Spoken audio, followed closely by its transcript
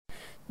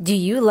Do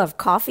you love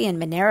coffee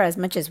and Monero as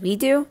much as we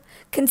do?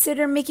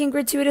 Consider making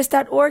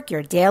Gratuitous.org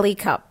your daily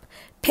cup.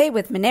 Pay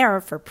with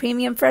Monero for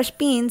premium fresh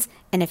beans,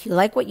 and if you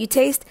like what you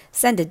taste,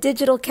 send a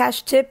digital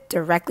cash tip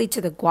directly to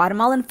the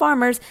Guatemalan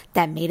farmers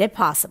that made it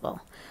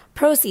possible.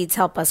 Proceeds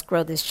help us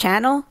grow this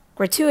channel,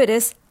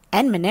 Gratuitous,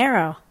 and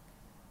Monero.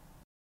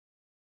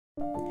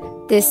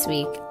 This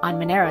week on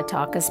Monero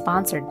Talk is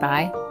sponsored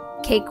by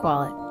Cake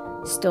Wallet.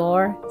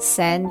 Store,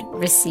 send,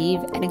 receive,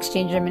 and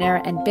exchange your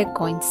Monero and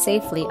Bitcoin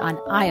safely on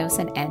iOS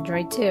and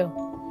Android too.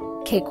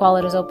 Cake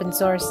Wallet is open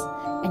source,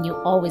 and you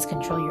always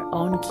control your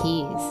own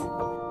keys.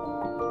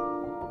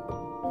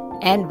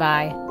 And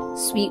by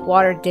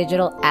Sweetwater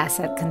Digital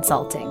Asset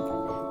Consulting,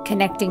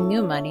 connecting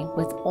new money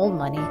with old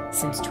money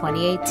since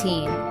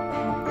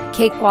 2018.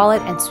 Cake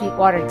Wallet and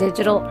Sweetwater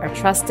Digital are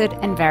trusted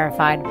and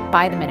verified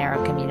by the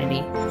Monero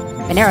community.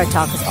 Monero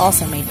Talk is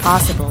also made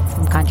possible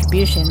from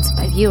contributions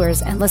by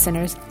viewers and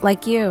listeners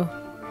like you.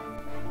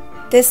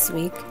 This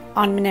week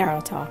on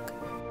Monero Talk.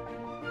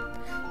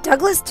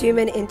 Douglas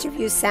Tuman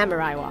interviews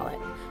Samurai Wallet,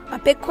 a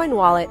Bitcoin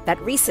wallet that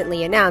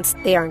recently announced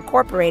they are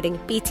incorporating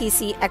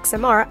BTC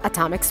XMR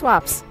atomic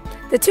swaps.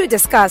 The two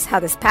discuss how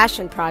this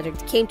passion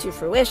project came to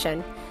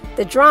fruition,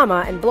 the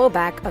drama and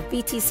blowback of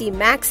BTC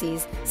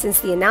maxis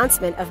since the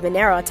announcement of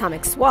Monero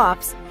atomic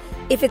swaps,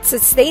 if it's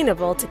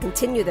sustainable to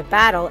continue the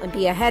battle and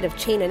be ahead of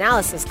chain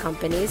analysis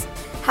companies,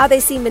 how they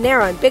see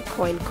Monero and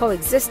Bitcoin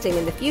coexisting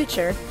in the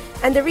future,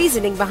 and the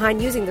reasoning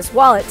behind using this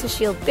wallet to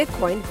shield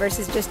Bitcoin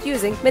versus just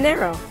using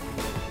Monero.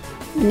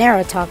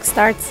 Monero Talk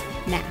starts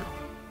now.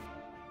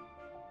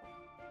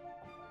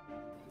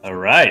 All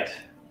right.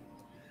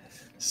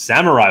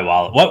 Samurai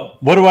Wallet.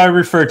 What do I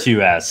refer to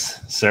you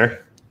as, sir?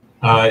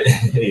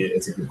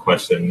 It's a good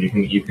question.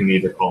 You can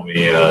either call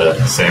me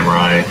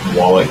Samurai,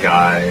 Wallet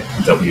Guy,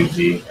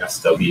 WG,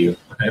 SW.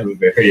 I have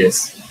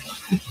various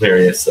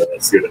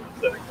pseudonyms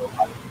that I go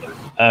by.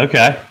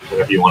 Okay.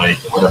 Whatever you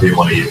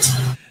want to use.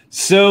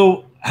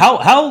 So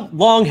how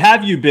long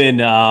have you been?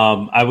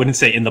 I wouldn't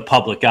say in the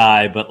public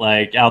eye, but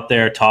like out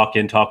there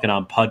talking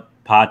on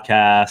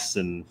podcasts,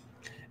 and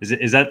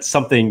is that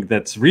something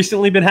that's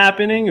recently been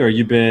happening, or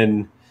you've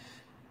been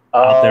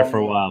out there for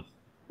a while?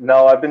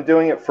 No, I've been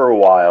doing it for a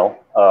while.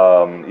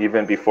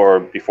 Even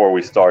before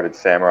we started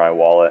Samurai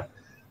Wallet,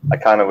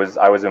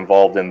 I was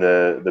involved in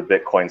the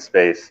Bitcoin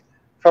space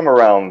from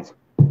around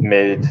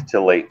mid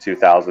to late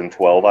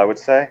 2012, I would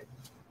say.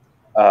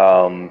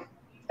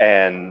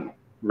 And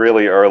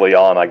really early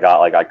on,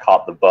 I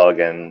caught the bug,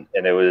 and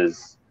it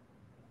was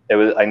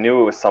I knew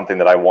it was something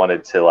that I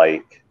wanted to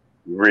like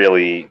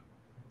really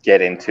get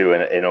into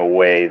in a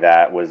way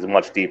that was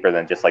much deeper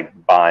than just like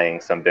buying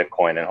some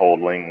Bitcoin and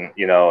holding,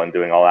 and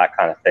doing all that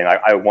kind of thing.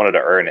 I wanted to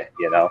earn it,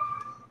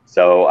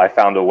 So I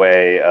found a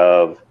way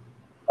of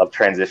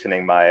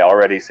transitioning my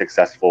already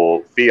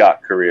successful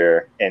fiat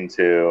career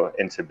into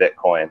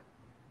Bitcoin.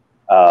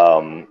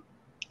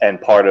 And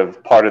part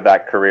of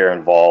that career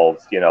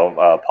involved,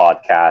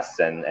 podcasts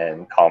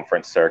and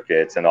conference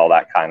circuits and all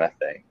that kind of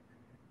thing.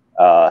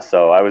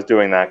 So I was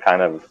doing that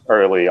kind of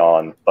early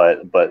on,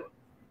 but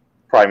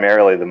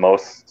primarily the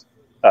most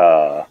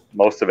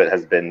of it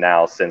has been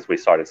now since we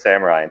started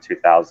Samurai in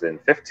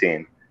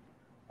 2015.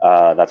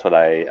 That's what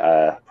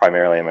I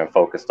primarily am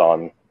focused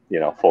on,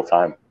 full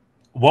time.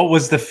 What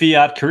was the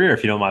fiat career,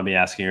 if you don't mind me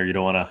asking, or you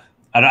don't want to?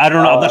 I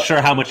don't know. I'm not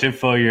sure how much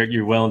info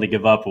you're willing to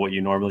give up or what you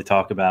normally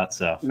talk about.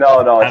 So no,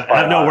 it's fine. I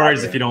have no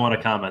worries if you don't want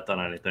to comment on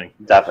anything.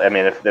 Definitely. I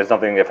mean, if there's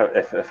something,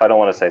 if I don't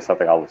want to say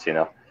something, I'll let you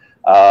know.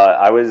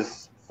 I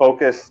was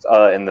focused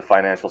in the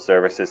financial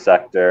services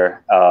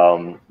sector,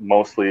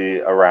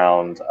 mostly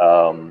around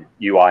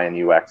UI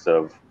and UX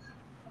of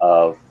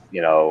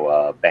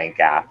bank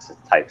apps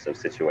types of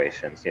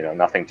situations.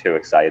 Nothing too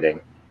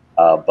exciting,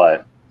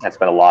 but I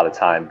spent a lot of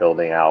time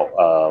building out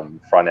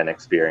front end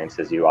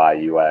experiences,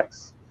 UI,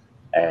 UX,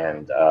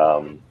 and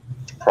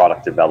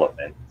product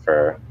development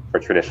for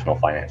traditional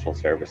financial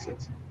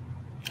services.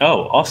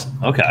 Oh, awesome.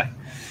 Okay.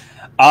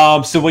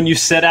 So when you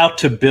set out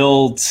to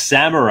build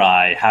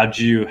Samurai, how'd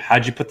you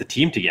put the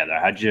team together?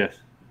 How'd you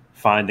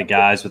find the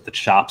guys with the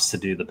chops to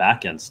do the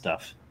back end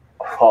stuff?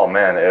 Oh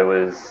man, it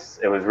was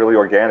really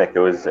organic. It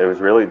was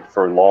really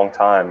for a long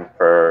time,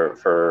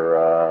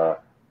 for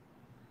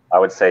I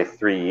would say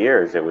 3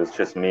 years. It was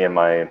just me and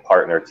my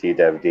partner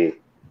TDevD.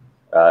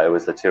 It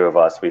was the two of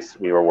us.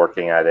 We were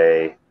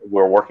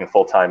working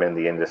full time in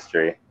the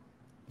industry,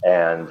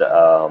 and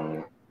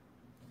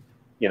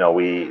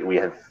we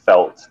had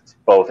felt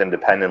both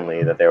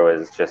independently that there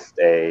was just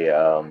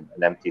an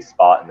empty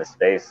spot in the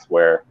space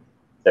where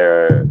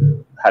there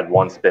had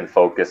once been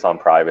focus on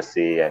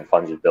privacy and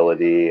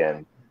fungibility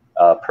and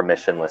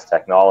permissionless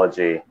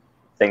technology.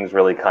 Things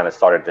really kind of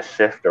started to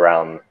shift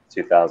around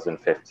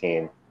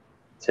 2015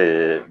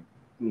 to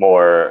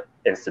more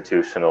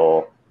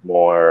institutional,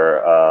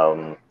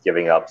 more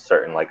giving up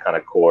certain like kind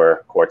of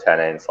core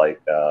tenets like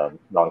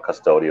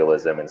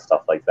non-custodialism and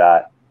stuff like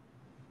that,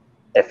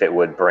 if it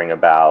would bring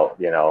about,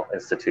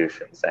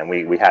 institutions. And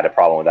we had a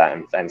problem with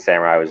that. And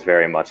Samurai was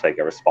very much like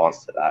a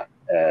response to that.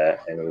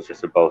 And it was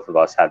just that both of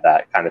us had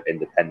that kind of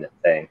independent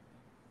thing.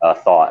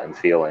 thought and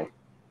feeling.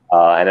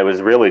 And it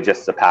was really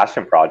just a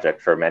passion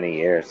project for many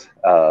years,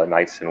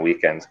 nights and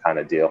weekends kind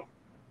of deal,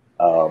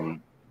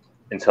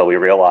 until we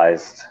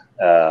realized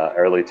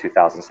early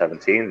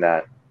 2017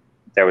 that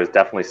there was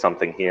definitely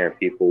something here.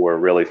 People were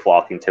really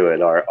flocking to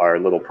it. Our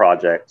little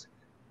project,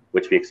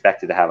 which we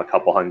expected to have a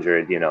couple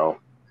hundred,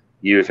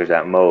 users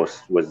at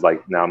most, was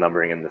like now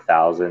numbering in the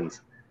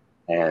thousands.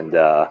 And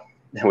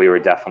we were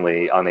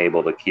definitely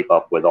unable to keep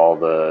up with all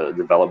the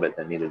development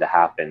that needed to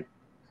happen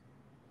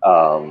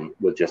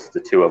with just the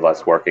two of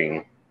us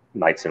working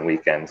nights and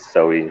weekends.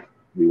 So we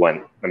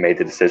went and made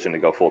the decision to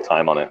go full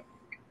time on it.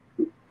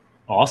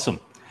 Awesome.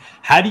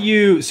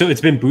 So it's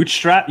been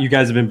bootstrap. You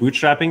guys have been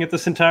bootstrapping it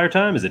this entire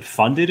time. Is it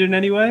funded in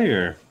any way,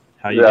 or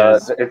how you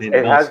guys?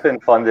 It has been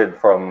funded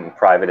from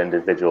private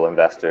individual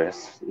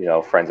investors,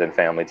 friends and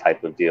family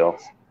type of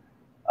deals.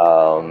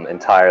 Everything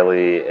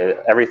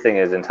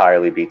is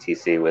entirely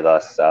BTC with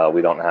us.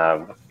 We don't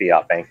have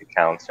fiat bank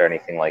accounts or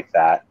anything like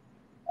that.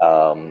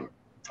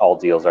 All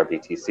deals are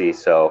BTC.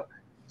 So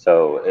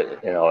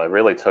it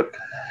really took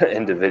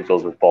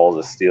individuals with balls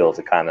of steel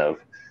to kind of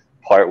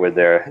part with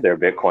their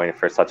Bitcoin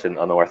for such an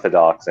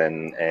unorthodox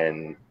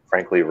and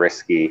frankly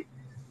risky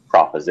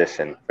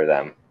proposition for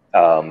them.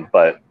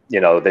 But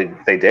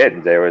they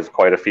did. There was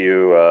quite a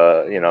few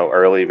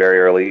very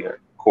early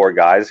core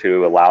guys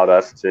who allowed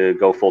us to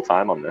go full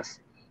time on this.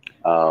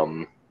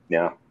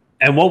 Yeah.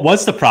 And what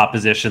was the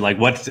proposition? Like,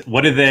 why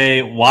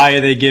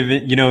are they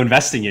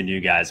investing in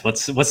you guys?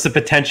 What's the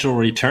potential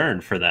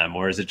return for them?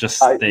 Or is it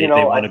just they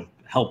want to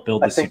help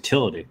build this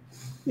utility?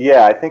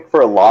 Yeah, I think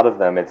for a lot of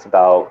them, it's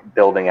about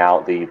building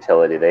out the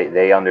utility.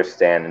 They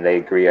understand and they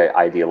agree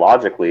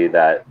ideologically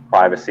that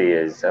privacy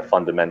is a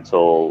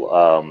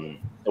fundamental,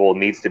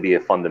 needs to be a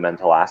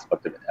fundamental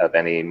aspect of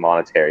any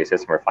monetary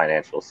system or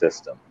financial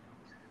system.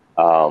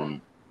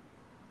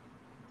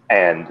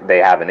 And they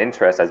have an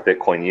interest as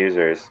Bitcoin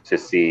users to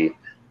see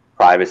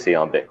privacy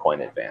on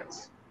Bitcoin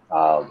advance.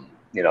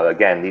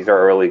 Again, these are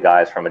early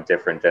guys from a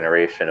different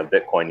generation of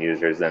Bitcoin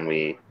users than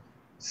we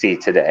see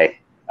today.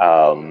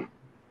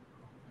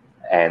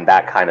 And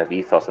that kind of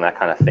ethos and that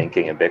kind of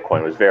thinking in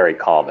Bitcoin was very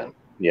common,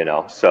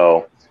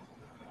 So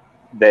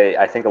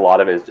I think a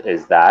lot of it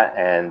is that,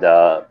 and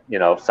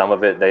some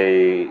of it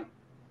they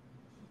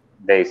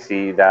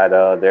see that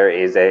there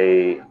is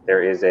a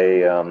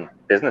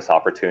business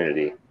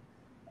opportunity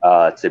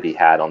to be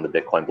had on the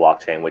Bitcoin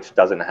blockchain, which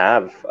doesn't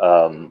have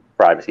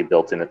privacy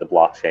built in at the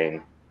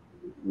blockchain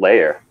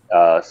layer.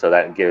 So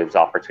that gives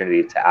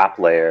opportunity to app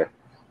layer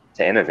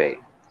to innovate.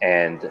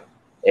 And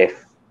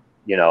if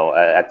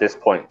at this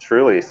point,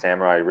 truly,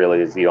 Samurai really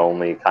is the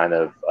only kind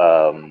of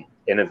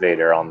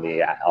innovator on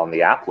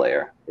the app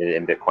layer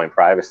in Bitcoin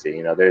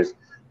privacy. There's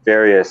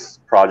various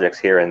projects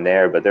here and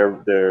there, but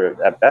they're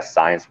at best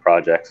science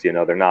projects.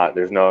 They're not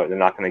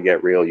going to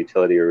get real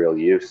utility or real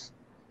use.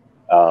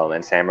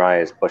 And Samurai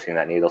is pushing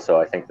that needle. So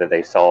I think that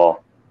they saw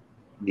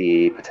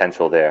the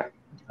potential there,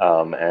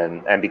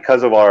 and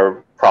because of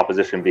our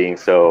proposition being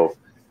so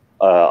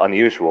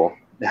unusual.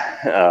 We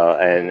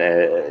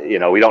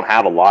don't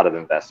have a lot of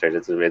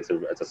investors.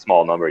 It's a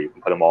small number. You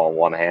can put them all in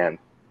one hand,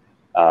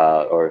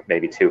 or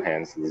maybe two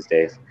hands these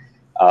days.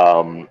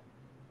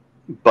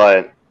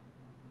 But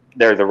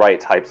they're the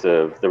right types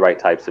of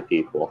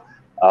people.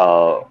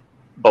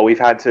 But we've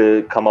had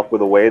to come up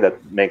with a way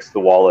that makes the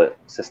wallet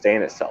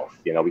sustain itself.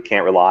 We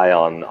can't rely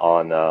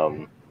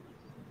on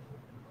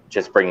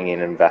just bringing in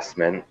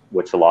investment,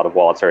 which a lot of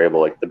wallets are able,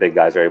 like the big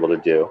guys are able to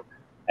do.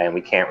 And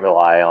we can't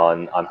rely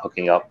on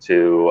hooking up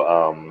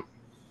to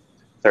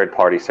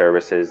third-party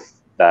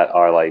services that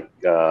are like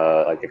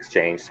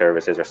exchange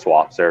services or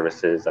swap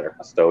services that are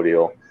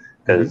custodial,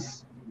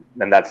 because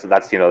and that's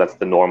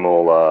the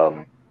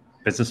normal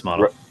business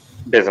model.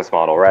 Business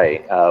model,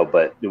 right?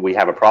 But we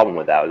have a problem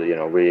with that.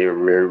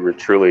 We're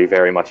truly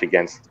very much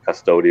against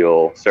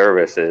custodial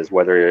services,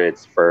 whether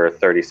it's for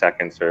 30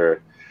 seconds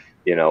or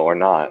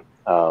not.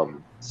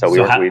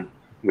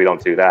 We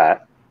don't do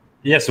that.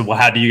 Yeah. So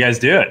how do you guys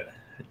do it?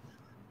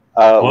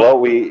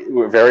 We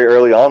were very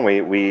early on.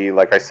 We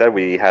like I said,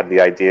 we had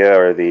the idea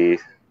or the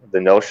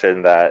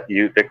notion that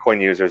Bitcoin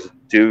users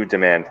do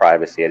demand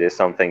privacy. It is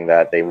something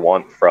that they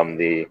want from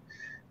the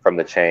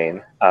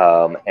chain,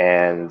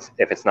 and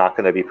if it's not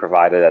going to be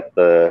provided at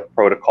the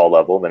protocol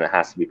level, then it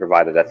has to be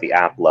provided at the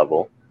app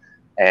level.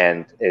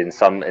 And in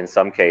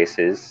some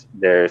cases,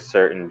 there's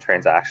certain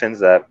transactions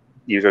that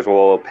users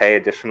will pay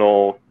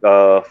additional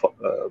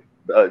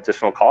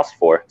cost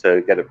for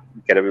to get a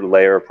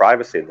layer of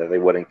privacy that they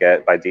wouldn't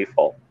get by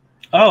default.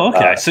 Oh,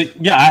 okay. So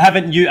yeah, I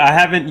haven't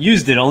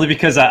used it only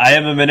because I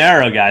am a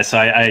Monero guy. So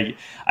I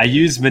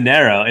use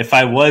Monero. If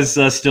I was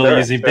still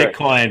using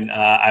Bitcoin,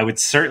 I would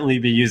certainly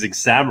be using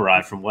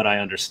Samurai from what I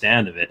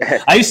understand of it.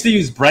 I used to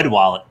use Bread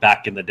Wallet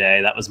back in the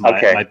day. That was my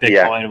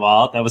Bitcoin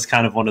wallet. That was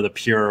kind of one of the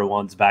purer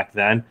ones back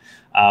then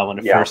when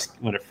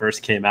it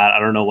first came out. I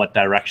don't know what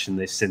direction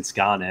they've since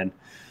gone in.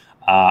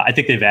 I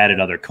think they've added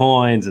other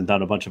coins and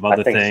done a bunch of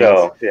other things.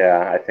 So.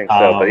 Yeah, I think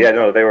so. But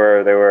they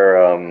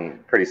were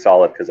pretty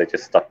solid because they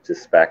just stuck to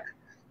spec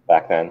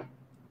back then.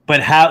 But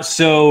how?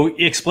 So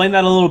explain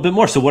that a little bit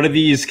more. So what are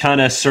these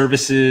kind of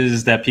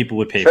services that people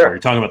would pay Sure. for? You're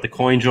talking about the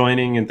coin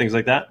joining and things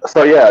like that.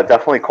 So yeah,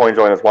 definitely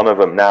CoinJoin is one of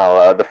them.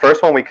 Now, the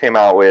first one we came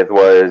out with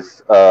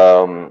was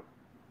to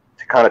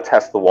kind of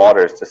test the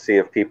waters to see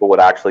if people would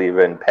actually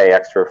even pay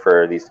extra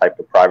for these type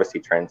of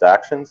privacy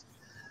transactions.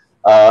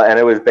 And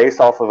it was based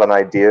off of an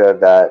idea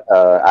that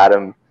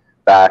Adam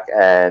Back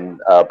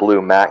and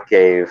Blue Matt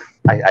gave.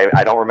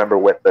 I don't remember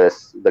what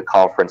the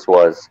conference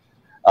was,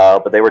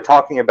 but they were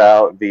talking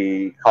about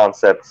the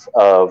concepts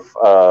of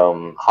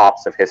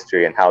hops of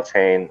history and how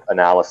chain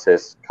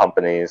analysis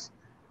companies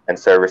and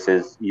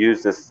services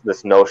use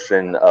this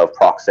notion of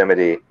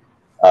proximity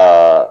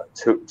to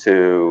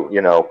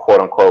quote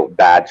unquote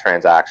bad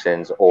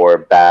transactions or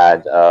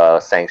bad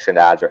sanctioned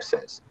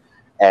addresses.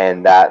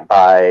 And that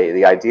by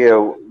the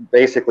idea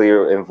basically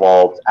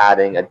involved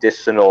adding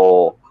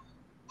additional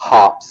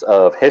hops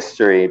of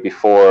history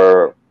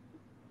before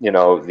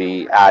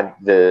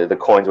the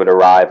coins would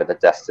arrive at the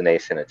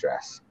destination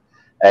address.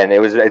 And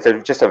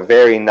it's just a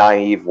very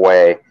naive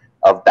way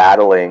of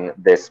battling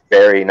this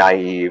very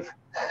naive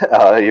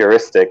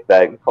heuristic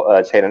that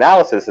chain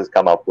analysis has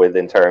come up with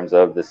in terms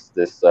of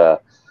this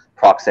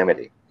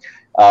proximity.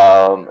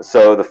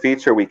 So the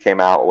feature we came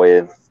out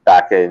with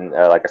back in,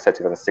 like I said,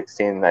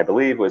 2016, I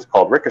believe, was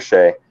called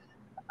Ricochet.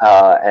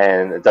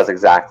 And it does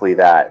exactly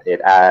that.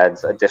 It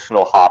adds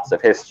additional hops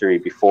of history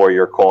before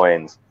your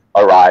coins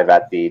arrive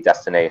at the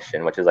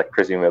destination, which is like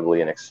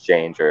presumably an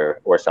exchange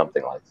or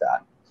something like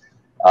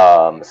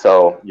that.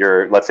 So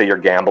let's say you're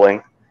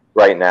gambling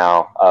right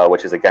now,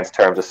 which is against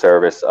terms of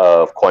service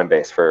of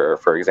Coinbase,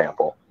 for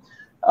example.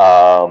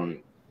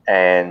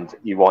 And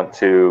you want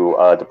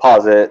to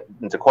deposit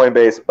into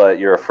Coinbase, but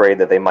you're afraid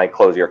that they might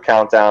close your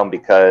account down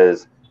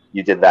because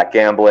you did that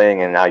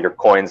gambling, and now your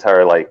coins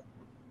are like,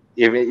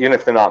 even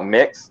if they're not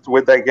mixed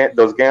with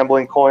those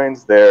gambling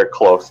coins, they're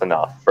close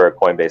enough for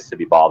Coinbase to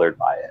be bothered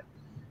by it.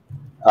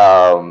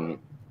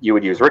 You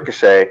would use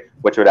Ricochet,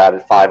 which would add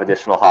 5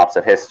 additional hops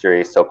of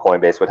history, so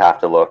Coinbase would have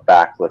to look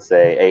back, let's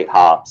say, 8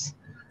 hops.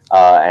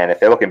 And if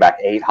they're looking back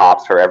 8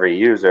 hops for every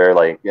user,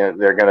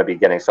 they're going to be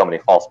getting so many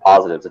false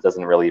positives, it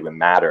doesn't really even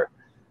matter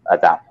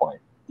at that point.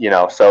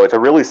 So it's a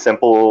really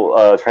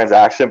simple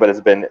transaction, but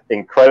it's been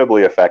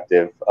incredibly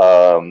effective.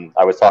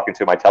 I was talking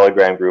to my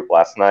Telegram group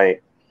last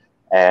night,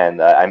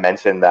 and I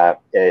mentioned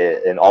that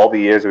in all the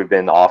years we've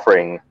been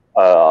offering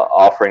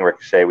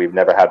Ricochet, we've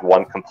never had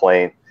one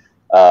complaint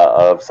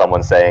of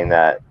someone saying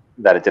that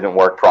it didn't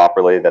work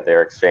properly, that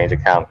their exchange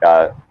account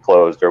got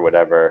closed or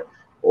whatever,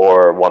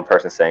 or one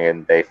person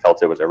saying they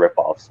felt it was a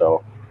ripoff.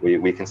 So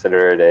we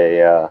consider it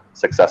a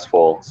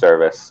successful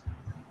service.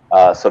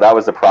 So that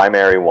was the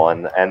primary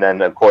one. And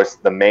then, of course,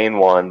 the main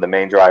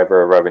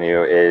driver of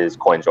revenue is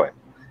CoinJoin,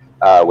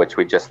 which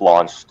we just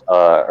launched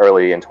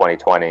early in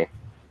 2020,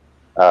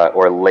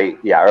 early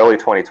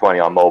 2020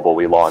 on mobile.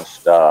 We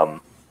launched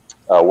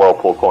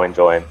Whirlpool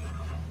CoinJoin,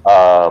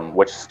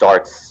 which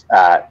starts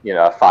at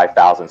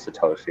 5,000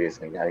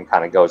 Satoshis and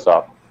kind of goes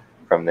up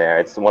from there.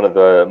 It's one of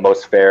the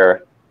most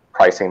fair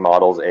pricing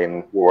models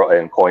in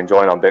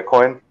CoinJoin on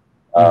Bitcoin.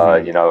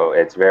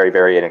 It's very,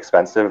 very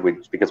inexpensive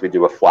because we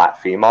do a flat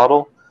fee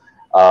model,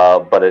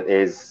 but it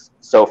is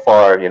so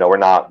far, we're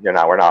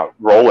not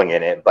rolling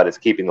in it, but it's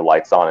keeping the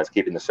lights on, it's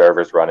keeping the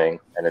servers running,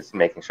 and it's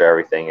making sure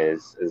everything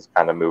is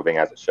kind of moving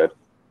as it should.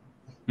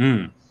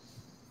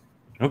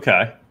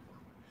 Okay.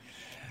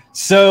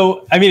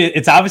 So, I mean,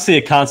 it's obviously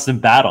a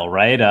constant battle,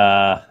 right?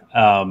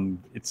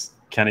 It's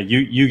kind of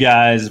you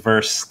guys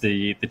versus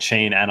the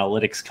chain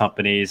analytics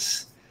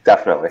companies.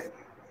 Definitely.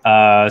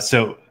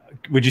 So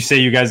would you say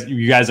you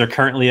guys are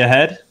currently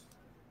ahead?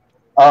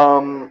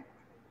 You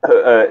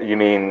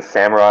mean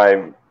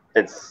Samurai?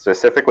 It's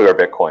specifically or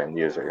Bitcoin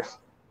users?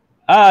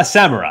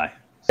 Samurai.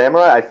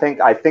 Samurai.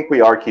 I think we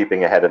are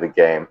keeping ahead of the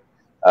game.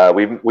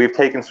 We've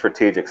taken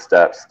strategic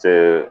steps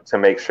to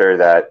make sure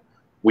that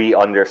we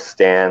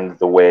understand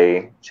the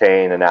way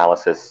chain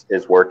analysis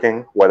is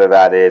working. Whether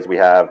that is we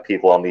have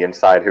people on the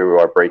inside who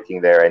are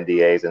breaking their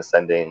NDAs and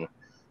sending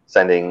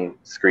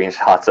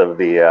screenshots of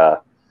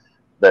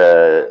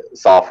the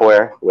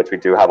software, which we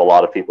do have a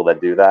lot of people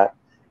that do that.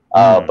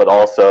 But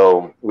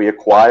also we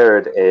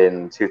acquired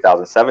in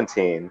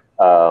 2017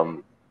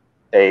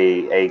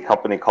 a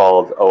company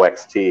called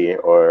OXT,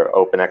 or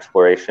Open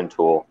Exploration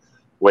Tool,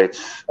 which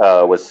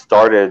was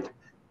started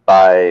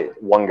by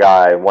one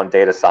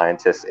data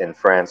scientist in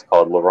France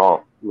called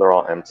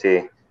Laurent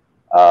MT,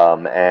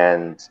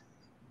 and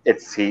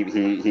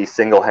he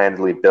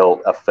single-handedly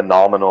built a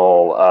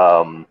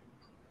phenomenal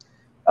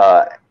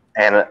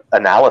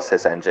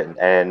analysis engine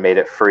and made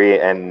it free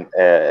and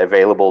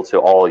available to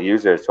all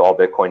users, to all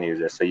Bitcoin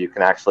users. So you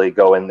can actually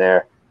go in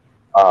there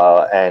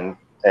and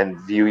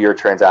view your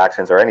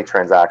transactions, or any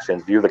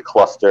transactions, view the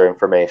cluster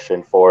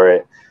information for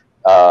it,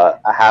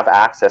 have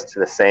access to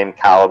the same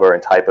caliber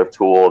and type of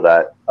tool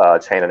that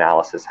chain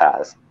analysis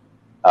has.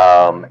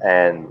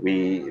 And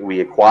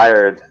we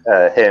acquired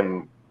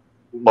him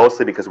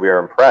mostly because we were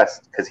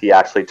impressed, because he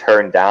actually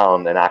turned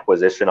down an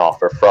acquisition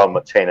offer from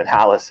chain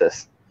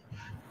analysis.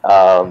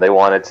 They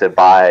wanted to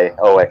buy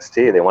OXT.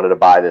 They wanted to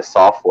buy this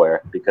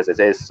software because it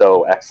is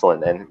so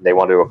excellent, and they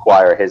wanted to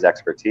acquire his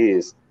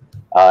expertise.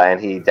 And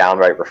he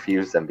downright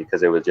refused them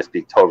because it would just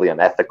be totally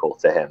unethical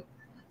to him.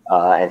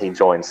 And he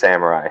joined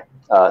Samurai.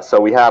 So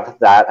we have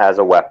that as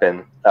a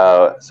weapon.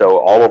 So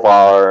all of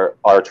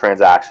our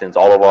transactions,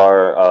 all of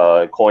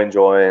our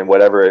CoinJoin,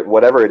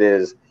 whatever it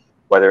is,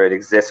 whether it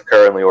exists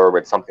currently or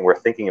it's something we're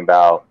thinking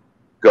about,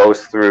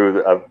 goes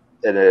through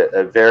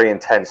a very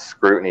intense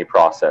scrutiny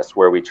process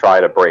where we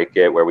try to break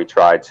it, where we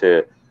try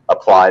to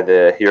apply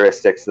the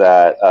heuristics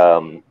that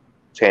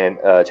chain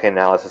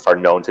analysis are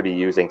known to be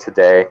using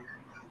today,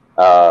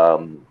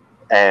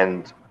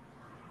 and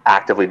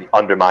actively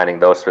undermining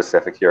those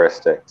specific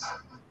heuristics.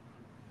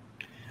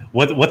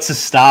 What's to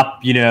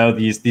stop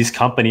these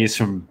companies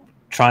from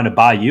trying to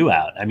buy you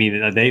out? I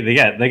mean, they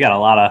got a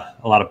lot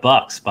of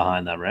bucks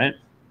behind them, right?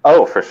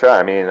 Oh, for sure.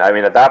 I mean,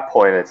 at that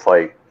point, it's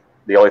like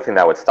the only thing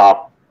that would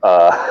stop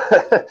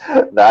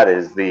that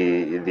is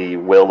the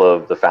will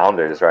of the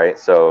founders, right?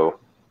 So,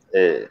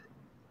 they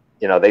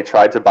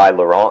tried to buy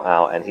Laurent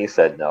out, and he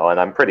said no. And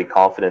I'm pretty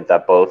confident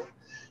that both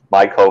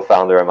my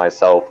co-founder and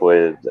myself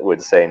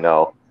would say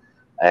no.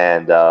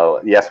 And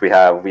yes, we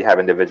have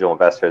individual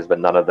investors, but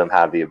none of them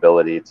have the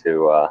ability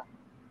to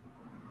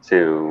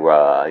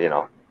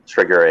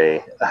trigger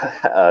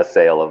a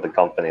sale of the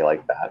company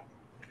like that.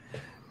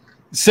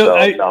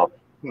 So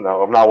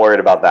no, I'm not worried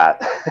about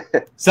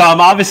that. So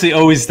I'm obviously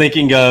always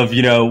thinking of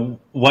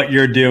what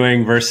you're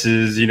doing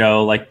versus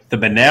like the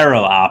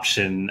Monero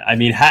option. I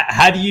mean,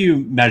 how do you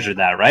measure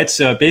that, right?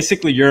 So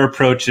basically, your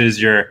approach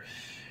is you're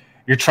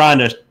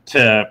trying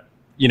to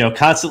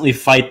constantly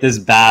fight this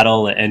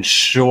battle and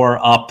shore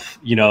up,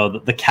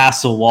 the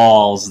castle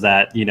walls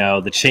that,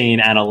 the chain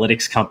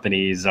analytics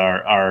companies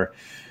are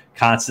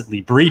constantly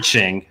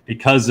breaching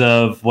because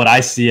of what I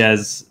see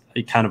as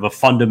a kind of a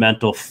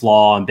fundamental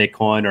flaw in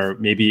Bitcoin, or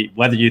maybe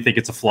whether you think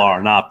it's a flaw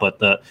or not, but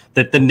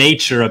the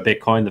nature of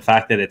Bitcoin, the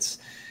fact that it's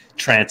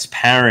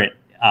transparent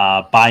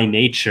by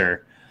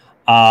nature.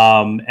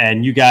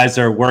 And you guys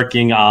are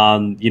working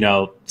on,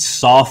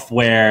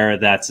 software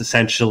that's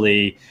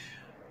essentially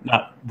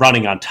not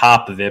running on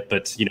top of it,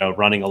 but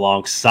running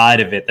alongside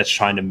of it, that's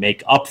trying to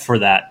make up for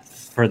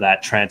that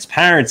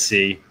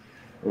transparency,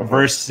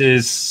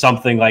 versus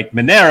something like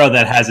Monero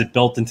that has it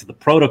built into the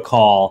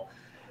protocol.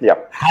 Yeah.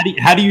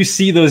 How do you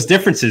see those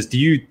differences? Do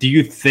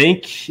you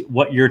think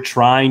what you're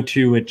trying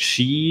to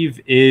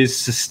achieve is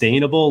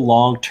sustainable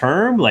long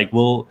term? Like,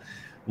 will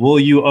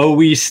you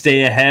always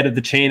stay ahead of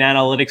the chain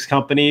analytics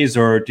companies,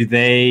 or do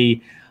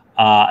they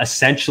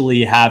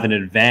essentially have an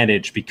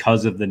advantage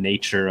because of the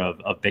nature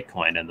of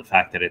Bitcoin and the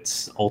fact that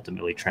it's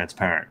ultimately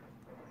transparent?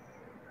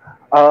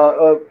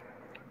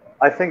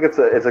 I think it's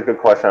a good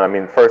question. I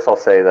mean, first I'll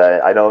say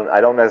that I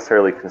don't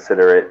necessarily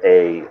consider it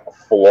a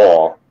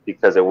flaw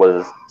because it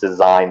was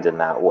designed in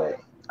that way.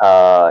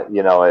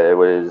 It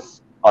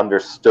was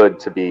understood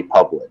to be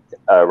public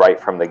right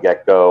from the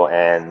get-go,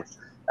 and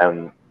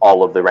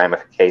all of the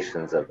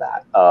ramifications of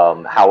that.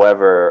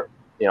 However,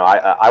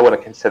 I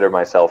wouldn't consider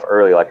myself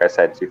early, like I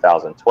said,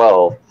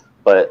 2012,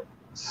 but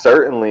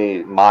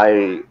certainly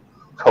my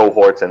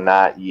cohorts in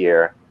that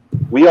year,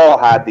 we all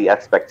had the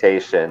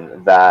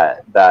expectation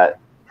that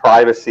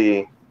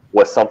privacy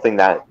was something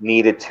that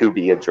needed to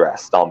be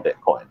addressed on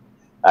Bitcoin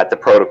at the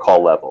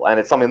protocol level, and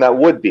it's something that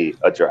would be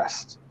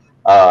addressed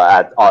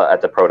at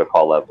the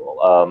protocol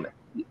level.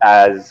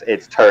 As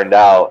it's turned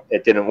out,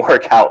 it didn't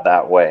work out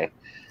that way,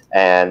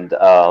 and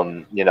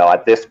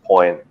at this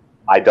point,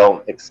 I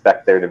don't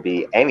expect there to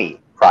be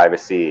any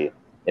privacy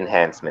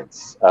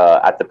enhancements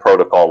at the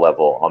protocol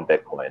level on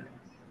Bitcoin.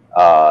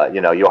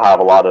 You'll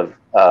have a lot of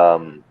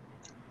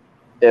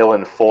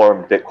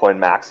ill-informed Bitcoin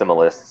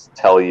maximalists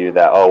tell you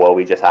that, oh, well,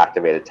 we just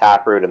activated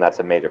Taproot and that's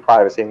a major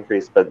privacy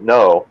increase. But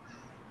no,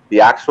 the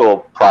actual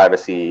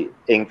privacy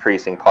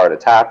increasing part of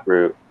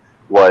Taproot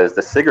was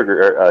the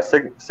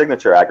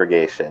signature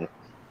aggregation.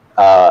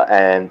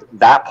 And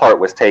that part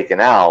was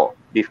taken out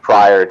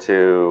prior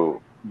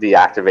to the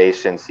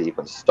activation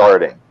sequence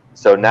starting.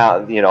 So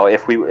now,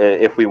 if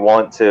we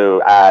want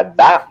to add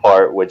that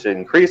part, which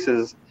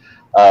increases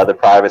the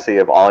privacy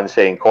of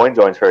on-chain coin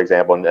joins, for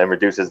example, and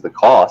reduces the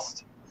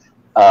cost,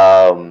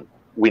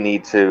 we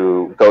need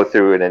to go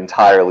through an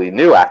entirely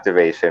new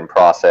activation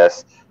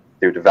process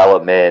through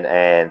development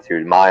and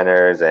through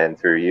miners and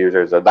through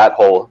users of that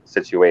whole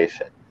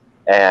situation.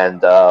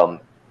 And, I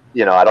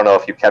don't know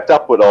if you kept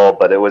up with all,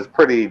 but it was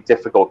pretty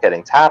difficult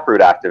getting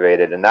Taproot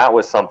activated. And that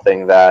was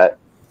something that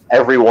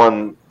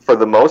everyone, for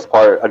the most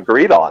part,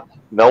 agreed on.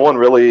 No one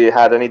really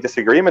had any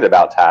disagreement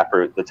about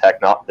Taproot, the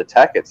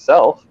tech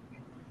itself.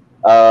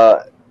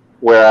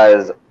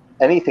 Whereas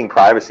anything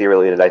privacy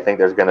related, I think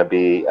there's going to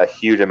be a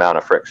huge amount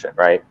of friction,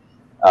 right?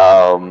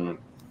 You're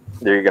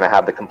going to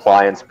have the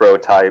compliance bro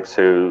types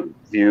who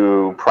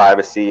view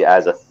privacy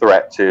as a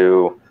threat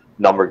to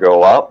number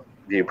go up,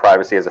 view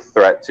privacy as a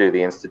threat to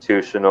the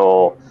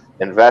institutional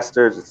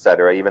investors, et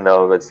cetera, even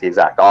though it's the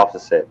exact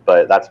opposite,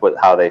 but that's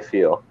how they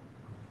feel.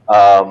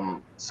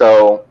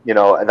 So,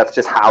 and that's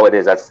just how it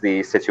is. That's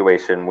the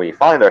situation we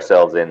find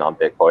ourselves in on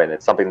Bitcoin.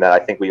 It's something that I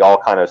think we all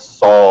kind of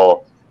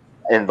saw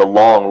in the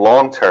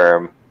long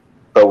term,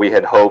 but we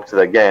had hoped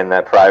that, again,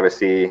 that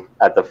privacy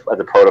at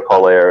the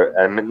protocol layer,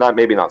 and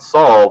maybe not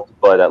solved,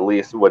 but at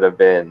least would have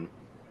been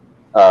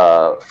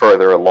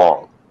further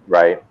along,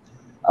 right?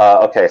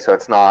 Okay, so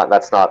that's not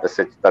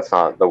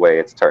the way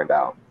it's turned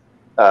out.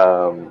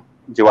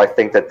 Do I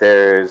think that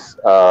there's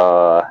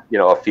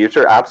a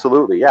future?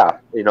 Absolutely, yeah.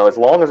 As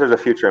long as there's a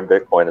future in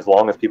Bitcoin, as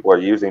long as people are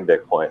using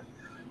Bitcoin,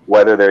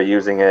 whether they're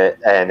using it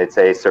and it's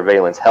a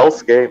surveillance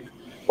hellscape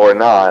or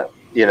not,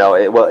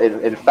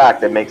 in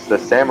fact, it makes the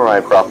samurai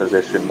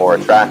proposition more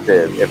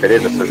attractive if it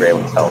is a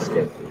surveillance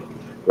hellscape,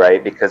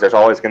 right? Because there's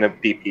always going to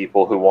be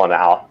people who want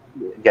to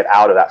get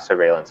out of that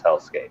surveillance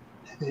hellscape,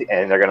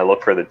 and they're going to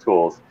look for the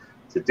tools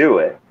to do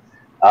it.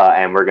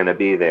 And we're going to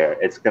be there.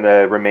 It's going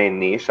to remain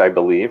niche, I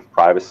believe,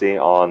 privacy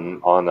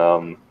on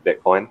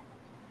Bitcoin,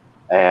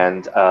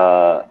 and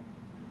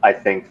I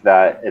think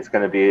that it's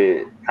going to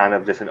be kind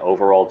of just an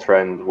overall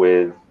trend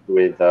with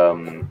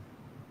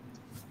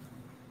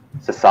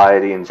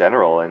society in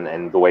general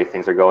and the way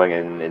things are going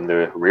in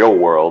the real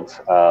world.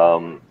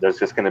 There's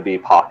just going to be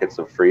pockets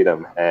of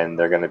freedom, and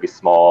they're going to be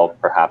small,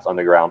 perhaps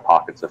underground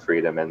pockets of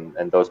freedom,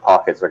 and those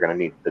pockets are going to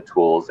need the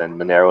tools, and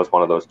Monero is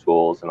one of those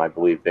tools, and I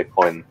believe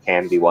Bitcoin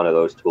can be one of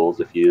those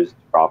tools if used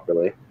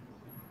properly.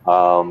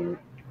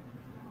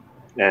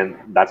 And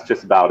that's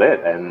just about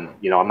it. And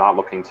I'm not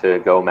looking to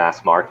go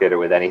mass market or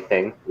with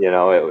anything.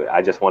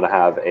 I just want to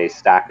have a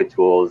stack of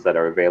tools that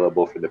are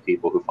available for the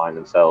people who find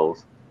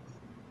themselves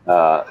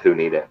who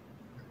need it.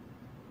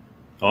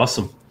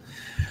 Awesome.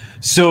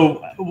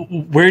 So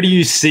where do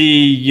you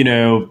see,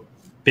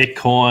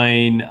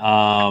 Bitcoin,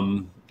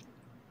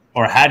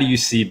 or how do you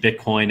see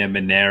Bitcoin and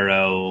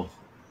Monero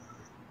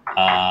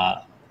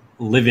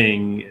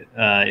living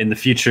in the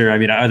future? I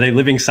mean, are they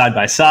living side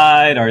by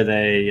side? Are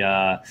they,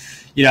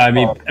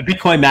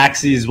 Bitcoin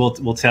maxis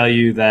will tell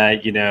you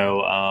that,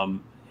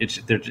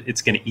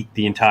 it's going to eat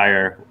the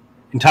entire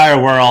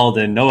world,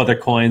 and no other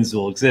coins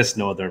will exist,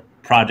 no other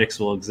projects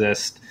will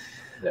exist.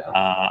 Yeah.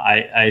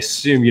 I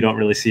assume you don't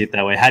really see it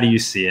that way. How do you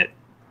see it?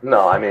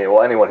 No, I mean,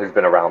 well, anyone who's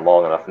been around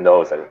long enough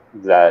knows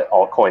that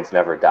all coins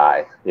never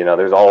die.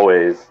 There's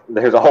always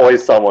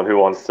someone who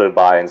wants to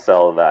buy and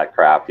sell that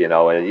crap.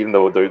 And even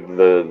though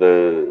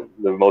the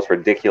most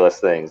ridiculous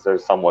things,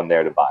 there's someone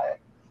there to buy it.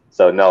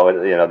 So no,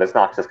 there's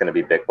not just going to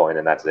be Bitcoin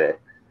and that's it.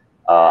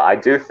 I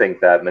do think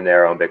that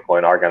Monero and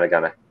Bitcoin are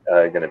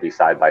going to be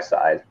side by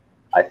side.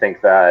 I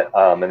think that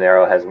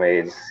Monero has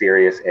made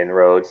serious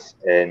inroads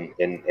in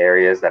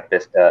areas that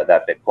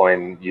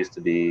Bitcoin used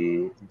to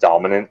be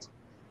dominant.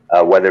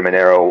 Whether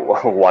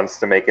Monero wants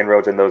to make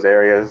inroads in those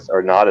areas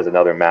or not is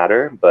another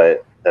matter,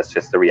 but that's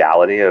just the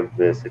reality of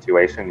the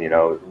situation.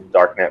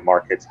 Darknet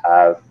markets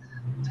have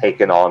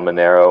taken on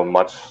Monero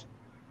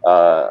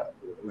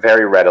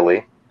very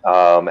readily,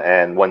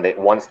 and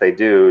once they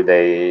do,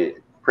 they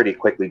pretty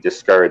quickly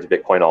discourage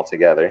Bitcoin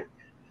altogether.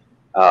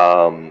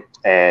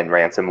 And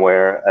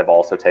ransomware have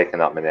also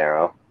taken up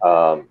Monero.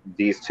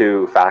 These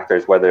two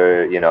factors,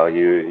 whether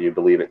you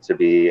believe it to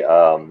be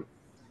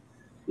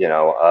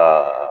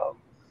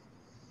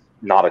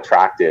not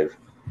attractive,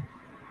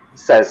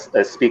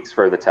 speaks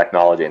for the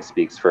technology and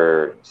speaks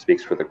for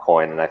the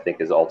coin, and I think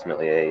is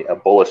ultimately a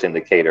bullish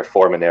indicator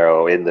for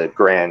Monero in the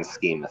grand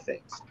scheme of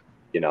things.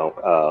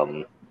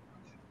 Not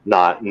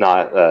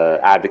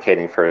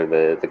advocating for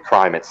the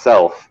crime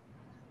itself,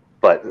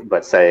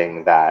 but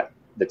saying that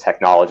the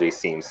technology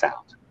seems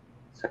sound.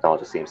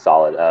 Technology seems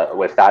solid.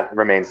 If that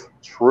remains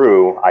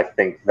true, I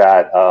think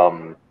that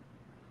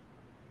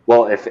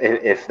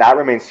if that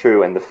remains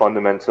true and the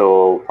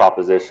fundamental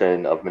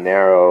proposition of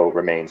Monero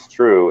remains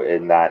true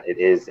in that it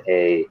is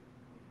a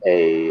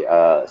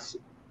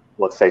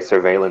let's say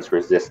surveillance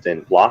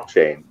resistant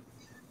blockchain,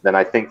 then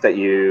I think that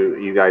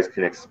you guys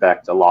can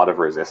expect a lot of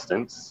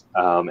resistance,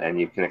 and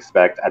you can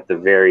expect at the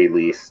very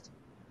least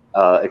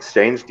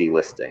exchange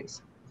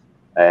delistings.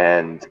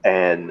 And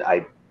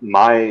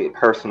my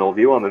personal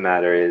view on the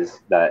matter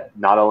is that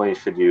not only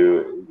should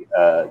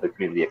the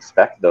community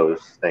expect those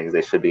things,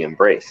 they should be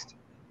embraced,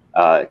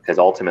 because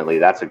ultimately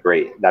that's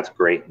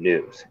great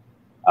news.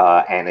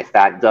 And if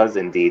that does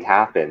indeed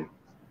happen,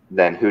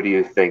 then who do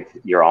you think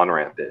your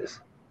on-ramp is?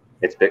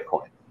 It's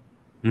Bitcoin.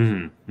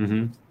 Mm-hmm.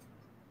 Mm-hmm.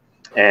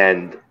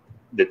 And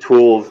the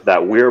tools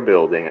that we're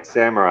building at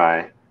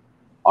Samurai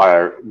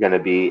are going to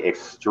be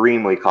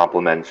extremely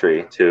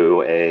complementary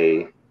to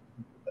a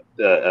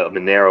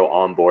Monero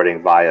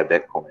onboarding via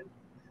Bitcoin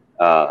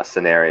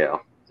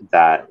scenario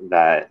that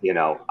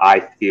I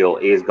feel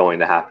is going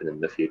to happen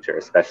in the future,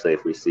 especially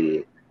if we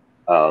see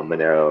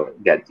Monero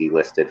get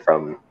delisted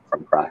from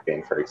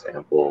Kraken, for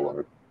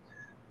example,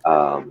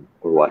 or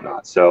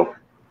whatnot. So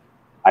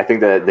I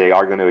think that they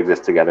are going to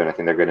exist together, and I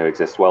think they're going to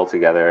exist well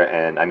together.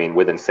 And I mean,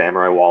 within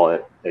Samurai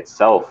Wallet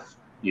itself,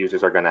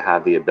 users are going to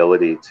have the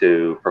ability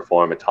to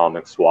perform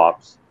atomic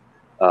swaps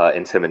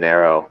into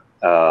Monero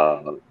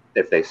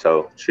if they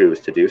so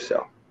choose to do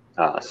so.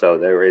 So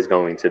there is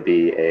going to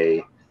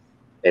be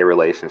a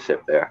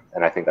relationship there,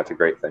 and I think that's a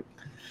great thing.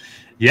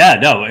 Yeah,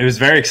 no, it was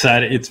very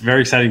exciting. It's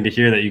very exciting to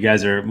hear that you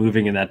guys are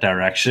moving in that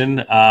direction.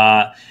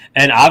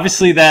 And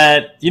obviously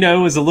that, it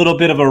was a little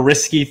bit of a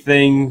risky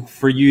thing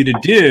for you to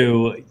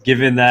do,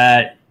 given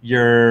that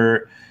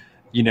you're,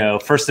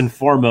 first and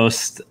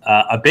foremost,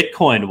 a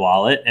Bitcoin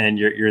wallet, and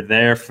you're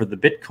there for the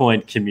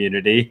Bitcoin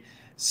community.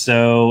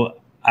 So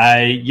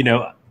I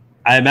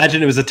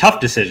imagine it was a tough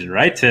decision,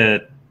 right?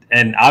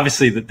 And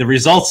obviously the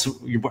results,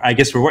 I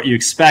guess, were what you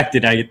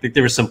expected. I think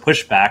there was some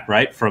pushback,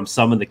 right, from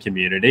some in the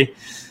community.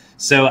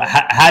 So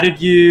how did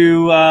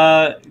you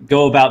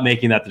go about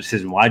making that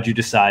decision? Why did you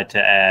decide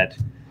to add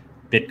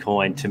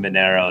Bitcoin to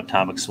Monero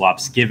atomic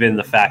swaps, given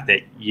the fact that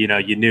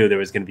you knew there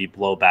was going to be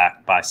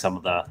blowback by some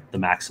of the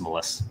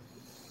maximalists?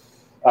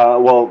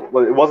 Well,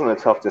 it wasn't a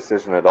tough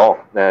decision at all.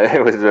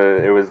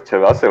 It was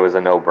to us, it was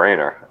a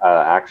no-brainer.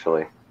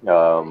 Actually,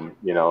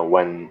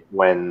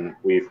 when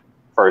we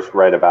first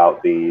read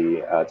about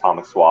the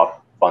atomic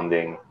swap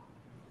funding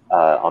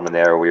on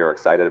Monero, we were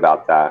excited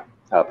about that.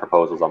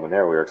 Proposals on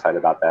Monero, we were excited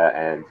about that,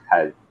 and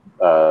had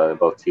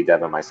both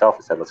T-Dev and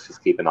myself said, let's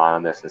just keep an eye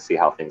on this and see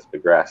how things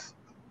progress.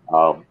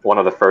 One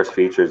of the first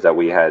features that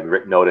we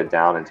had noted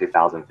down in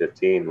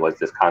 2015 was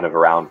this kind of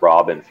round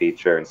robin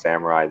feature in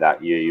Samurai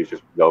that you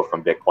just go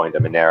from Bitcoin to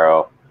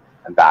Monero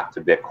and back to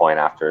Bitcoin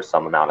after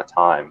some amount of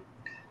time.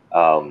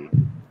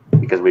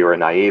 Because we were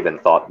naive and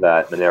thought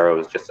that Monero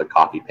was just a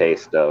copy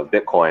paste of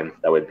Bitcoin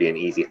that would be an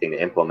easy thing to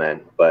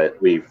implement,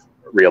 but we've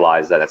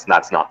realized that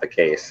that's not the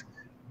case.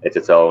 It's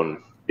its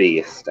own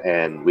beast,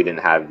 and we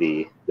didn't have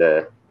the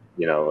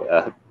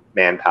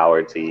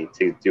manpower to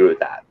do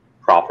that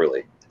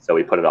properly. So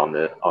we put it on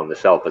the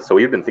shelf. But so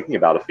we've been thinking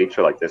about a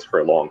feature like this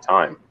for a long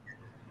time.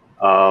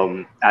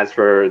 As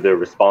for the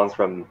response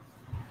from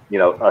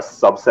a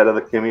subset of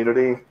the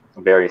community,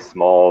 very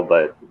small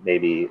but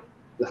maybe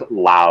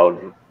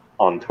loud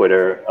on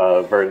Twitter,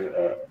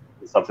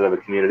 subset of the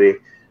community,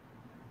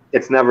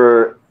 it's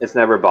never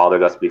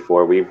bothered us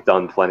before. We've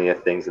done plenty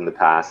of things in the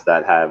past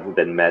that have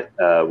been met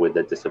with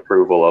the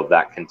disapproval of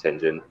that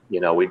contingent.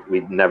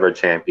 We've never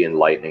championed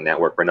Lightning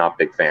Network. We're not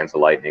big fans of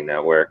Lightning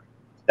Network.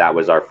 That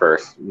was our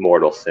first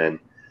mortal sin.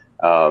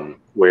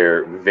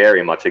 We're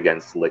very much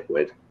against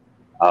Liquid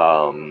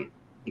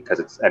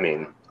because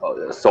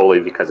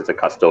solely because it's a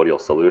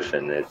custodial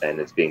solution, and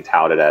it's being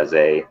touted as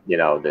a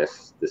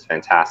this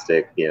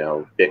fantastic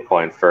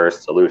Bitcoin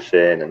first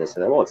solution and this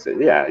and that. Well,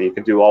 you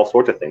can do all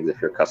sorts of things if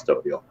you're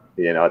custodial.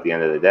 At the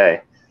end of the day.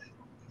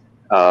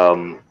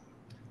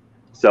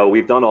 So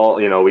we've done all.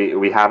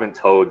 We haven't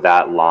towed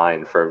that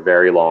line for a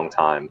very long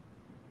time.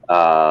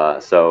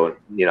 So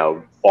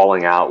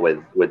falling out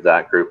with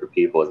that group of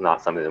people is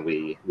not something that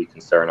we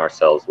concern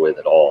ourselves with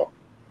at all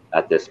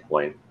at this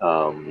point.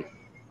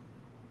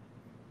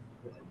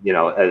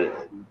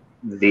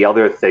 The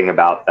other thing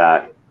about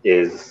that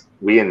is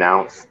we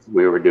announced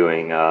we were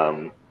doing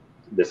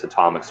this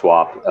atomic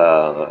swap.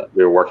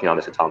 We were working on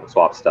this atomic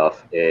swap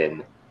stuff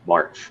in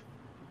March,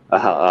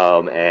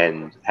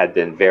 and had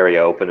been very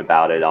open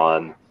about it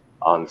on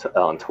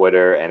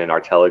Twitter and in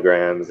our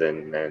telegrams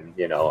and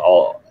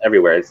all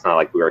everywhere. It's not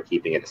like we were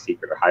keeping it a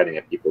secret or hiding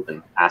it. People have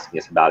been asking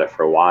us about it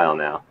for a while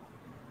now.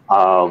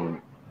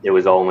 It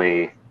was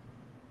only,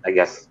 I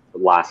guess,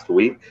 last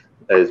week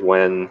is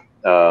when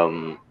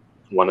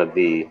one of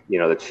the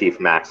the chief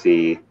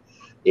maxi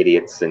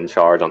idiots in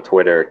charge on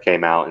Twitter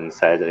came out and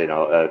said,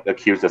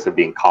 accused us of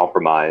being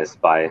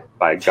compromised by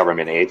a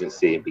government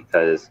agency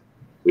because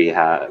we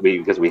had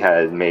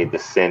made the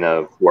sin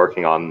of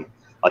working on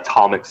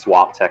atomic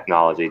swap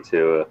technology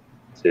to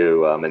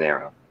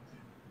Monero.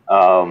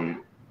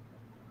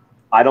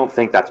 I don't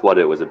think that's what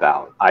it was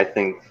about. I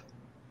think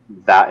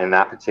that in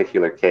that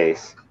particular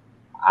case,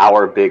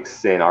 our big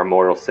sin, our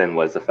mortal sin,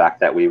 was the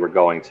fact that we were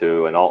going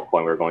to an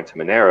altcoin, we were going to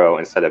Monero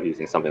instead of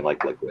using something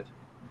like Liquid,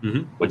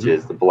 which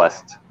is the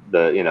blessed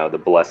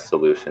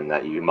solution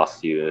that you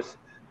must use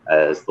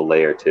as the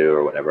layer 2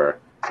 or whatever,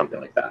 something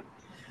like that.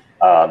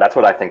 That's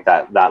what I think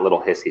that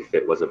little hissy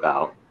fit was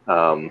about.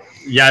 I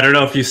don't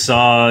know if you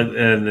saw,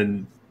 and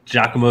then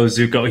Giacomo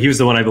Zucco, he was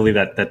the one, I believe,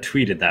 that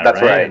tweeted that.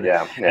 That's right.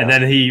 Yeah. And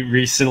then he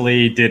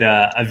recently did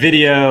a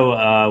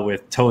video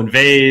with Tone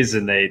Vase,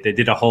 and they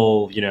did a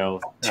whole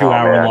 2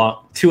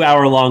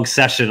 hour long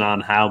session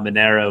on how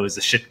Monero is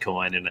a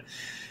shitcoin. And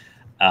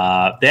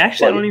they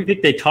actually, I don't even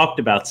think they talked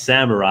about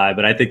Samurai,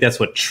 but I think that's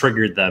what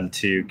triggered them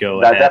to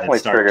go ahead and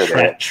start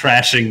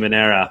trashing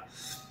Monero.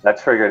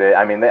 That triggered it.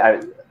 I mean,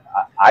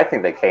 I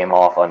think they came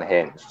off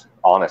unhinged.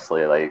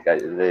 Honestly, like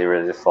they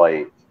were just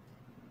like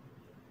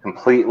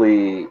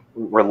completely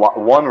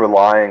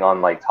relying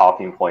on like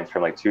talking points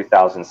from like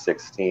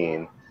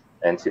 2016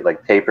 and to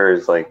like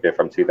papers like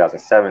from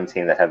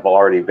 2017 that have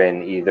already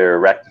been either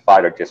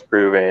rectified or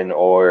disproven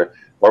or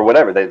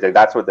whatever.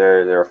 That's what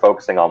they're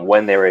focusing on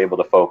when they were able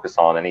to focus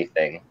on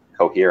anything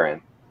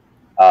coherent.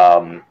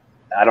 I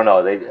don't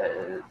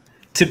know.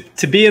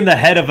 To be in the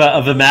head of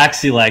a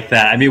maxi like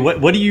that, I mean,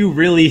 what do you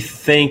really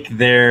think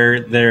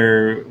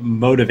their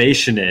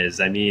motivation is?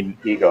 I mean,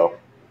 ego.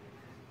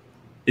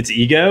 It's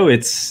ego.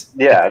 It's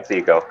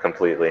ego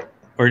completely.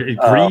 or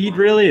greed?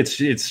 Really, it's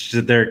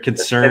they're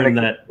concerned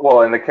that.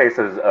 Well, in the case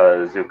of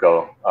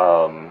Zuko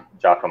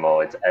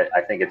Giacomo,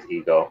 I think it's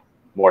ego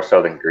more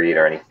so than greed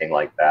or anything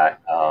like that.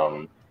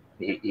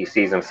 He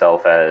sees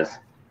himself as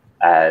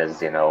an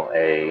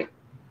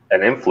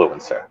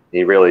influencer.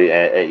 He really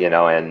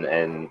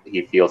and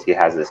he feels he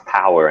has this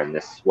power and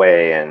this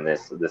sway and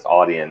this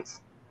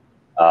audience,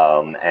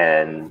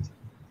 and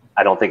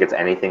I don't think it's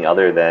anything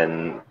other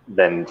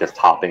than just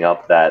topping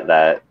up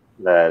that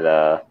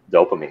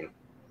dopamine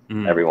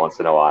every once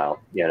in a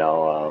while,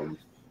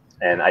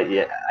 and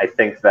I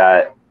think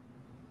that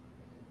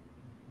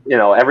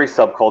every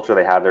subculture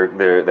they have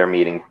their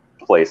meeting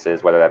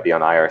places, whether that be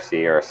on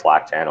IRC or a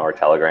Slack channel or a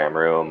Telegram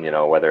room,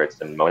 whether it's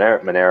in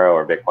Monero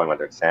or Bitcoin,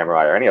 whether it's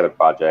Samurai or any other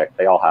project,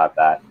 they all have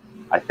that.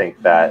 I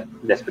think that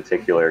this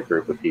particular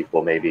group of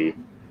people maybe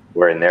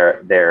were in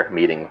their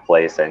meeting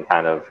place and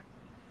kind of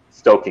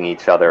stoking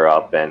each other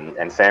up,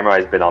 and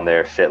Samurai's been on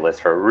their shit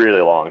list for a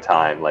really long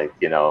time. Like,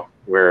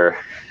 we're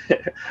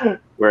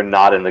we're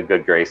not in the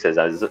good graces.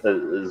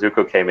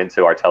 Zuko came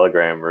into our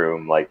Telegram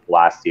room like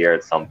last year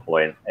at some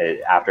point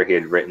after he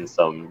had written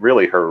some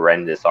really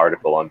horrendous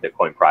article on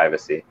Bitcoin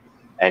privacy,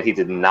 and he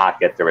did not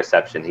get the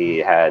reception he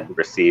had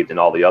received in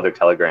all the other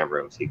Telegram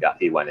rooms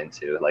he went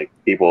into. Like,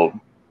 people,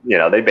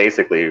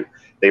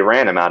 they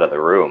ran him out of the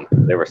room.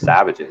 They were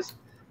savages,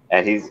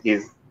 and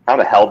he's kind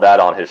of held that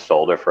on his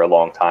shoulder for a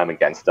long time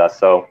against us.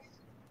 So,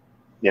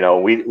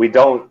 we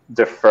don't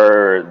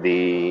defer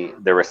the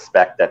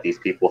respect that these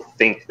people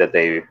think that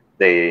they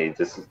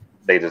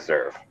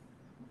deserve.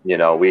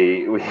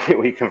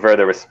 We confer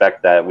the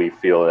respect that we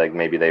feel like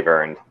maybe they've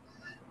earned.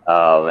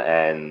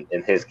 And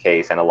in his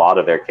case, and a lot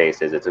of their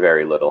cases, it's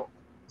very little.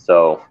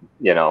 So,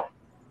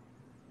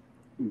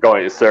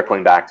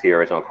 circling back to your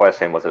original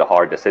question, was it a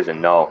hard decision?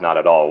 No, not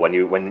at all. When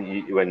you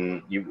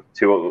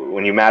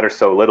matter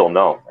so little,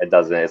 no, it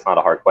doesn't. It's not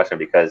a hard question,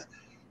 because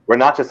we're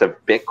not just a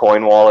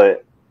Bitcoin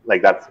wallet.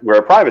 We're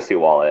a privacy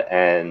wallet,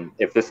 and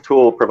if this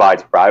tool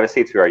provides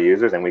privacy to our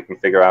users, and we can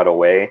figure out a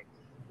way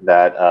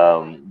that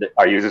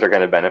our users are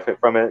going to benefit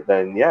from it,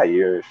 then yeah,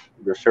 you're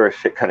sure as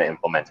shit going to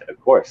implement it.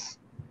 Of course,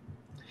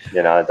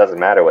 it doesn't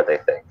matter what they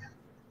think.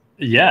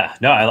 Yeah,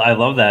 no, I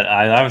love that.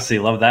 I obviously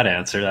love that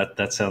answer.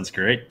 That sounds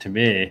great to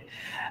me.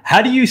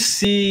 How do you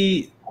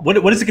see what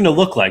is it going to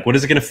look like? What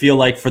is it going to feel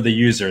like for the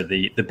user?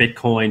 The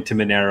Bitcoin to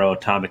Monero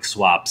atomic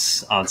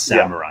swaps on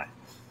Samurai. Yeah.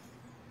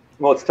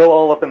 Well, it's still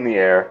all up in the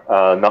air.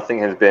 Nothing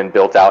has been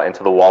built out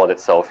into the wallet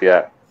itself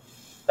yet.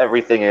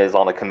 Everything is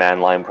on a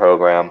command line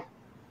program.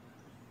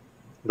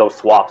 Those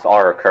swaps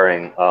are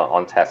occurring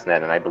on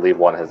testnet, and I believe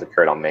one has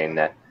occurred on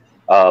mainnet.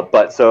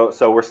 But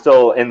so we're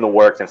still in the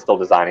works and still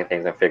designing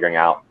things and figuring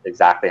out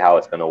exactly how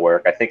it's going to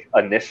work. I think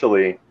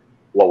initially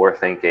what we're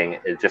thinking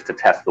is just to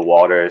test the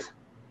waters,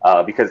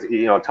 because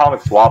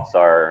atomic swaps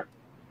they're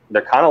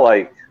kind of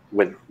like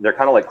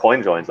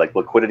coin joins. Like,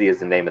 liquidity is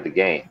the name of the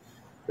game.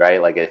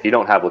 Right? Like, if you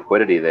don't have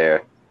liquidity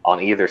there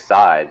on either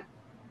side,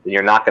 then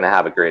you're not going to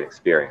have a great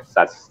experience.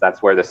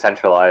 That's where the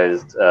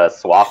centralized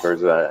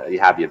swappers you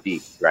have you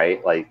beat,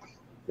 right? Like,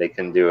 they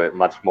can do it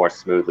much more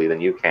smoothly than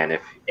you can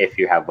if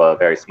you have a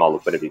very small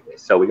liquidity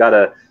base. So we're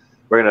gonna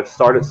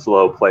start it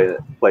slow, play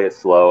it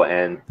slow,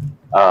 and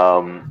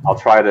I'll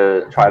try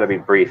to be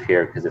brief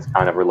here, because it's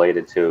kind of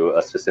related to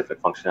a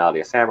specific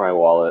functionality of Samurai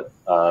Wallet.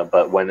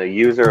 But when a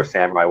user of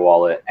Samurai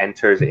Wallet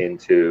enters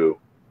into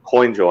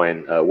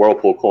CoinJoin,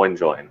 Whirlpool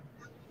CoinJoin,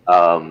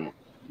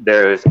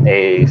 there's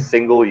a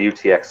single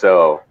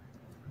UTXO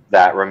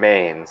that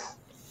remains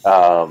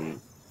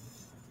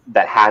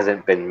that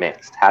hasn't been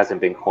mixed,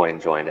 hasn't been coin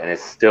joined, and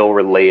is still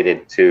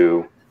related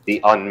to the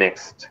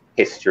unmixed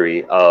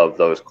history of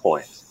those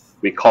coins.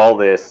 We call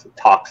this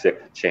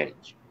toxic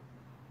change.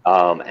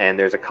 And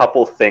there's a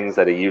couple things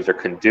that a user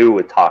can do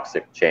with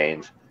toxic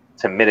change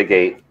to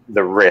mitigate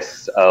the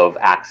risks of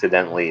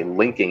accidentally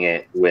linking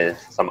it with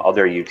some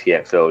other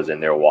UTXOs in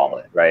their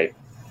wallet, right?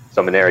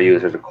 So Monero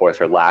users, of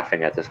course, are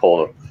laughing at this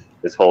whole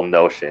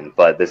notion,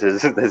 but this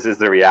is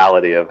the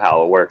reality of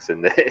how it works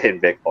in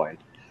Bitcoin.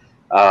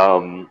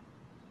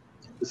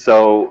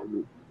 So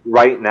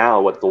right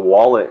now, what the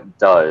wallet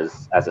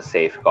does as a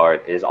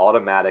safeguard is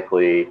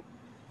automatically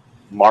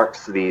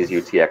marks these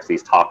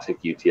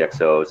toxic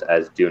UTXOs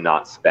as do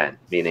not spend,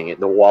 meaning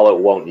the wallet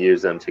won't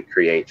use them to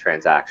create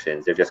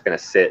transactions. They're just going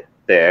to sit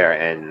there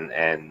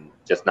and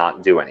just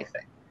not do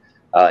anything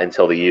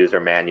until the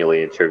user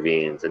manually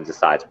intervenes and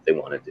decides what they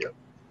want to do.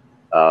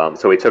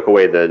 So we took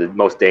away the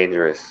most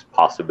dangerous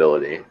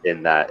possibility,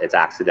 in that it's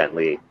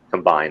accidentally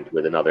combined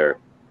with another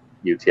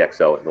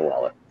UTXO in the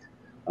wallet.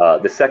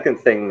 The second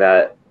thing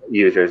that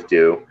users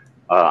do,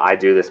 I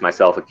do this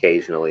myself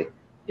occasionally,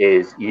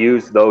 is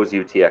use those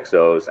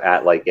UTXOs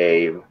at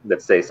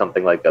let's say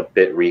something like a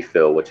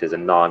Bitrefill, which is a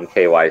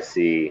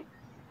non-KYC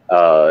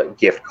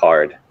gift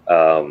card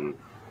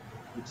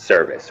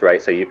service,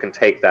 right? So you can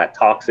take that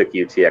toxic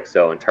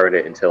UTXO and turn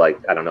it into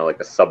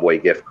a Subway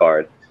gift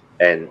card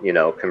and,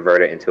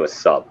 convert it into a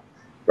sub,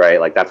 right?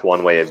 Like, that's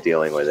one way of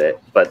dealing with it.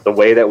 But the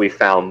way that we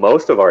found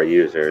most of our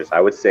users,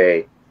 I would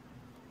say,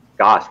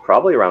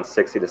 probably around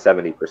 60 to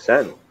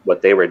 70%.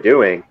 What they were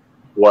doing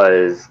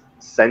was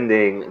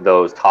sending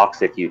those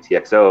toxic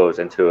UTXOs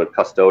into a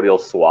custodial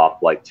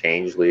swap like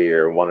Changely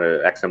or one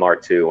of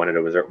XMR2 when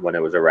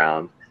it was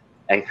around,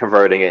 and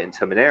converting it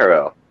into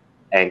Monero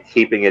and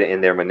keeping it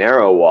in their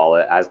Monero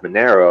wallet as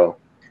Monero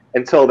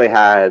until they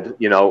had,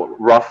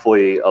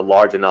 roughly a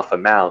large enough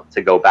amount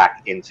to go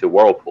back into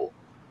Whirlpool.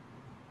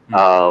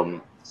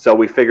 So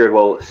we figured,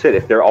 well, shit,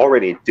 if they're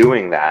already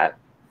doing that,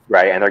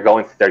 right, and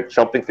they're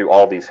jumping through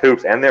all these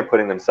hoops and they're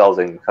putting themselves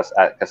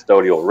at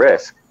custodial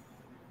risk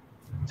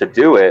to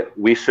do it,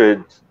 we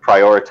should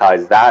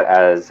prioritize that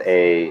as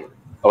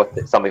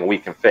something we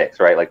can fix,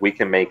 right? Like we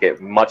can make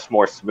it much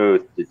more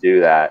smooth to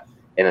do that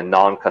in a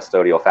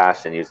non-custodial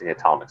fashion using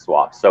atomic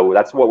swaps. So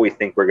that's what we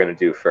think we're going to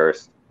do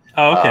first.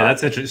 Oh, okay,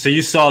 that's interesting. So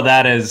you saw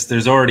that as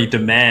there's already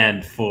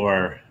demand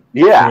for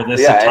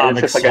this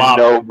atomic it's just swap.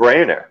 Like a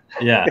no-brainer.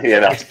 Yeah,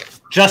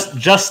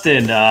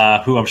 Justin,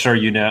 who I'm sure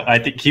you know, I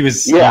think he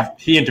was.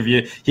 He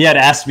interviewed. He had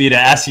asked me to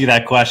ask you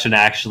that question.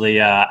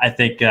 Actually, I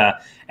think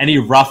any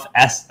rough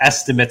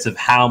estimates of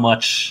how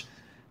much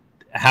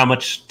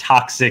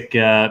toxic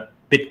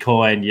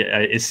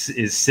Bitcoin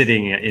is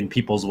sitting in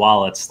people's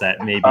wallets that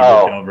maybe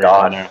moved over.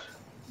 Gosh.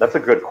 That's a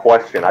good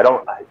question.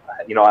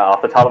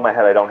 Off the top of my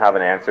head, I don't have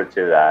an answer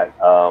to that.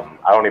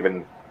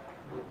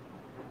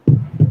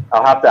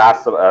 I'll have to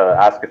ask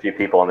a few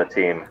people on the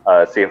team,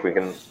 see if we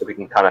can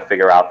kind of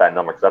figure out that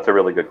number, because that's a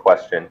really good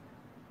question.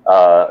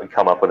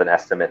 Come up with an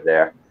estimate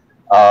there.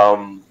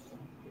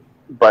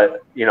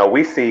 But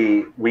we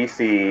see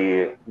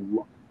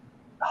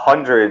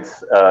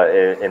hundreds,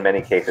 in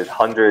many cases,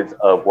 hundreds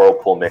of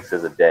Whirlpool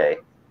mixes a day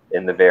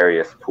in the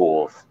various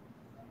pools,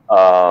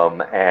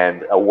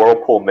 and a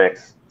Whirlpool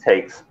mix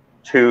takes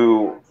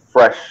 2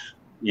 fresh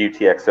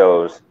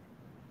UTXOs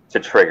to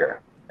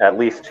trigger. At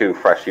least 2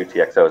 fresh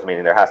UTXOs,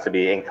 meaning there has to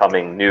be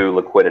incoming new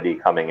liquidity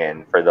coming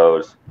in for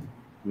those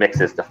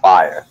mixes to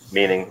fire,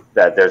 meaning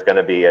that there's going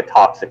to be a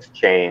toxic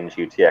change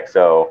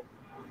UTXO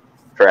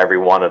for every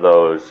one of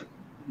those,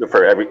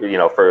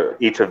 for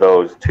each of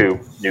those 2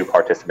 new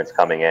participants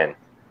coming in.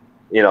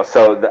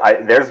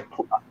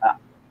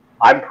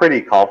 I'm pretty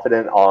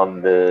confident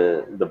on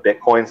the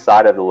Bitcoin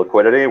side of the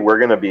liquidity. We're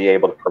going to be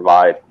able to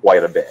provide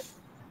quite a bit.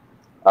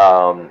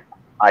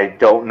 I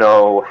don't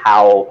know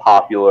how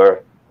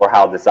popular or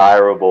how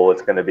desirable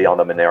it's going to be on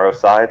the Monero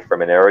side for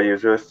Monero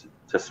users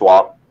to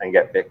swap and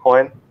get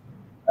Bitcoin.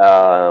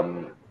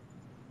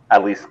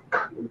 At least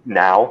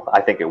now,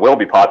 I think it will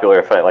be popular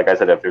if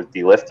there's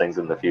delistings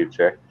in the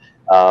future.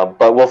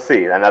 But we'll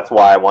see, and that's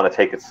why I want to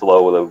take it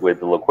slow with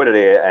the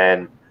liquidity.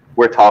 And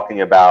we're talking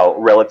about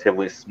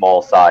relatively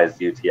small-sized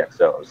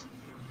UTXOs.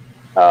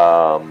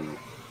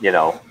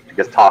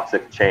 Because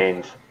toxic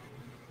change,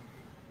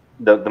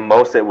 the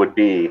most it would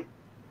be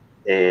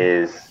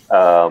is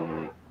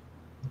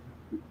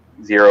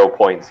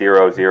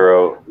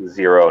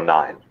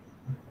 0.0009.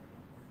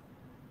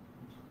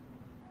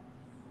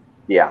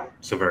 Yeah.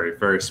 So very,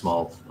 very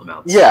small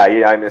amounts.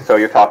 Yeah. So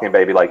you're talking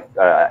maybe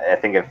I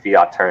think in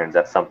fiat terms,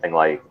 that's something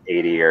like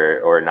 80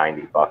 or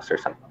 $90 or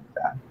something like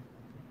that.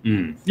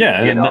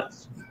 Yeah.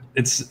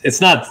 It's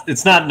not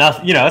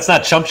nothing. It's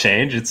not chump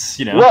change. It's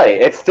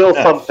right. It's still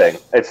something.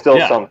 It's still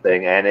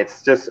something, and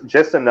it's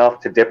just enough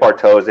to dip our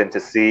toes in to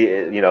see.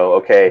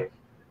 Okay.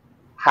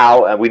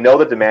 How, and we know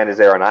the demand is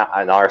there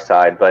on our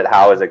side, but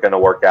how is it going to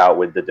work out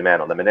with the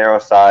demand on the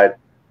Monero side?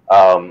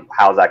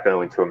 How's that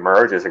going to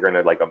emerge? Is it going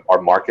to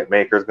are market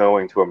makers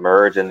going to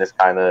emerge in this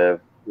kind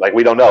of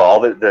we don't know. All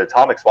the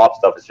atomic swap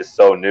stuff is just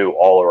so new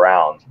all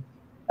around.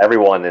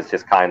 Everyone is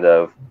just kind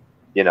of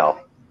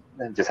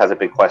just has a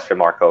big question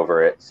mark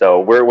over it.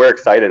 So we're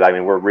excited. I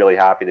mean, we're really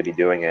happy to be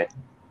doing it.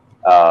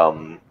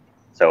 So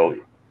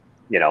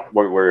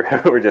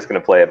we're just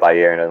going to play it by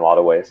ear in a lot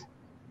of ways.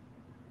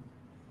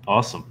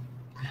 Awesome.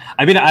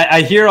 I mean,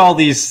 I hear all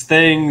these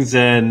things,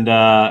 and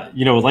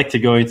would like to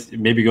go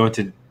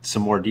into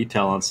some more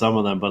detail on some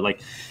of them, but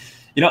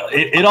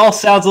it all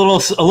sounds a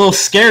little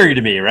scary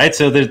to me, right?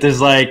 So there's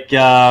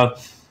the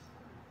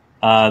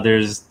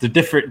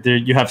different.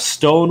 You have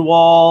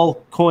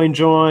Stonewall,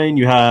 CoinJoin,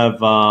 you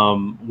have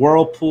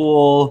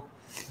Whirlpool,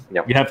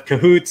 you have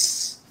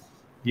Cahoots,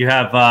 you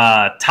have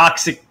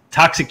toxic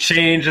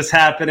change that's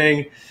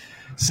happening.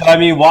 So I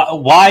mean,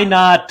 why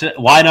not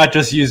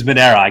just use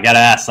Monero? I gotta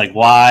ask,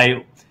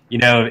 why?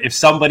 If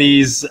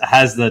somebody's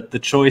has the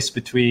choice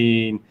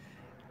between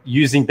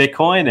using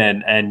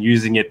Bitcoin and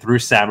using it through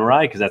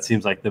Samurai, because that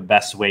seems like the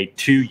best way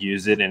to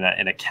use it in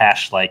a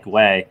cash-like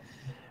way,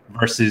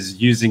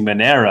 versus using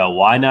Monero,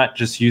 why not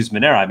just use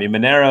Monero? I mean,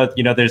 Monero,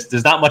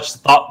 there's not much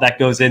thought that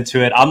goes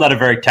into it. I'm not a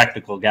very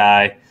technical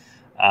guy.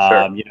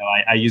 Sure.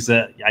 I use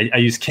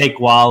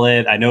Cake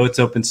Wallet. I know it's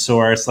open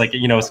source.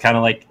 It's kind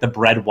of like the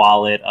bread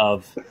wallet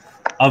of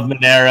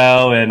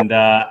Monero, and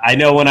I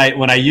know when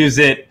I use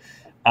it,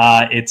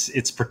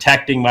 it's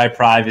protecting my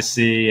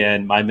privacy,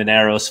 and my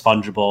Monero is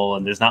fungible,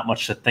 and there's not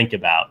much to think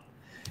about.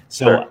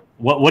 So sure.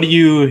 What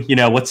do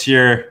what's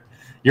your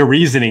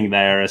reasoning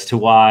there as to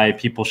why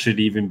people should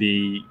even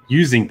be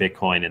using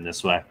Bitcoin in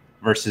this way?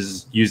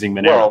 versus using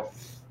Monero?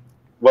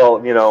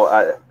 Well,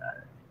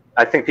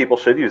 I think people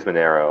should use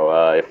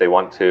Monero if they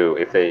want to,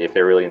 if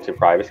they're really into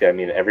privacy. I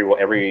mean,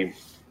 every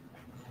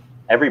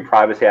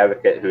privacy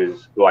advocate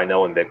who I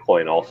know in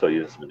Bitcoin also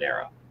uses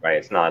Monero, right?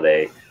 It's not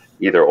a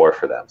either or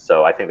for them.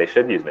 So I think they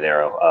should use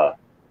Monero.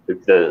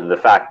 The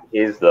fact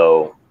is,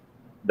 though,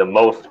 the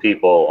most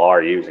people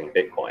are using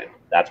Bitcoin.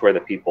 That's where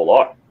the people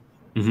are.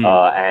 Mm-hmm.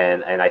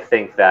 And I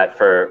think that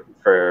for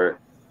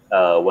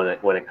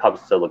when it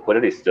comes to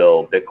liquidity,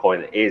 still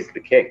Bitcoin is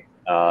the king.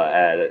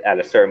 At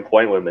a certain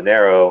point with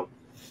Monero,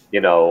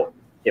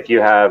 if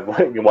you have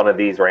one of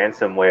these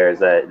ransomwares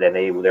that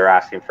they're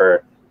asking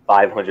for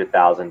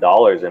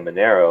 $500,000 in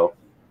Monero,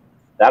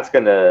 that's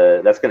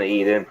gonna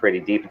eat in pretty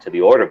deep into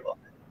the order book.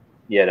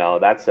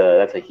 That's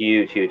a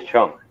huge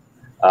chunk.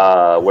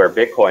 Where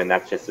Bitcoin,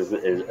 that's just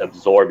is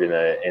absorbed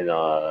in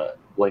a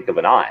blink of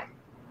an eye,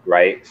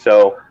 right?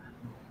 So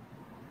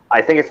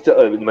I think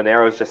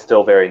Monero is just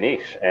still very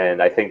niche,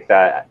 and I think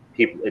that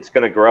it's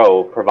going to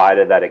grow,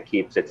 provided that it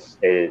keeps its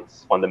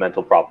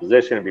fundamental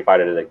proposition,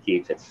 provided that it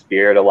keeps its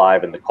spirit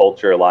alive and the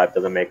culture alive,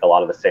 doesn't make a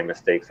lot of the same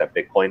mistakes that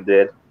Bitcoin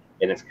did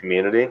in its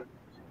community.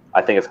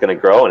 I think it's going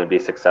to grow and be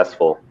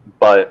successful,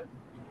 but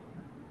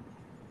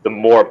the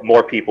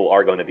more people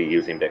are going to be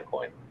using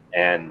Bitcoin,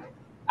 and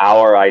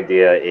our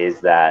idea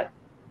is that,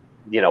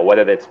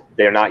 whether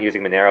they're not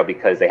using Monero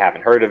because they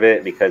haven't heard of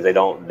it, because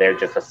they're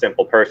just a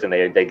simple person,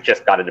 they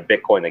just got into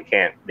Bitcoin,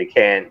 they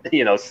can't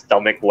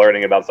stomach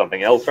learning about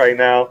something else right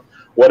now,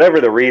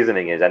 whatever the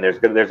reasoning is, and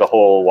there's a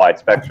whole wide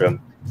spectrum.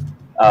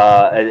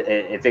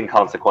 It's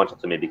inconsequential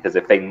to me, because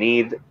if they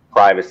need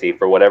privacy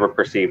for whatever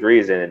perceived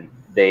reason,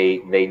 they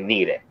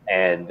need it,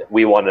 and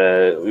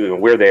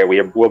we're there.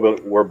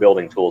 We're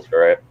building tools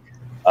for it.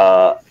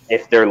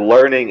 If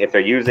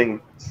they're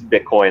using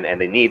Bitcoin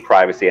and they need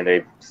privacy and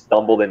they've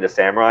stumbled into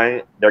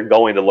Samurai, they're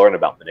going to learn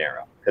about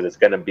Monero, because it's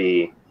going to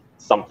be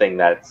something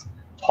that's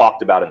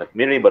talked about in the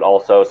community, but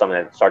also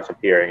something that starts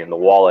appearing in the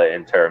wallet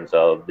in terms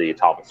of the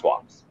atomic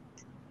swaps.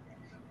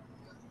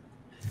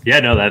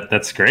 Yeah, no,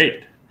 that's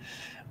great.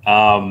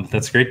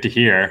 That's great to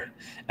hear.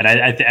 And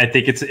I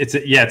think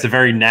it's a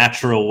very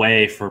natural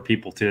way for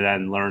people to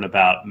then learn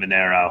about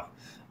Monero.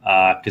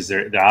 Because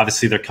they're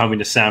obviously coming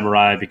to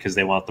Samurai because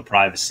they want the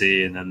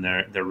privacy, and then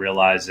they're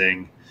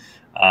realizing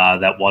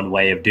that one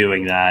way of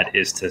doing that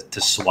is to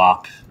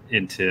swap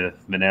into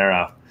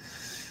Monero.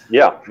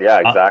 Yeah,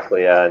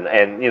 exactly. And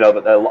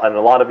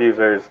a lot of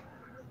users,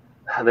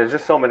 there's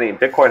just so many.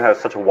 Bitcoin has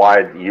such a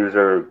wide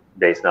user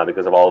base now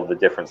because of all of the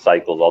different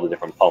cycles, all the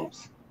different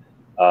pumps,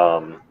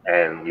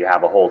 and you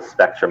have a whole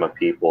spectrum of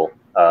people.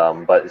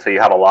 But so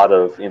you have a lot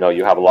of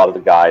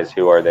the guys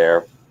who are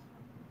there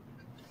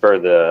for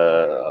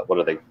the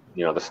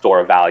the store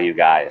of value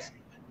guys,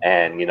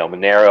 and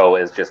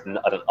Monero is just an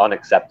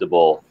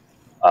unacceptable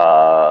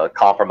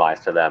compromise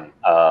to them.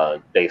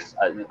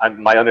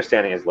 My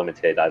understanding is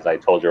limited, as I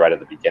told you right at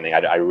the beginning.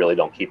 I really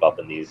don't keep up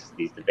in these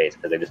debates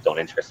because they just don't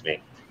interest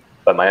me.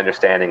 But my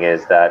understanding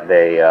is that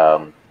they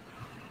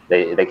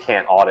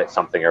can't audit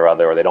something or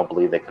other, or they don't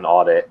believe they can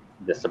audit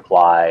the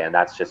supply, and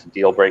that's just a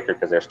deal breaker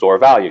because they're store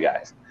of value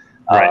guys.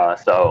 Right.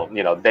 So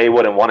they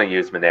wouldn't want to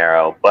use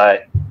Monero,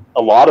 but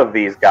a lot of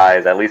these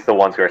guys, at least the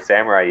ones who are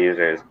Samurai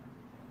users,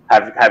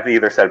 have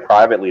either said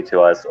privately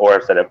to us or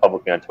have said it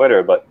publicly on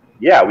Twitter, but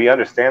yeah, we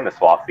understand the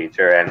swap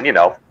feature, and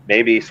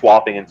maybe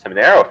swapping into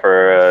Monero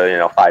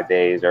for 5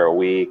 days or a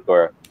week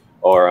or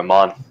a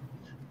month,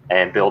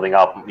 and building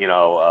up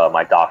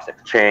my Docs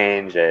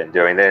exchange and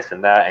doing this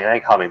and that, and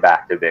then coming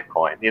back to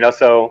Bitcoin.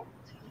 So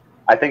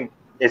I think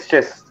it's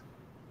just,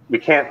 we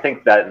can't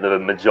think that the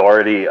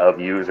majority of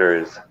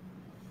users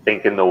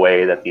think in the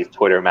way that these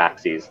Twitter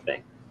maxis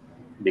think,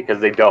 because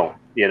they don't.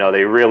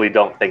 They really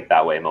don't think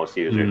that way. Most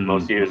users,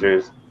 Most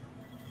users,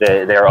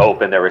 they're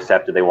open, they're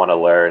receptive, they want to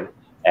learn,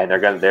 and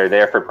they're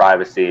there for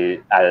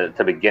privacy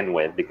to begin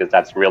with, because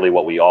that's really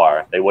what we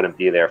are. They wouldn't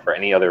be there for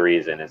any other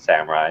reason in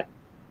Samurai.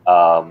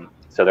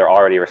 So they're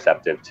already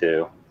receptive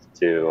to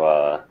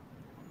the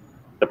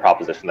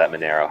proposition that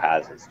Monero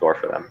has in store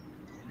for them.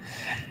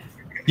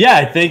 Yeah,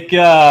 I think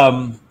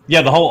the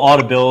whole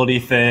audibility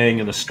thing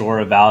and the store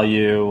of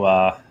value.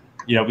 I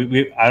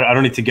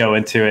don't need to go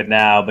into it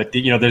now, but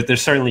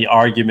there's certainly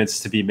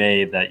arguments to be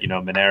made that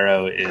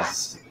Monero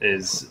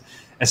is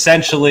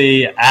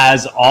essentially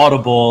as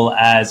audible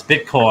as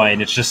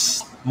Bitcoin. It's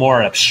just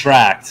more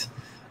abstract.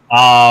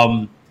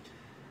 But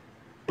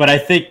I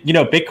think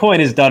Bitcoin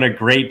has done a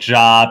great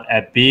job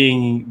at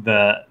being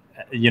the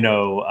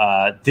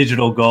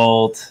digital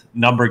gold,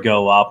 number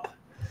go up.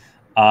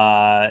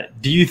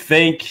 Do you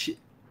think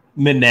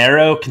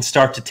Monero can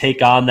start to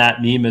take on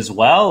that meme as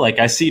well? Like,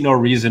 I see no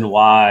reason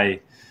why,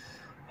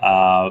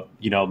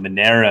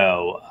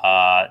 Monero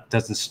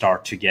doesn't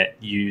start to get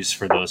used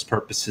for those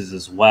purposes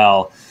as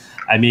well.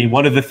 I mean,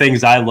 one of the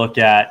things I look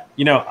at,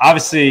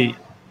 obviously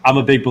I'm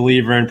a big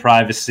believer in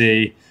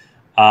privacy.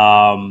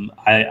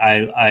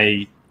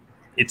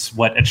 It's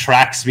what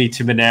attracts me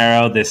to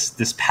Monero,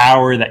 this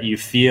power that you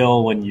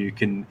feel when you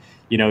can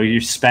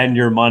you spend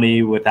your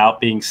money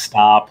without being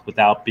stopped,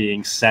 without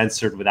being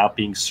censored, without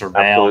being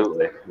surveilled.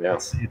 Absolutely. Yeah.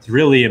 It's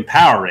really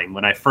empowering.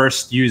 When I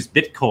first used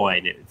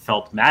Bitcoin, it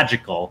felt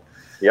magical.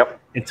 Yep.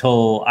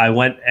 Until I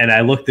went and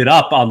I looked it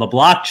up on the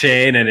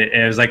blockchain, and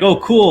it was like, oh,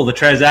 cool, the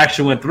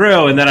transaction went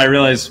through. And then I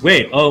realized,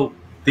 wait,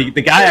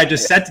 the guy I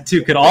just sent it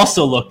to could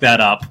also look that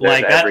up.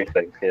 There's like that,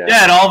 everything.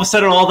 Yeah. and all of a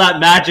sudden all that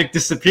magic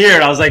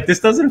disappeared. I was like, this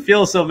doesn't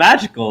feel so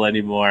magical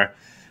anymore.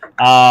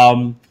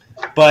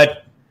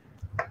 But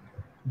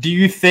do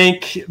you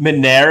think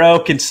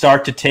Monero can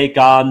start to take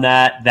on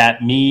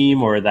that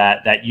meme or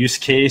that use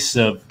case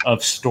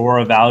of store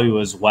of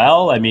value as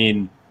well? I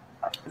mean,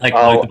 I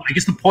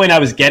guess the point I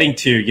was getting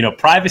to,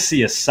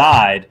 privacy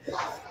aside,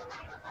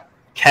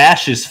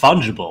 cash is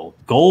fungible.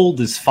 Gold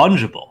is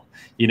fungible.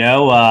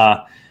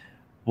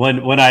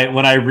 When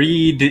I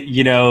read,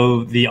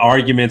 the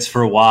arguments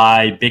for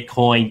why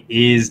Bitcoin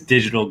is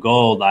digital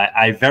gold,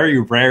 I very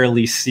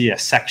rarely see a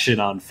section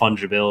on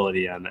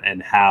fungibility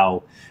and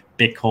how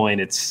Bitcoin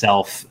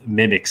itself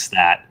mimics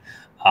that,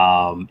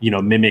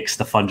 mimics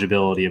the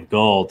fungibility of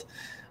gold.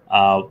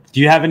 Do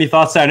you have any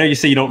thoughts there? I know you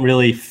say you don't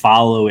really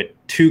follow it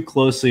too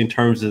closely in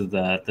terms of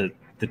the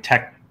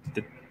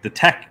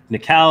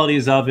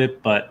technicalities of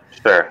it, but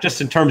sure.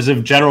 Just in terms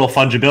of general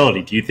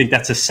fungibility, do you think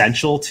that's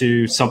essential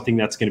to something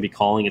that's going to be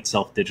calling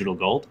itself digital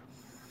gold?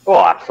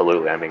 Well,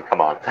 absolutely. I mean, come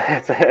on,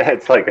 it's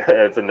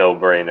a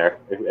no-brainer.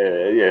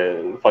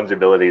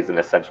 Fungibility is an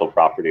essential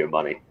property of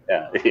money.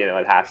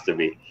 It has to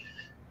be.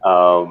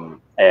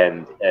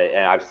 And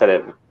I've said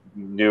it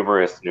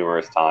numerous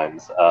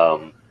times.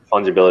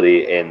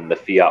 Fungibility in the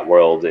fiat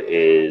world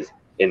is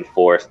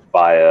enforced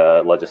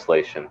via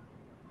legislation.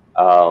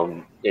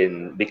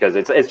 Because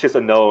it's just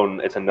a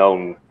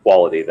known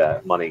quality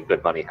that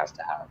good money has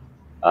to have.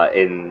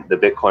 In the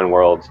Bitcoin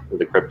world,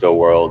 the crypto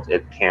world,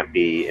 it can't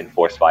be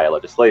enforced via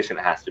legislation.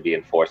 It has to be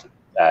enforced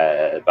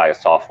via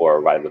software,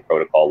 or via the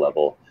protocol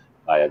level,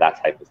 via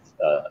that type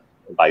of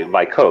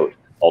by code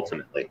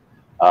ultimately.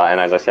 And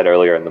as I said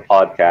earlier in the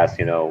podcast,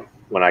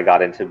 when I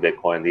got into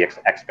Bitcoin, the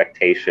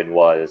expectation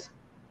was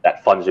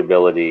that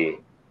fungibility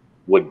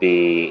would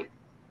be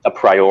a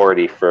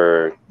priority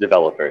for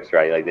developers,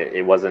 right? Like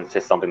it wasn't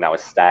just something that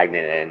was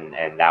stagnant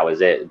and that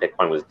was it.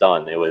 Bitcoin was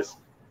done. It was,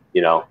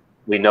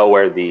 we know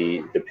where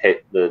the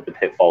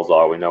pitfalls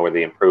are. We know where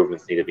the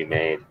improvements need to be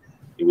made.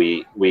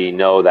 We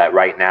know that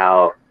right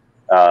now,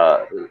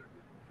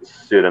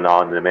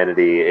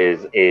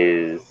 pseudonymity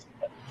is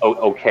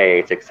okay.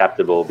 It's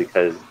acceptable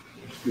because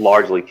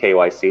largely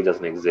KYC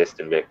doesn't exist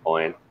in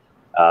Bitcoin,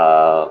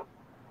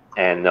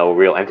 and no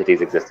real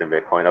entities exist in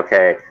Bitcoin.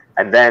 Okay.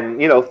 And then,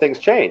 things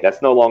change.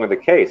 That's no longer the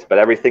case, but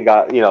everything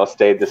got,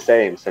 stayed the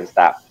same since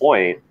that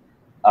point.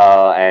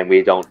 And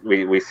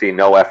we see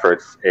no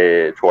efforts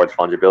towards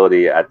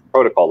fungibility at the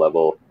protocol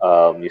level.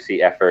 You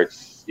see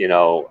efforts,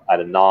 at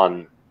a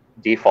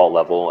non-default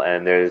level,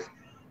 and there's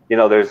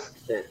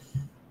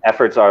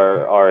efforts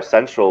are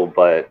essential,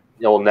 but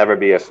it will never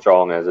be as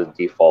strong as a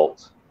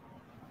default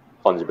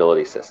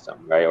fungibility system,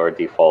 right? Or a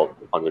default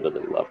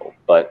fungibility level.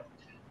 But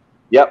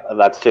yep,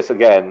 that's just,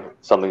 again,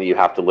 something that you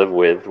have to live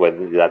with.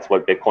 When that's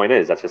what Bitcoin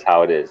is. That's just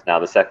how it is. Now,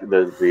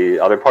 the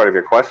other part of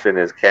your question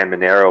is, can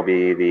Monero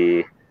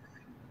be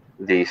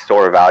the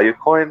store of value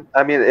coin?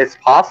 I mean, it's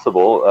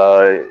possible.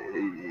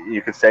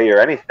 You could say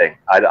you're anything.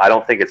 I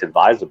don't think it's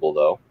advisable,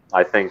 though.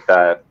 I think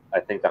that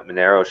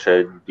Monero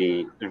should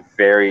be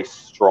very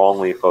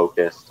strongly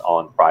focused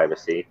on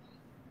privacy,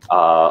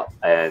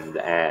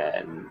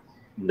 and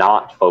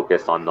not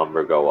focused on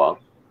number go up,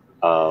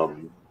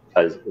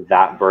 because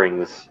that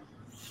brings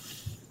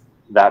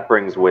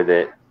with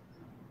it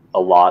a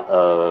lot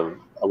of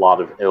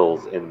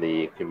ills in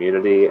the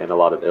community and a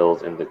lot of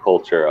ills in the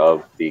culture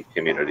of the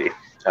community.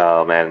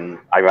 And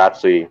I've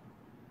actually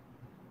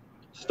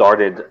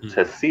started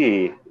to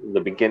see the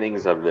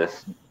beginnings of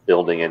this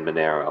building in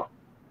Monero,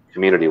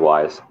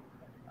 community-wise,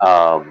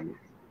 and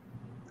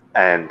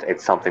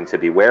it's something to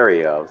be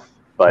wary of.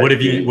 But what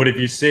have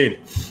you seen?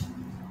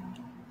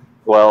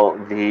 Well,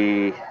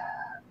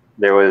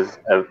 there was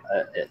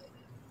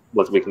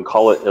what we can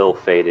call it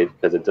ill-fated,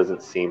 because it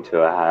doesn't seem to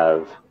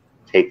have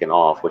taken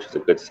off, which is a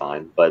good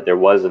sign. But there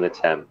was an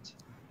attempt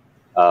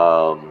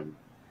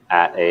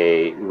at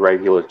a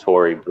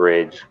regulatory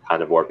bridge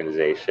kind of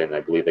organization. I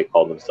believe they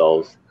called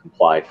themselves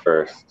Comply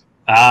First.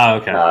 Ah,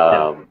 okay.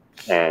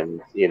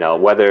 And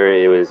whether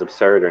it was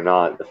absurd or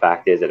not, the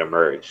fact is it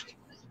emerged,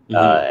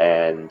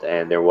 and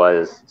there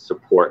was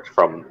support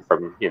from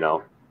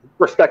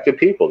respected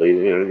people.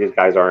 These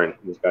guys aren't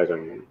in the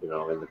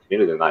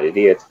community. They're not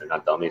idiots. They're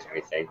not dummies or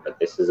anything. But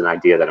this is an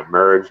idea that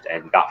emerged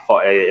and got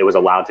far. It was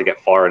allowed to get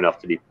far enough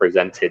to be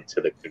presented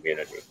to the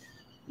community.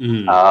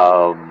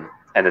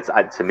 And it's,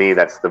 to me,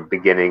 that's the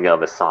beginning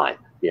of a sign.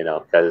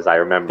 Because I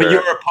remember. But you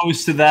were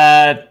opposed to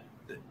that.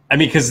 I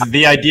mean, because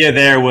the idea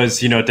there was,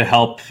 to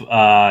help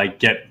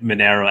get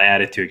Monero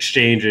added to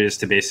exchanges,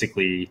 to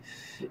basically,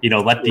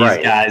 let these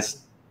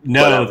guys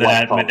know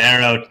that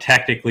Monero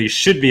technically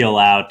should be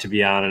allowed to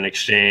be on an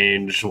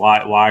exchange.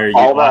 Why are you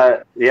all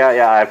that?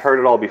 Yeah, I've heard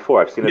it all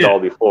before. I've seen it all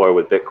before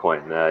with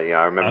Bitcoin.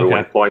 I remember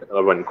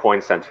when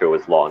Coin Center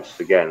was launched.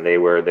 Again, they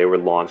were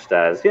launched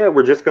as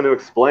we're just going to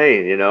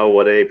explain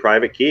what a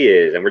private key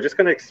is, and we're just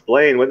going to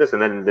explain with this,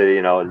 and then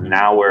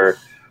now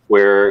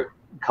we're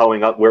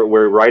coming up.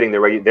 We're writing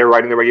they're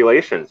writing the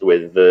regulations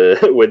with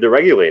the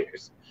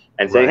regulators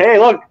and saying, hey,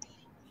 look.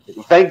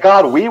 Thank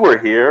God we were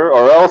here,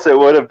 or else it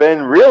would have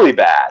been really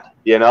bad.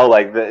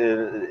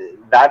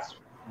 That's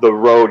the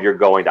road you're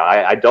going down.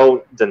 I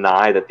don't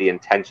deny that the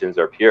intentions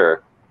are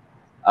pure,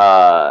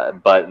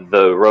 but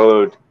the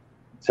road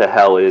to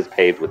hell is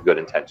paved with good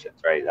intentions,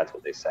 right? That's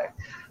what they say.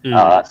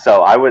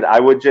 So I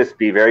would just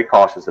be very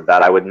cautious of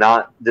that. I would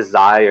not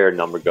desire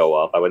number go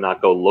up. I would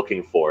not go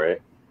looking for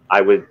it.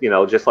 I would,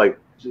 just like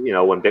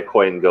when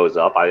Bitcoin goes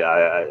up,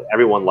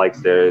 everyone likes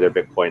their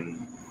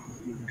Bitcoin.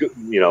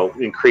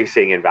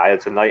 Increasing in value.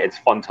 It's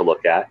fun to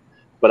look at,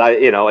 but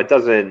it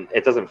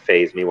doesn't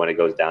faze me when it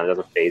goes down. It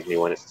doesn't faze me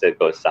when it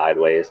goes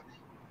sideways,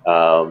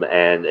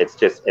 and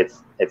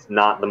it's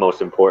not the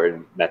most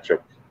important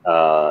metric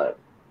by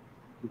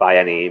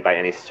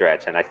any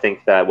stretch. And I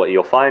think that what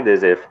you'll find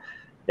is if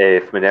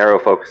Monero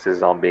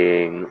focuses on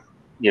being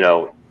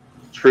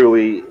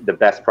truly the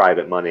best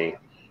private money,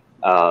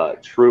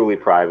 truly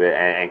private,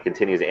 and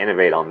continues to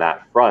innovate on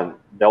that front,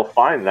 they'll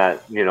find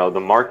that the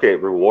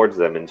market rewards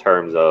them in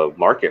terms of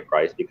market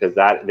price, because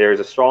there's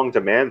a strong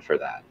demand for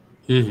that.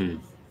 It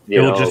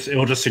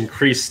will just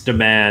increase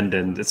demand,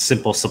 and it's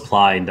simple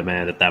supply and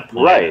demand at that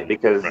point, right?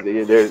 Because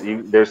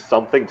there's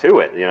something to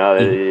it.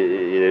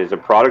 There's a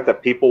product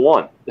that people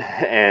want,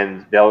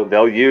 and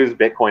they'll use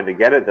Bitcoin to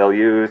get it. They'll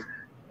use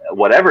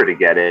whatever to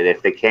get it.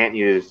 If they can't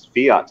use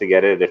fiat to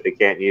get it, if they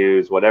can't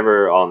use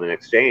whatever on an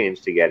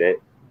exchange to get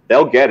it,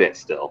 they'll get it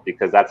still,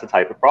 because that's the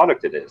type of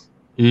product it is.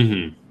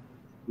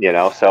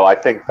 So I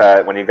think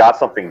that when you got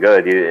something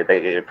good,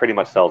 it pretty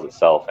much sells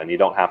itself, and you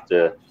don't have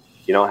to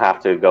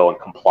go and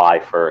comply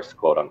first,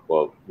 quote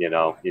unquote.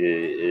 What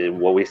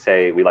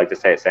we like to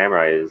say at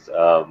Samurai is,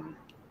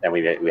 and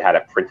we had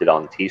it printed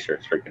on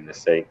T-shirts for goodness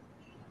sake,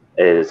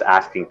 is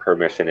asking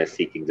permission is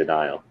seeking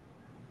denial.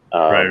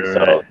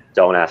 So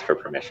don't ask for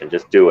permission,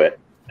 just do it,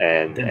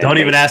 and don't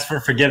even ask for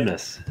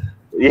forgiveness.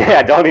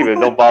 Yeah,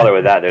 don't bother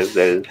with that. There's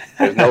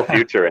no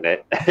future in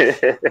it.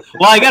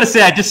 Well, I got to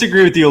say, I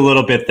disagree with you a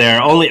little bit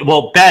there.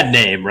 Bad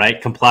name, right?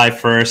 Comply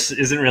first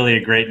isn't really a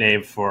great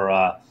name for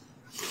a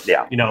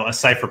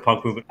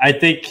cypherpunk movement. I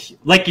think,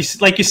 like you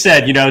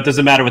said, it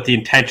doesn't matter what the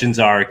intentions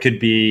are. It could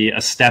be a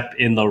step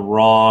in the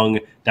wrong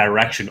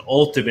direction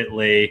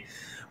ultimately,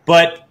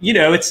 but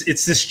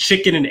it's this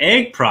chicken and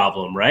egg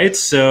problem, right?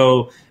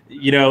 So.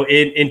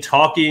 In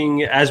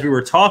talking, as we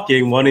were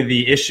talking, one of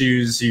the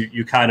issues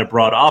you kind of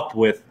brought up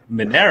with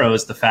Monero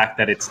is the fact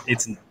that it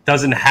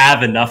doesn't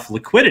have enough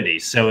liquidity.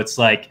 So it's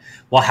like,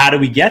 well, how do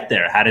we get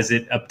there? How does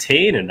it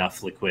obtain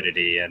enough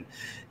liquidity? And,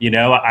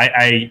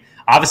 I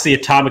obviously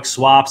atomic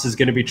swaps is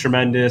going to be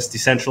tremendous,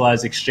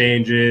 decentralized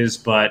exchanges,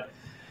 but,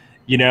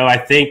 I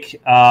think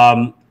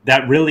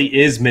that really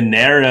is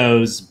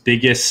Monero's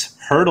biggest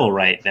hurdle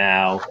right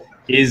now,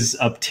 is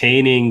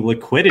obtaining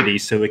liquidity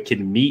so it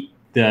can meet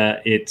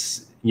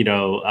its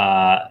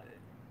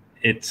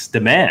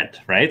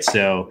demand, right?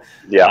 So,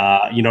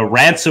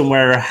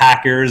 ransomware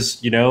hackers,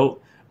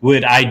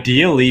 would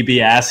ideally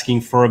be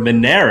asking for a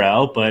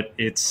Monero, but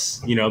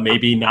it's,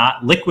 maybe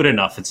not liquid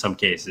enough in some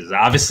cases.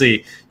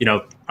 Obviously,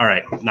 all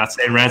right, not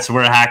saying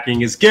ransomware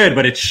hacking is good,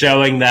 but it's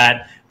showing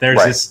that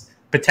there's this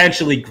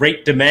potentially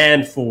great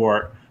demand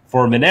for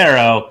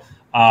Monero,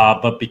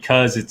 but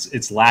because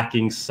it's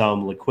lacking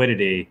some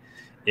liquidity,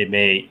 it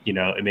may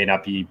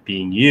not be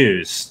being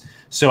used.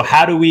 So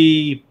how do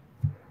we,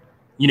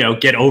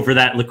 get over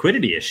that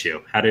liquidity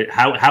issue?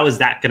 How is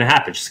that going to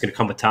happen? Just going to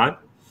come with time?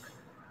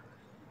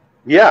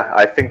 Yeah,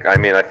 I think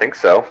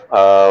so.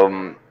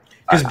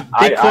 Because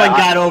Bitcoin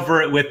got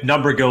over it with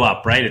number go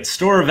up, right? It's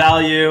store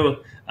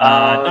value,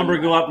 number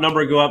go up,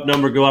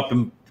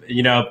 and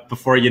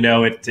before you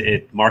know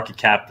it market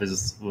cap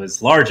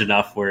was large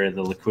enough where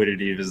the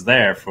liquidity was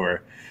there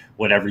for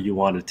whatever you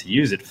wanted to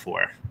use it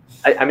for.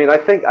 I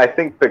think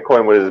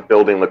Bitcoin was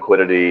building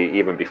liquidity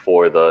even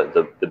before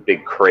the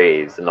big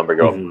craze, the number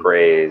go up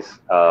craze.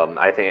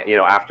 I think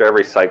after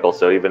every cycle,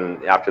 so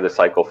even after the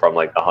cycle from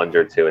like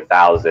 100 to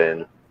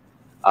 1,000,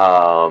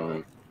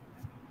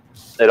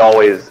 it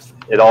always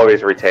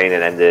retained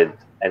and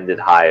ended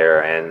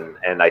higher,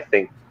 and I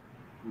think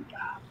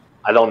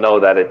I don't know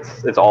that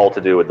it's all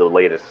to do with the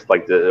latest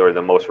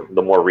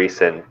the more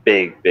recent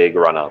big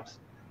run ups.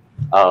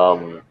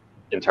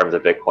 In terms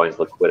of Bitcoin's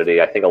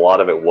liquidity, I think a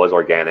lot of it was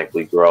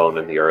organically grown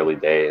in the early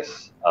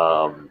days.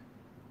 So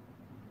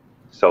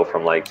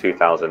from like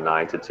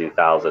 2009 to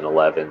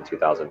 2011,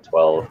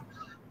 2012,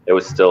 it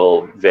was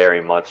still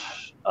very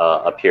much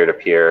a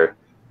peer-to-peer,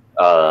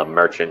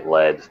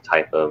 merchant-led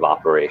type of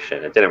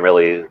operation. It didn't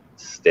really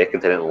stick.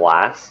 It didn't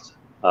last,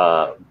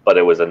 but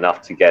it was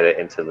enough to get it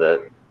into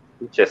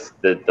just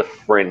the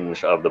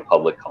fringe of the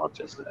public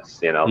consciousness.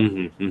 You know,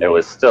 Mm-hmm. it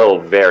was still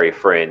very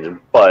fringe,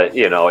 but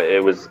you know,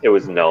 it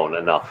was known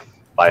enough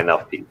by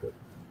enough people.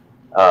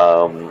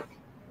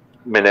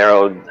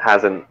 Monero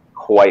hasn't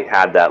quite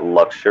had that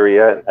luxury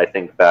yet. I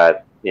think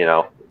that, you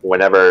know,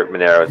 whenever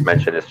Monero is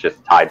mentioned, it's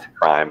just tied to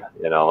crime,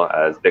 you know,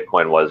 as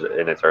Bitcoin was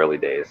in its early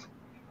days.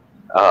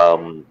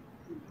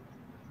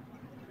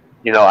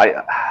 You know,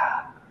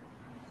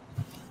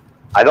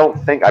 I don't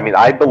think. I mean,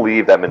 I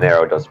believe that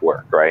Monero does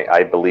work, right?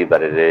 I believe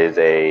that it is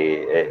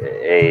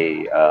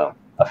a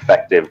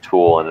effective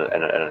tool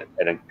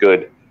and a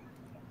good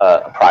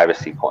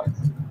privacy coin.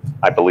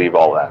 I believe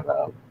all that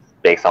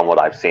based on what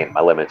I've seen,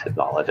 my limited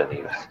knowledge and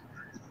use.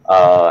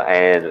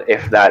 And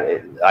if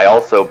that, I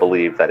also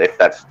believe that if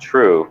that's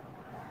true,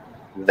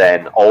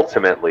 then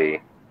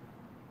ultimately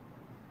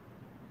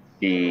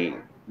the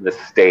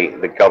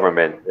state, the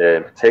government,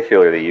 in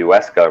particular the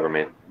U.S.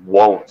 government,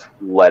 won't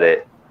let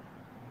it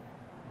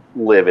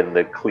live in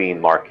the clean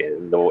market,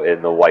 in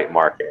the white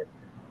market,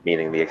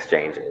 meaning the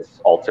exchanges.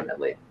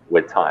 Ultimately,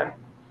 with time,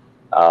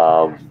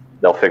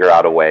 they'll figure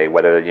out a way.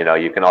 Whether, you know,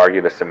 you can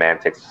argue the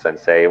semantics and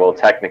say, well,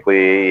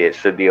 technically it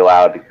should be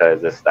allowed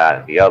because this, that,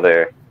 and the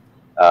other.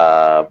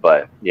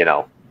 But you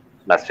know,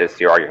 that's just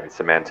your argument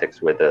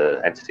semantics with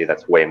an entity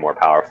that's way more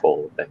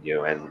powerful than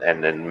you,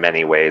 and in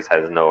many ways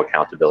has no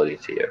accountability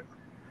to you.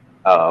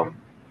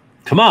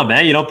 Come on,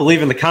 man! You don't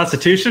believe in the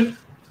Constitution?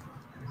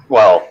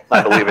 Well,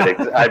 I believe it.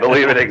 I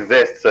believe it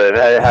exists, and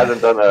it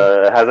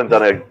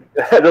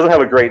doesn't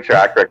have a great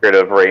track record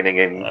of reining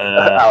in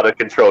out of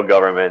control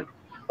government.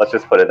 Let's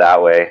just put it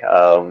that way.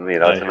 You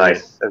know, it's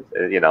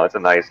a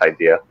nice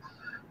idea.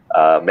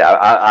 I'm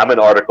an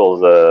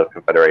Articles of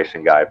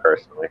Confederation guy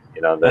personally.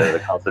 You know,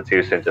 the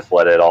Constitution, just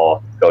let it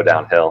all go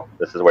downhill.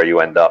 This is where you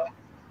end up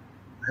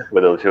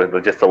with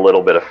just a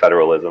little bit of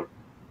federalism.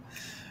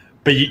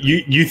 But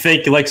you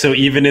think, like, so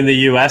even in the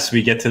U.S.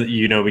 we get to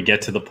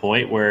the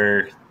point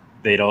where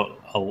they don't.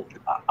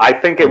 I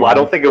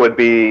don't think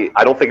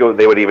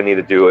they would even need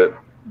to do it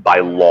by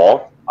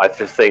law. I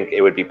just think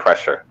it would be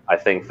pressure. I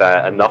think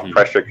that enough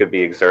pressure could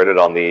be exerted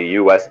on the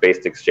U.S.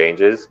 based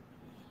exchanges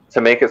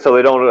to make it so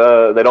they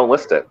don't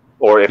list it,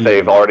 or if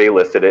they've already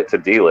listed it, to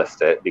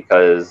delist it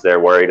because they're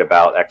worried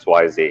about X,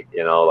 Y, Z.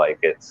 You know, like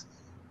it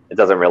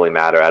doesn't really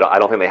matter. I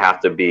don't think they have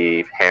to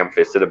be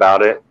ham-fisted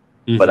about it.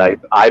 But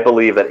I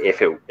believe that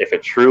if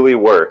it truly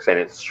works and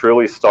it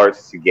truly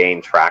starts to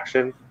gain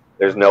traction,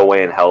 there's no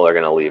way in hell they're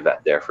going to leave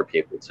that there for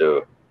people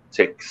to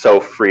so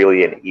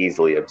freely and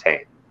easily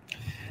obtain.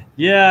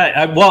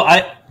 Yeah,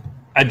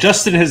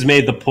 Justin has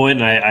made the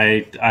point,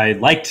 and I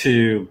like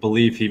to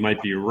believe he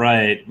might be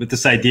right with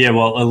this idea.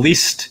 Well, at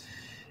least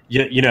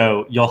you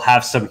know you'll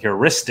have some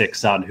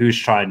heuristics on who's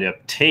trying to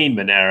obtain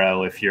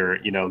Monero if you're,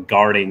 you know,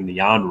 guarding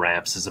the on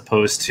ramps as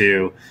opposed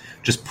to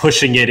just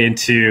pushing it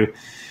into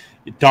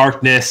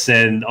darkness,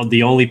 and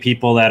the only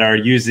people that are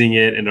using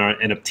it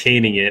and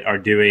obtaining it are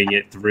doing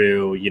it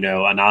through, you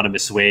know,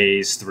 anonymous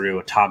ways, through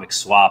atomic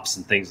swaps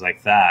and things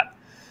like that.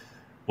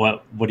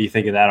 What do you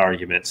think of that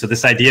argument? So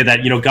this idea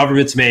that, you know,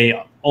 governments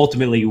may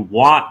ultimately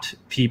want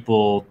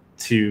people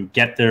to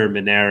get their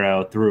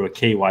Monero through a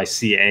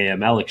KYC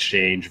AML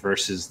exchange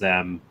versus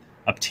them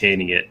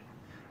obtaining it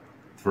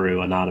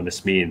through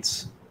anonymous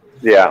means.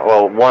 Yeah,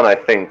 well, one, I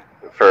think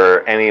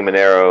for any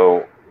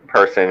Monero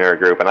person or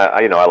group, and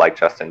I like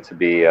Justin to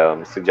be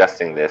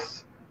suggesting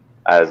this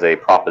as a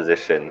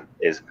proposition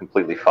is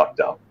completely fucked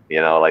up.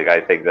 You know, like,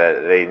 I think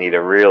that they need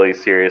to really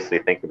seriously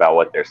think about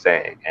what they're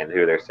saying and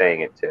who they're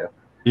saying it to.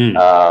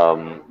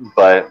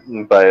 But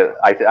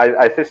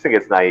I just think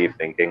it's naive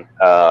thinking.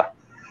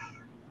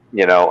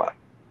 You know,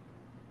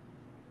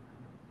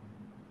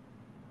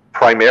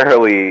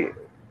 primarily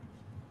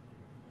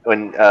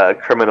when a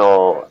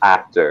criminal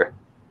actor,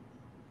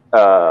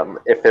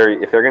 if they're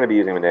going to be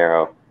using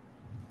Monero,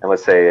 and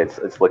let's say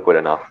it's liquid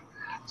enough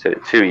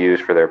to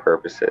use for their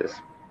purposes,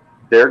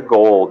 their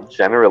goal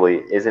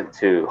generally isn't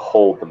to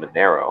hold the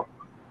Monero,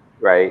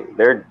 right?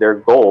 Their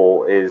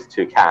goal is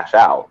to cash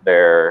out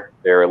their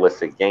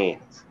illicit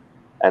gains,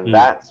 and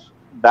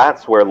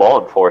that's where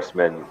law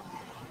enforcement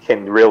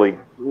can really,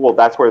 well,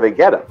 that's where they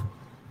get them.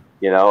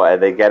 You know,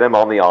 and they get them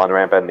on the on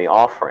ramp and the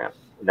off ramp.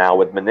 Now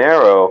with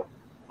Monero,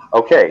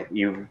 okay,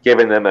 you've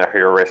given them a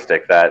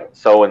heuristic that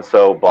so and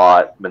so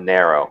bought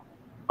Monero,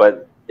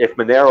 but if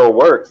Monero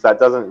works,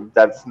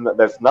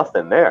 there's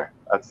nothing there.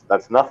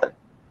 That's nothing.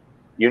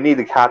 You need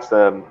to catch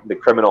the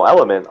criminal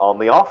element on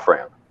the off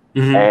ramp.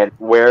 And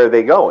where are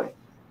they going?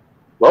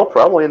 Well,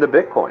 probably into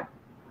Bitcoin.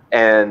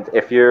 And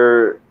if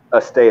you're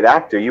a state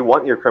actor, you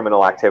want your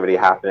criminal activity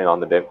happening on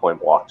the Bitcoin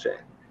blockchain.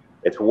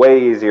 It's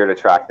way easier to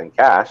track than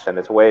cash, and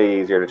it's way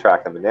easier to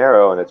track than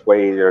Monero, and it's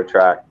way easier to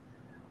track,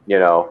 you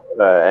know,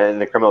 and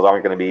the criminals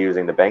aren't going to be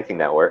using the banking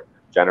network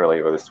generally,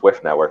 or the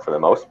Swift network for the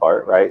most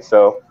part, right?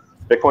 So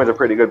Bitcoin's a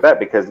pretty good bet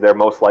because they're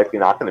most likely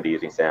not going to be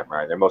using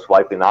Samurai. They're most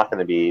likely they're going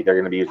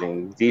to be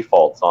using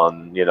defaults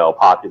on, you know,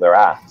 popular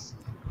apps.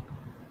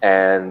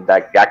 And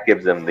that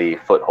gives them the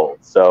foothold.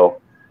 So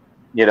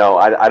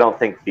I don't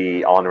think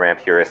the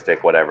on-ramp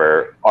heuristic,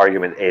 whatever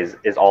argument is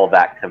all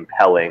that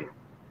compelling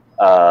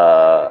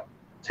to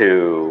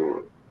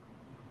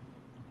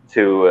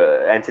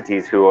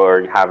entities who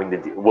are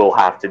will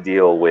have to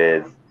deal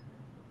with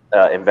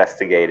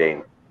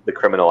investigating the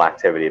criminal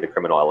activity, the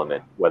criminal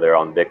element, whether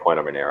on Bitcoin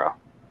or Monero.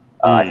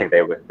 I think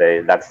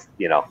that's,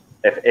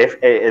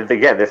 if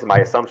again, this is my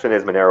assumption,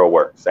 is Monero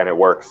works, and it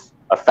works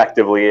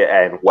effectively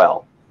and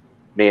well,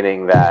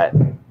 meaning that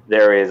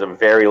there is a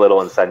very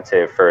little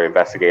incentive for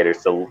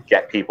investigators to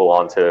get people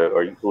onto,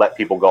 or let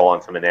people go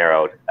onto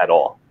Monero at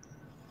all,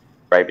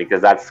 right?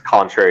 Because that's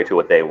contrary to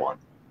what they want.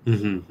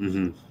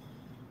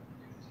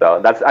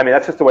 So that's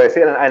just the way I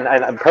see it.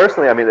 And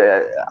personally,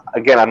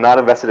 again, I'm not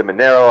invested in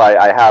Monero.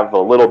 I have a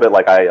little bit,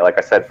 like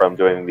I said, from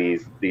doing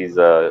these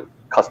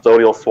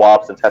custodial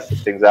swaps and testing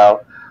things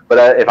out.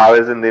 But if I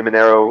was in the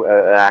Monero,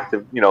 an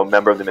active,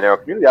 member of the Monero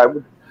community,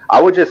 I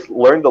would just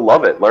learn to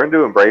love it, learn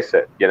to embrace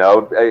it.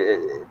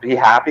 Be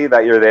happy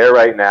that you're there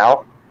right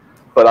now,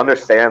 but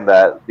understand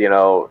that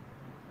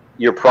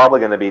you're probably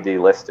going to be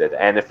delisted.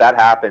 And if that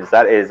happens,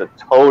 that is a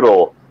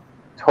total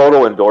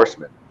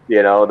endorsement.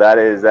 That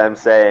is them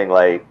saying,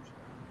 like,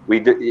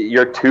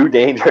 you're too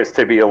dangerous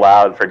to be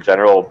allowed for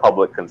general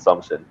public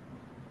consumption.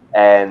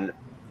 And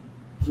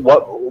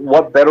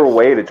what better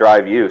way to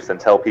drive use than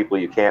tell people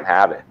you can't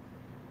have it?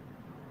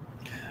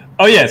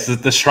 Oh yes,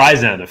 the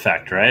Streisand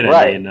effect, right?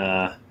 Right.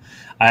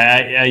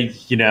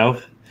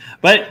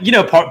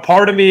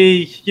 Part of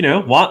me,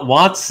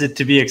 wants it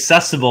to be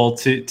accessible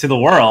to the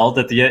world.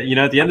 At the end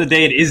of the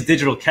day, it is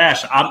digital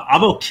cash.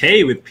 I'm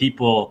okay with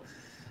people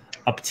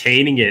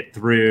obtaining it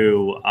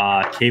through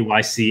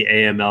KYC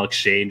AML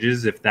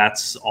exchanges if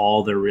that's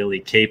all they're really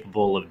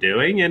capable of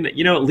doing, and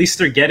at least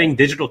they're getting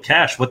digital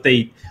cash. What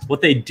they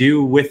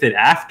do with it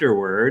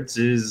afterwards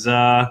is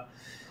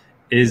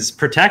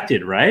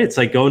protected, right? It's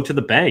like going to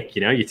the bank.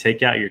 You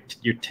take out your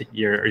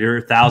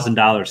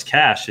 $1,000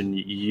 cash and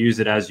you use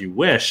it as you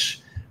wish.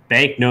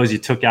 Bank knows you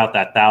took out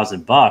that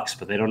 $1,000,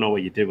 but they don't know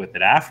what you did with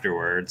it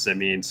afterwards.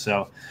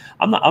 So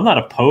I'm not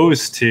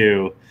opposed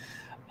to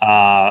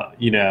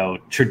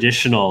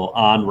traditional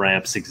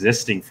on-ramps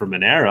existing for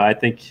Monero. I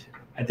think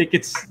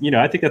it's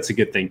I think that's a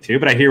good thing too.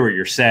 But I hear what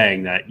you're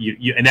saying, that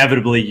you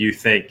inevitably you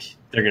think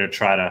they're going to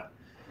try to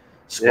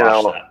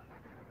squash that.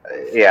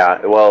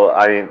 Yeah, well,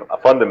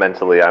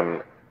 fundamentally,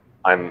 I'm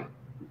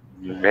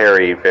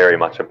very, very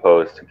much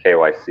opposed to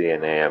KYC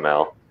and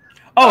AML.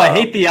 Oh, I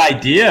hate the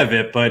idea of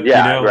it, but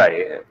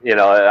right.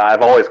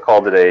 I've always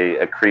called it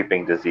a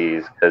creeping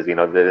disease because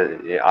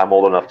I'm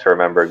old enough to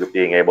remember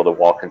being able to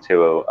walk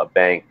into a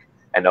bank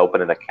and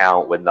open an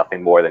account with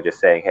nothing more than just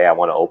saying, "Hey, I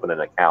want to open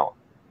an account.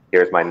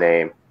 Here's my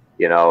name.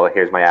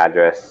 Here's my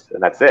address,"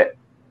 and that's it.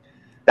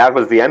 That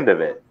was the end of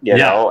it.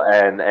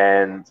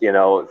 And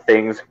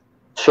things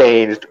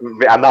changed.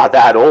 I'm not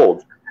that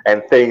old,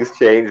 and things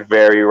changed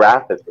very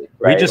rapidly.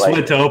 Right? We just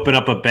went to open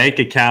up a bank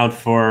account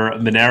for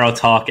Monero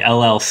Talk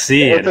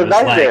LLC. It's a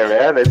nightmare,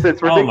 man. It's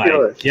ridiculous. Oh my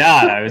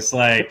God! I was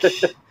like,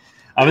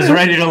 I was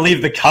ready to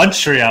leave the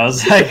country. I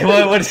was like,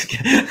 what is?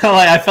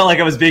 I felt like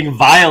I was being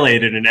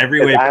violated in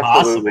every way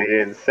possible. Absolutely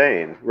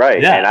insane,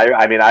 right? Yeah.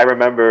 And I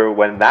remember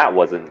when that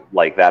wasn't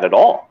like that at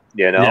all.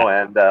 And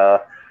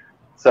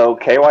so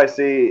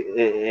KYC,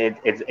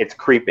 it's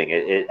creeping.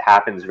 It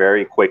happens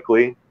very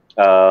quickly.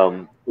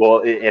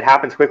 It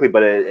happens quickly,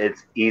 but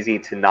it's easy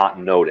to not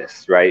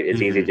notice, right?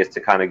 It's easy just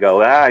to kind of go,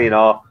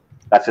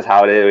 that's just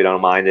how it is. We don't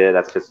mind it.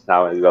 That's just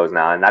how it goes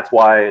now. And that's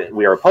why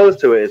we are opposed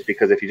to it, is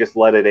because if you just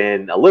let it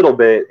in a little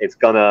bit, it's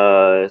going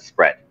to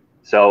spread.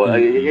 So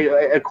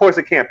of course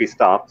it can't be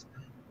stopped.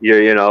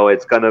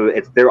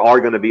 There are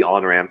going to be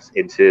on-ramps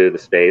into the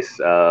space,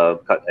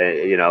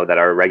 that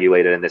are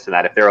regulated and this and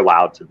that, if they're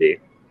allowed to be,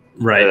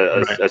 right.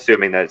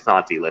 Assuming that it's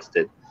not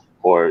delisted,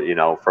 or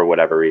for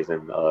whatever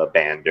reason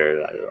banned,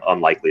 or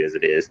unlikely as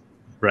it is,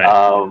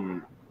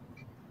 right?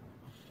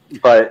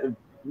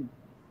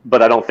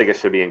 But I don't think it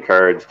should be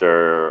encouraged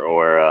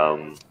or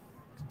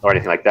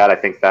anything like that. I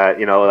think that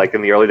like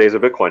in the early days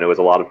of Bitcoin, it was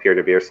a lot of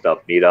peer-to-peer stuff,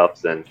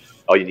 meetups, and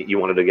you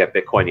wanted to get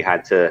Bitcoin, you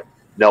had to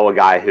know a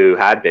guy who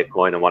had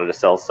Bitcoin and wanted to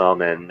sell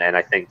some, and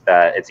I think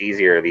that it's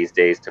easier these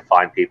days to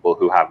find people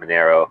who have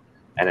Monero,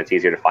 and it's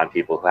easier to find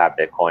people who have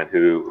Bitcoin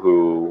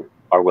who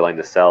are willing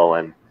to sell.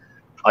 And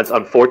it's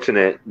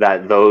unfortunate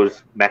that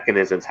those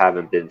mechanisms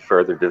haven't been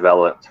further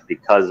developed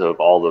because of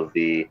all of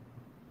the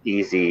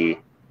easy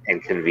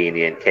and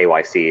convenient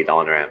KYC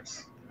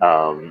on-ramps.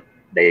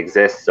 They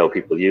exist, so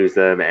people use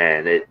them,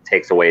 and it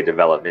takes away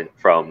development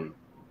from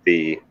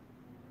the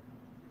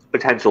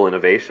potential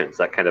innovations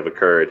that kind of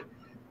occurred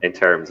in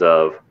terms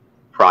of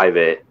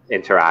private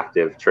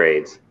interactive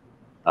trades.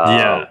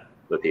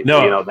 With people.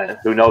 No.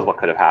 Who knows what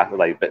could have happened?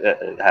 Like, but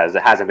it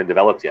hasn't been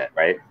developed yet,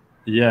 right?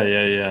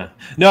 Yeah.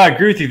 No, I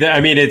agree with you.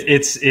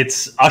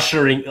 It's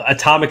ushering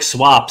atomic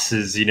swaps.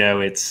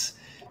 It's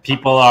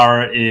people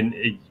are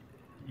in.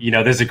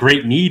 There's a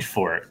great need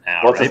for it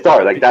now. Well, it's a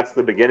start. Like, that's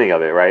the beginning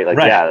of it, right? Like,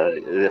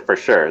 yeah, for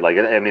sure. Like,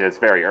 it's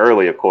very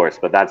early, of course,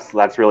 but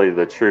that's really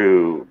the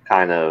true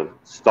kind of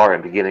start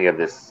and beginning of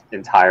this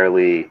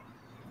entirely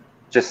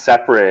just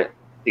separate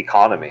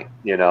economy,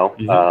 you know.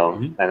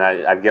 And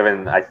I've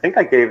given, I think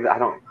I gave, I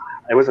don't,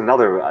 it was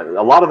another,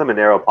 a lot of the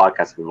Monero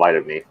podcasts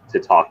invited me to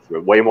talk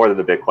through way more than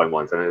the Bitcoin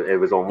ones. And it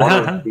was on one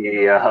of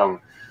the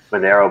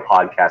Monero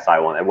podcasts I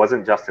won. It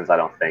wasn't Justin's, I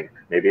don't think.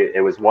 Maybe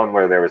it was one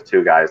where there was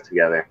two guys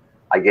together.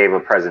 I gave a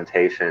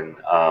presentation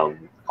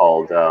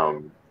called,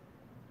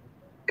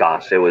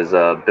 gosh, it was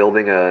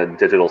building a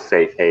digital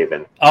safe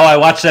haven. Oh, I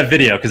watched that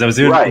video because I was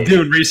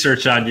doing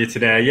research on you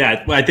today.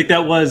 Yeah, I think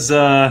that was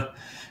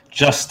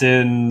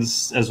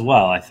Justin's as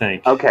well, I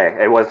think. Okay,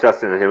 it was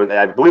Justin.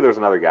 I believe there was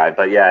another guy,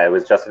 but yeah, it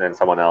was Justin and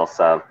someone else.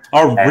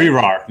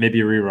 Rerar, maybe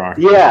Rerar.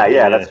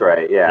 Yeah, that's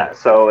right. Yeah.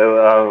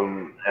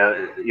 So,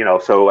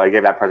 so I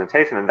gave that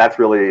presentation, and that's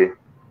really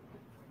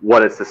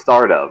what it's the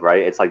start of,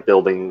 right? It's like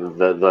building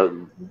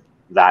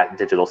that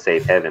digital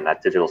safe haven,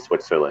 that digital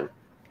Switzerland.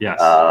 Yes.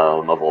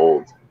 Of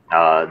old.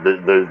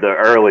 The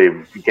early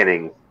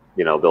beginning,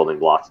 building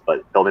blocks,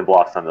 but building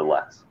blocks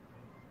nonetheless.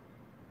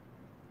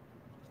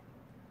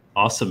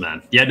 Awesome,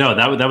 man. Yeah, no,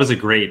 that was a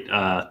great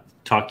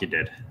talk you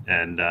did,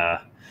 and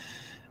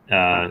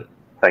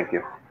thank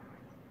you.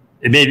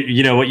 It made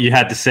what you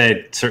had to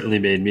say certainly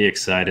made me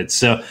excited.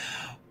 So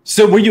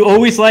were you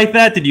always like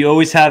that? Did you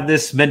always have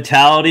this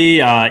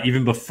mentality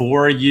even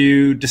before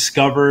you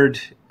discovered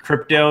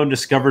crypto and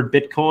discovered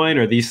Bitcoin?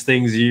 Or these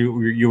things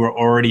you were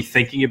already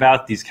thinking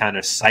about, these kind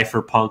of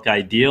cypherpunk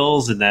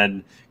ideals, and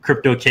then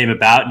crypto came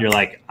about and you're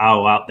like,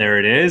 oh, out there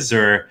it is?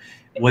 Or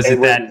was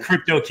it that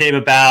crypto came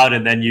about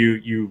and then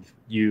you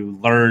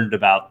learned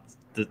about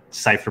the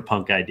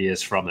cypherpunk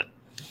ideas from it?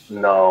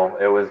 No,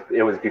 it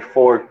was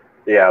before.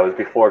 Yeah, it was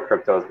before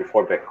crypto. It was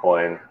before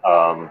Bitcoin,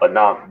 but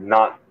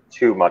not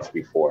too much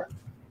before.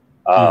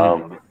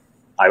 I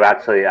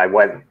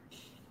went.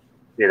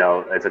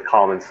 It's a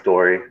common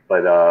story,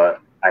 but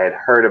I had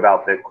heard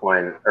about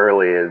Bitcoin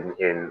early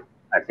in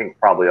I think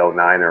probably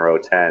 09 or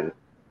 010.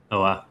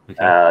 Oh wow.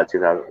 Okay.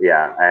 2000.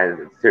 Yeah,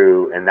 and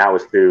that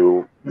was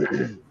through.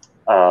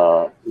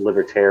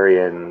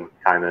 Libertarian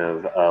kind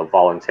of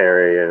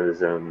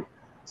voluntarism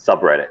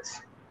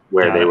subreddits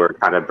where they were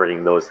kind of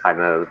bringing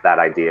that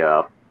idea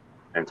up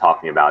and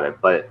talking about it,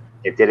 but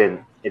it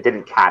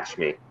didn't catch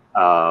me.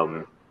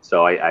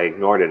 So I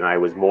ignored it, and I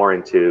was more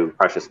into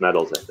precious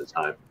metals at the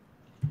time.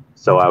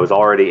 So I was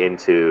already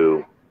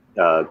into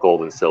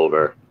gold and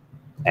silver,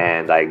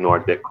 and I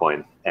ignored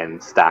Bitcoin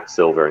and stacked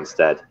silver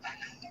instead.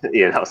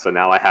 So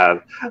now I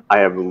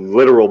have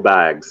literal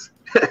bags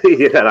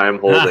that I'm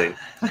holding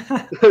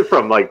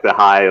from like the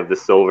high of the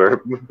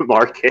silver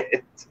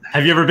market.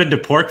 Have you ever been to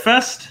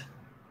PorcFest?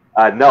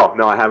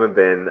 No, I haven't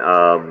been.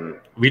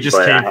 We just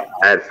came.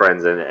 I had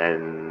friends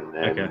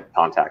and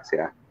contacts.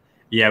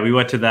 Yeah, we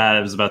went to that.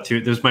 It was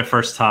it was my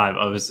first time.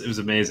 It was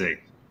amazing.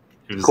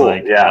 It was cool,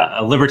 like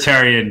a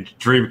libertarian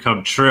dream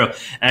come true.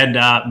 And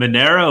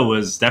Monero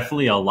was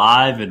definitely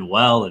alive and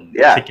well and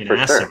kicking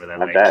ass over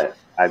there.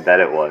 I bet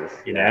it was.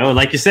 And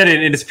like you said,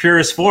 in its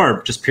purest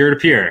form, just peer to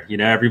peer.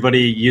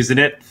 Everybody using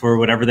it for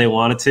whatever they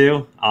wanted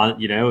to.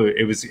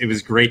 It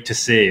was great to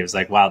see. It was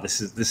like, wow, this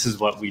is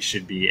what we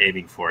should be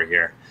aiming for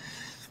here.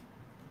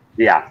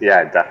 Yeah,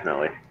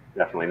 definitely.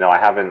 No, I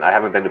haven't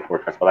been to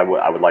PorcFest, but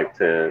I would like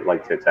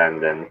to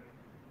attend. And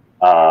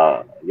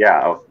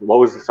what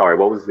was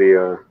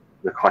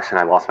the question?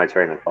 I lost my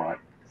train of thought.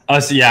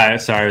 Sorry,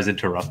 I was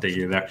interrupting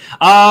you there.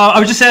 I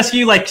was just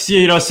asking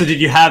you, so did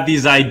you have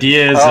these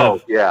ideas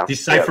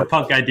these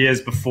cypherpunk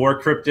ideas before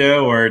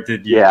crypto, or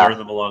did you learn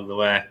them along the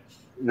way?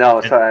 No,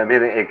 so I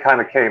mean, it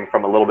kind of came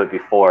from a little bit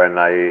before, and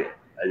I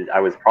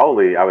was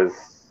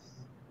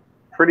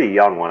pretty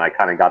young when I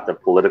kind of got the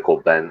political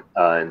bent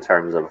in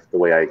terms of the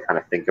way I kind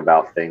of think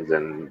about things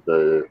and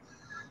the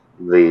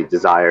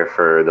desire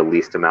for the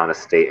least amount of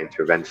state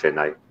intervention,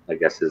 I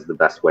guess is the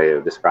best way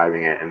of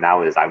describing it. And I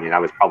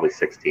was probably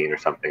 16 or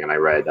something, and I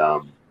read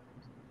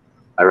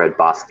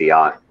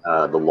Bastiat,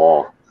 The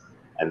Law,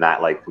 and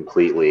that like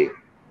completely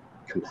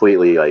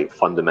like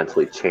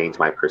fundamentally changed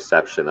my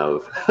perception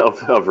of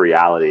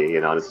reality.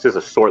 It's just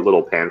a short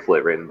little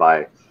pamphlet written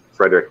by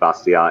Frederick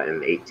Bastiat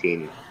in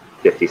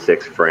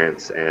 1856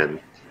 France, and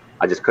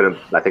I just couldn't.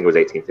 I think it was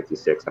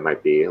 1856. I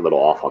might be a little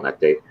off on that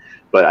date,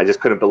 but I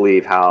just couldn't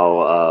believe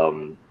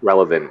how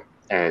relevant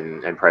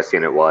and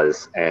prescient it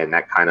was, and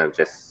that kind of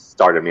just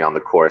started me on the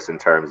course in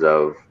terms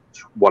of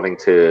wanting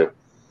to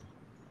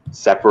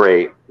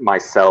separate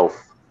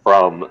myself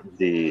from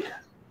the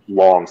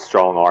long,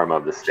 strong arm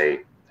of the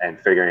state, and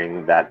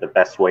figuring that the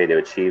best way to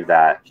achieve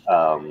that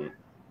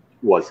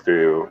was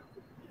through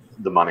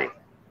the money.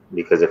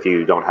 Because if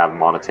you don't have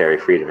monetary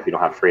freedom, if you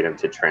don't have freedom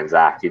to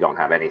transact, you don't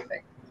have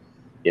anything.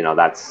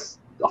 That's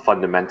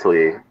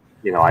fundamentally,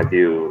 I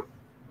view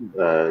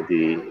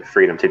the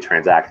freedom to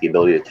transact, the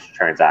ability to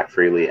transact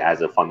freely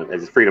as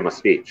as freedom of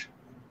speech.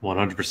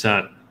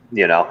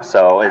 100%.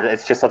 So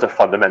it's just such a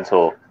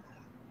fundamental,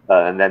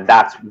 and then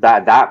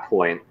that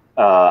point,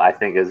 I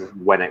think is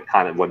when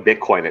when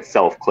Bitcoin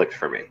itself clicked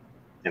for me,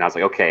 and I was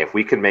like, okay, if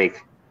we can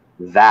make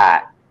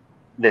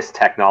this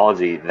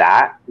technology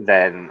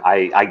then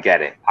I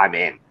get it. I'm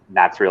in.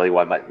 That's really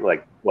what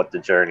the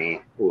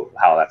journey,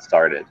 how that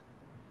started.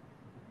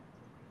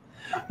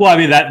 Well, I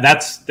mean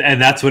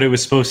that's what it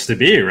was supposed to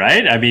be,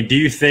 right? I mean, do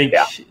you think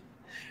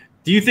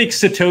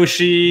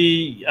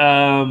Satoshi?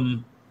 I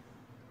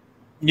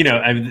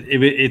mean,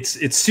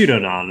 it's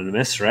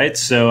pseudonymous, right?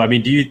 So, I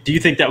mean, do you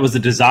think that was a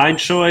design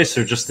choice,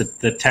 or just that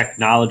the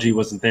technology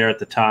wasn't there at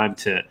the time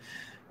to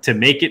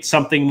make it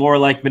something more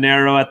like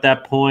Monero at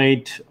that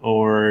point,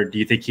 or do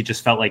you think he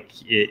just felt like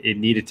it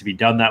needed to be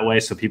done that way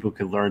so people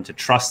could learn to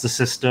trust the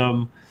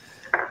system?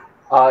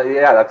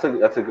 Yeah, that's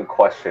a good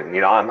question.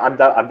 I'm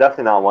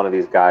definitely not one of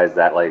these guys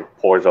that like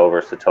pours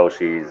over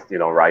Satoshi's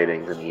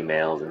writings and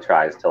emails and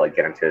tries to like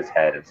get into his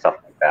head and stuff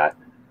like that.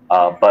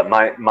 But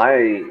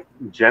my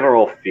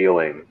general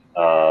feeling,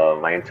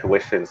 my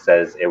intuition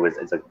says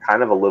it's a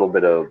kind of a little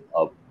bit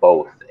of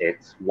both.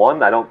 It's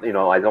one, I don't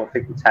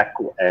think the tech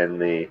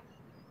and the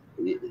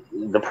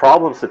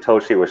problem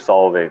Satoshi was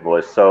solving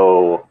were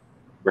so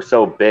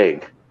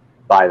big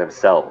by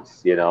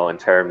themselves, in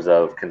terms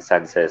of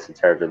consensus, in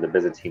terms of the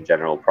Byzantine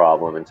general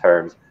problem, in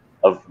terms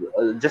of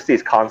just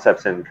these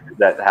concepts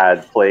that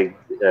had plagued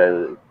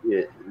the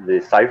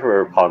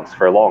cypherpunks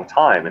for a long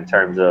time, in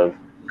terms of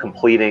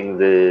completing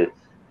the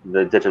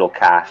digital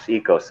cash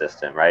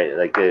ecosystem, right?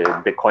 Like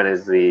Bitcoin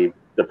is the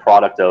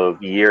product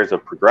of years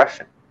of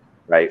progression,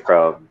 right?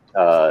 From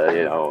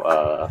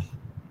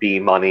B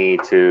money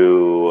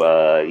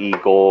to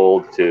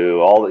e-gold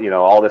to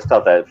all this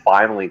stuff that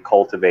finally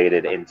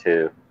cultivated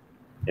into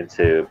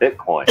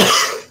Bitcoin.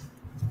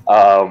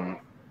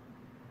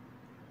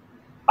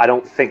 I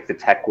don't think the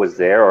tech was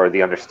there, or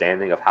the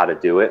understanding of how to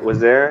do it was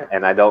there,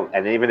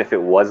 and even if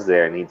it was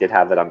there and he did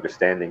have that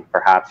understanding,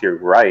 perhaps you're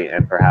right,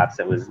 and perhaps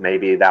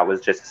maybe that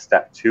was just a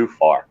step too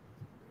far,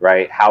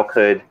 right? How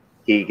could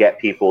he get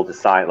people to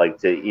sign, like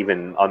to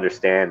even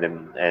understand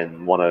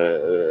and want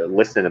to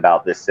listen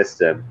about this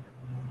system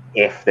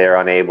if they're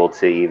unable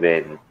to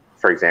even,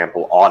 for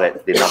example,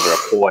 audit the number of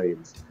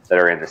coins that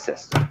are in the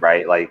system,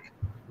 right? Like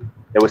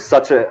it was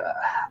such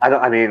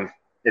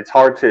it's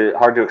hard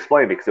to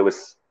explain, because it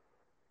was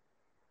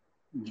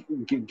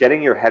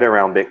getting your head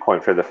around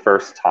Bitcoin for the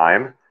first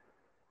time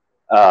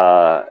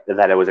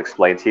that it was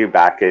explained to you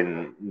back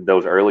in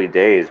those early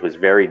days was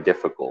very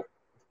difficult.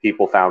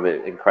 People found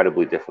it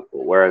incredibly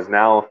difficult. Whereas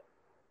now,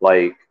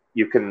 like,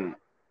 you can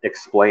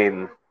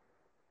explain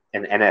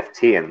an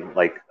NFT and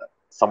like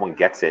someone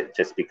gets it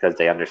just because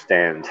they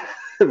understand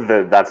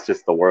that's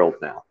just the world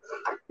now.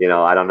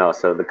 I don't know.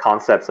 So the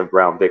concepts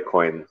around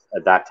Bitcoin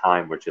at that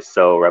time were just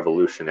so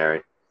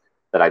revolutionary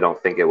that I don't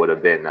think it would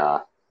have been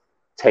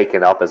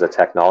taken up as a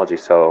technology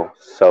so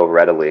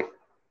readily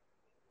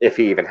if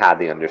he even had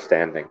the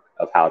understanding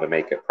of how to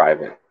make it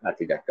private at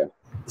the get-go.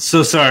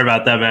 So sorry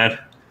about that, man.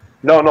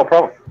 No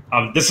problem.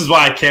 This is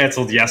why I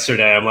canceled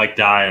yesterday. I'm like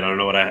dying. I don't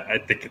know what I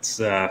think it's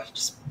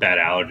just bad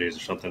allergies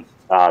or something.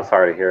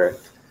 Sorry to hear it.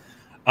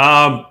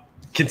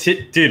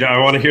 Dude, I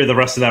want to hear the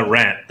rest of that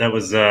rant. That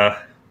was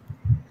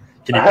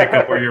can you pick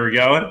up where you were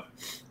going?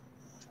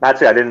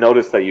 Actually, I didn't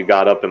notice that you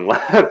got up and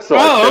left. So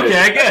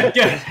okay,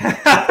 good.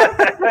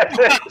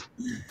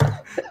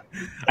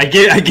 I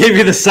gave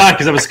you the sign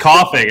because I was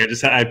coughing.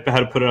 I had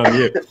to put it on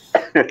mute.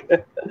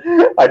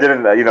 I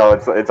didn't.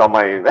 It's on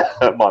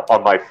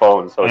my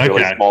phone, so it's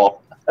really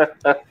small.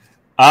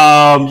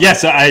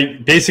 So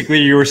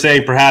you were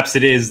saying perhaps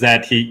it is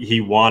that he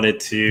wanted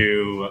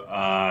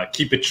to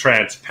keep it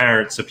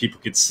transparent so people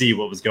could see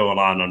what was going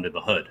on under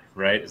the hood,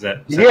 right? Is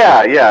that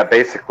yeah,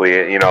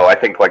 basically, I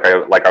think like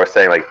I was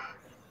saying, like,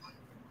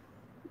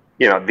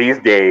 these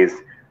days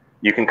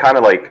you can kind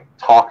of like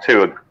talk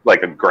to a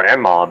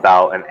grandma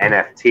about an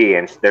NFT,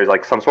 and there's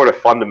like some sort of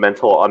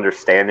fundamental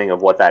understanding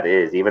of what that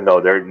is, even though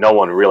no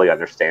one really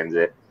understands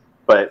it.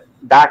 But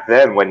back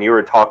then, when you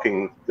were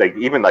talking, like,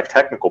 even like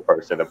technical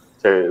person I'm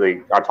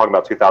talking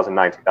about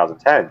 2009,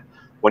 2010,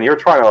 when you were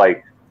trying to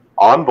like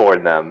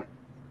onboard them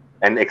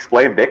and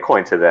explain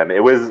Bitcoin to them,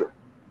 it was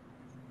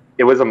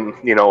a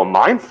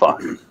mind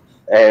fuck,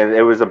 and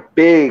it was a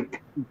big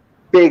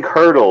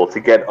hurdle to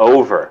get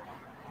over.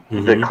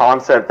 Mm-hmm. The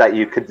concept that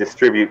you could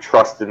distribute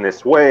trust in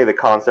this way, the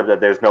concept that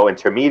there's no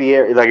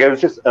intermediary, like, it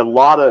was just it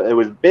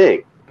was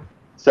big.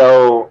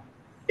 So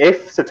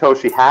if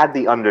Satoshi had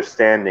the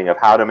understanding of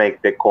how to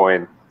make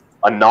Bitcoin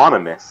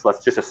anonymous,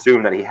 let's just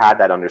assume that he had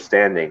that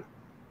understanding,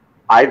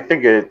 I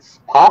think it's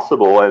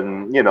possible,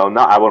 and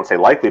I won't say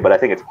likely, but I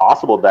think it's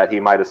possible that he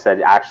might have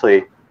said,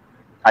 actually,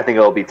 I think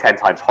it'll be 10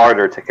 times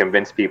harder to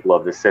convince people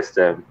of the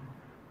system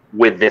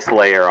with this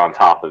layer on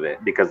top of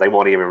it, because they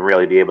won't even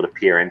really be able to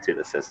peer into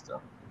the system.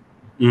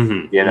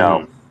 Mm-hmm.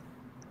 Mm-hmm.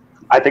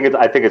 I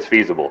think it's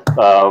feasible.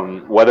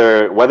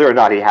 Whether or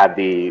not he had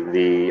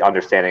the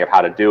understanding of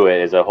how to do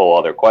it is a whole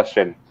other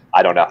question.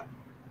 I don't know.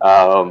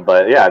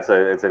 But yeah, it's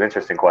an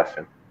interesting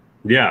question.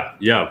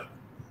 Yeah.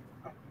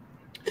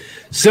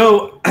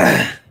 So,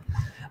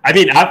 I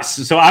mean,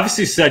 so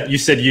obviously you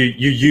said you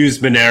use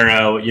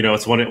Monero.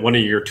 It's one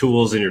of your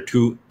tools in your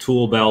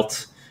tool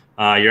belt.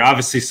 You're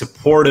obviously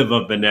supportive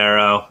of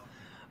Monero.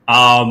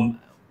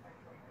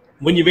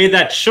 When you made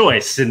that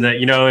choice in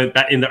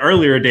the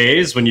earlier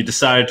days when you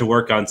decided to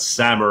work on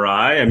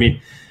Samurai, I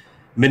mean,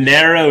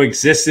 Monero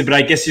existed, but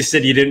I guess you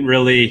said you didn't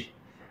really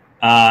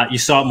you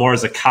saw it more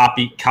as a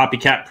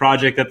copycat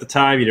project at the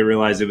time? You didn't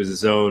realize it was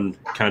its own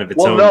thing?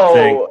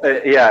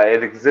 Yeah,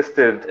 it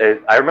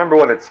existed. I remember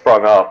when it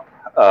sprung up,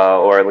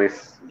 or at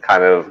least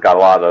kind of got a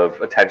lot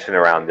of attention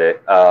around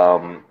it.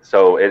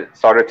 So it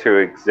started to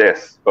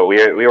exist, but we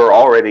were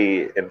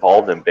already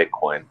involved in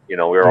Bitcoin. We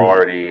were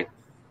already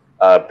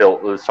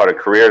started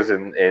careers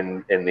in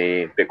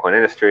the Bitcoin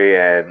industry,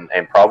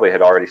 and probably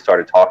had already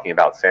started talking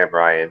about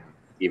Samurai, and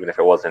even if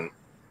it wasn't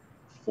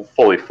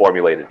fully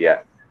formulated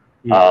yet.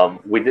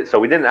 We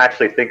didn't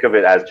actually think of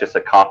it as just a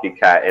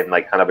copycat in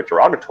like kind of a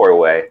derogatory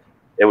way.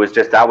 It was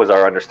just that was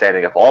our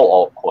understanding of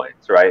all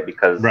altcoins, right?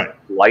 Because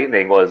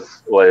Lightning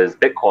was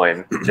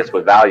Bitcoin, just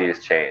with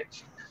values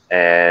changed,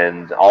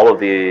 and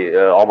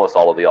almost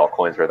all of the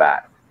altcoins were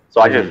that.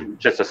 So I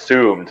just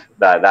assumed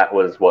that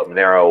was what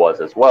Monero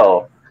was as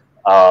well.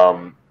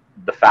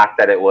 The fact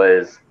that it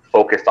was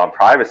focused on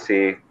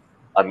privacy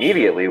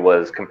immediately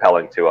was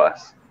compelling to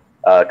us,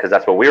 because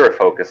that's what we were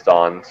focused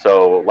on.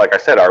 So, like I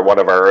said, one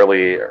of our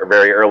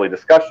very early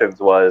discussions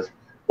was,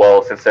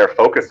 well, since they're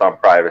focused on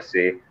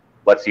privacy,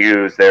 let's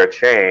use their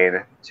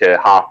chain to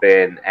hop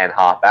in and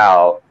hop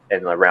out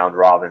in a round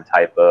robin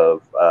type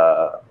of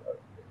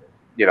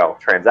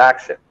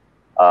transaction,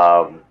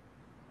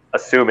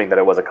 assuming that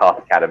it was a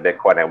copycat of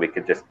Bitcoin, and we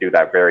could just do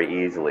that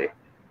very easily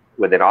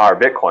within our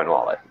Bitcoin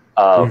wallet.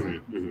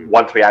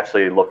 Once we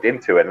actually looked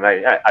into it, and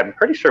I'm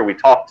pretty sure we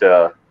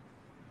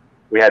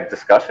had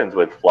discussions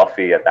with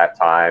Fluffy at that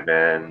time,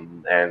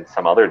 and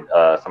some other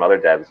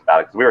devs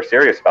about it, because we were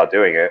serious about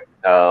doing it.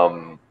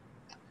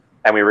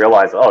 And we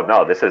realized, oh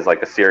no, this is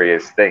like a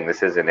serious thing.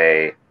 This isn't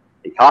a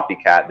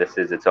copycat. This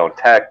is its own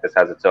tech. This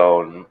has its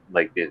own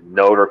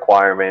node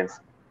requirements.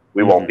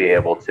 We won't be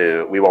able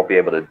to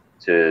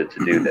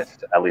do this,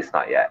 at least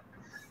not yet.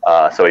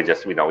 So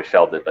we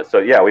shelved it. But so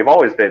yeah, we've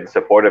always been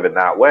supportive in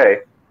that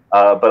way.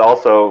 But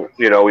also,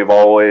 we've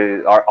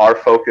always our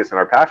focus and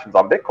our passion's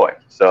on Bitcoin.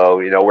 So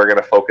we're going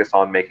to focus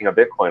on making a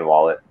Bitcoin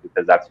wallet,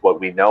 because that's what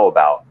we know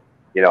about.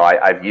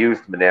 I've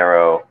used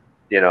Monero,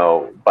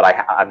 but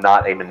I'm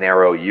not a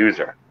Monero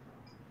user.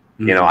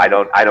 I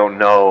don't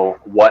know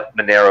what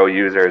Monero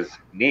users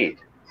need.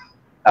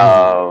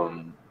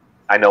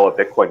 I know what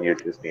Bitcoin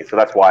users need. So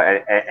that's why,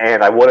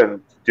 and I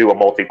wouldn't do a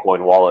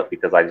multi-coin wallet,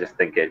 because I just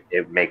think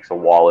it makes a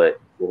wallet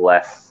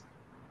less,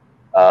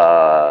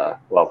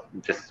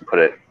 just to put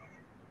it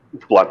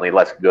bluntly,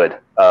 less good.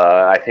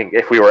 I think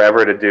if we were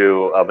ever to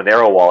do a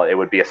Monero wallet, it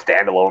would be a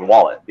standalone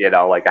wallet. It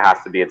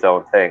has to be its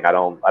own thing. I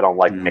don't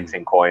like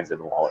mixing coins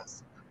in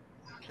wallets.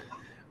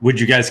 Would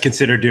you guys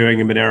consider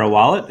doing a Monero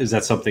wallet? Is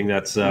that something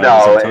that's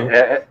no?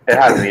 It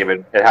hasn't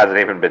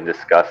even been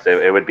discussed.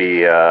 It would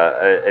be.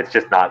 It's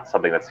just not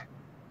something that's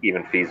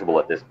even feasible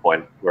at this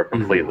point. We're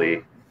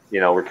completely,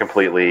 we're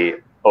completely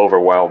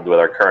overwhelmed with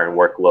our current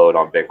workload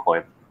on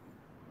Bitcoin.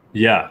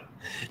 Yeah.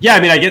 I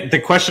mean, I get the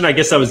question. I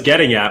guess I was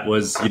getting at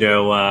was,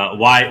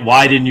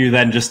 why didn't you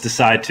then just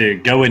decide to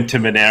go into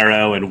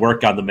Monero and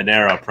work on the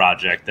Monero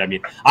project? I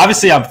mean,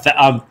 obviously,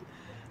 I'm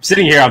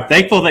sitting here. I'm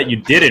thankful that you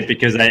did it,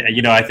 because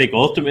I think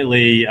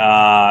ultimately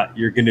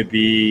you're going to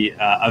be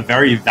a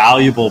very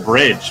valuable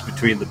bridge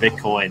between the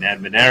Bitcoin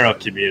and Monero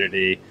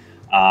community.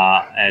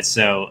 And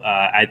so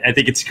I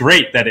think it's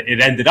great that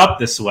it ended up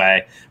this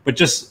way. But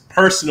just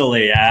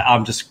personally,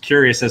 I'm just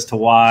curious as to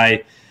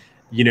why,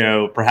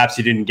 perhaps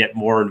you didn't get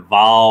more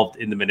involved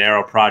in the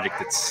Monero project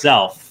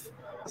itself,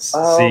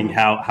 seeing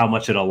how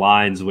much it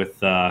aligns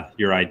with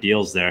your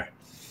ideals there.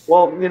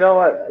 Well,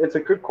 it's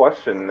a good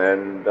question,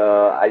 and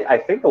I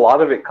think a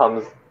lot of it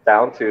comes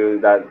down to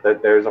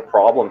that there's a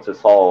problem to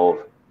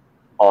solve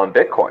on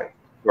Bitcoin,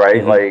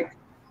 right?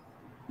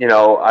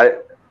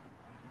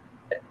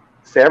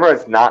 Samurai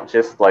is not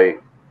just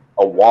like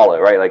a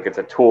wallet, right? Like, it's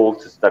a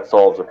tool that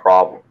solves a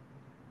problem.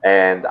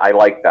 And I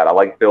like that. I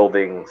like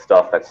building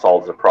stuff that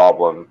solves a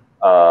problem,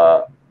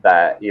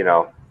 that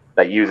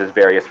uses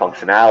various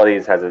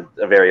functionalities, has a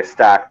various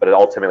stack, but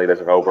ultimately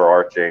there's an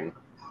overarching,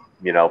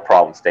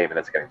 problem statement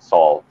that's getting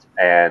solved.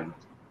 And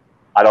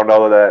I don't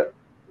know that,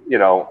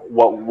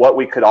 what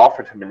we could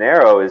offer to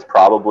Monero is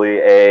probably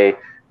a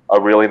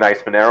really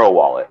nice Monero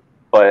wallet,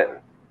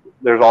 but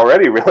there's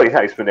already really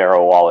nice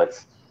Monero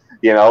wallets.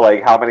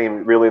 How many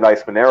really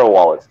nice Monero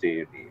wallets do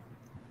you need?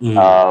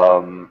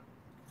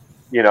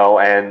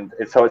 And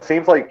so it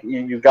seems like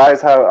you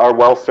guys are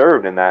well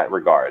served in that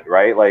regard,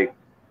 right? Like,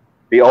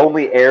 the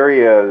only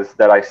areas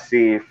that I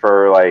see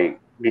for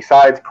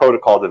besides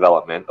protocol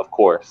development, of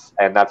course,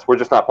 and we're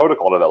just not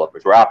protocol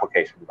developers, we're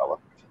application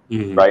developers,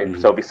 right?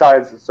 So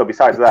besides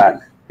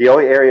that, the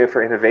only area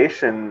for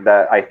innovation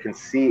that I can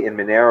see in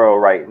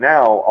Monero right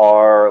now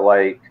are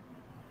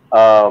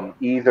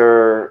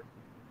either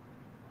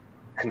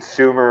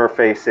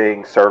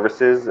consumer-facing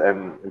services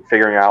and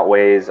figuring out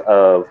ways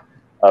of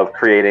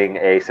creating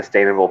a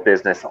sustainable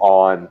business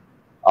on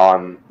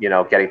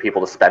getting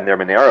people to spend their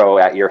Monero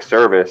at your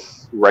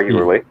service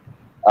regularly,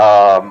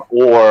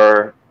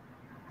 or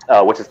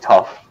which is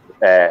tough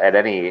at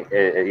any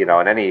in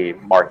any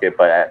market,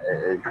 but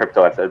in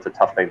crypto it's a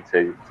tough thing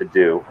to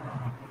do.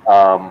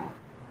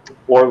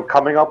 or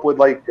coming up with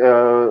like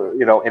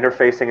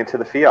interfacing into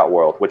the fiat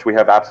world, which we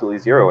have absolutely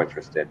zero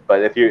interest in.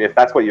 But if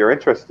that's what your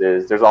interest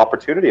is, there's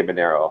opportunity in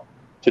Monero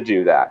to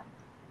do that.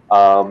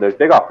 There's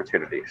big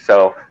opportunity.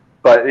 So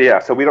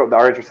we don't.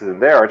 Our interest isn't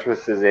there. Our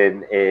interest is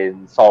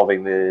in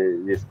solving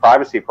this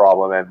privacy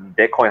problem, and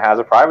Bitcoin has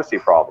a privacy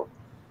problem.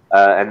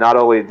 And not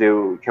only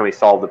can we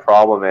solve the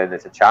problem and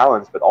it's a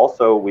challenge, but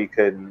also we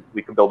can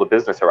build a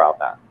business around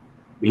that,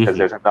 because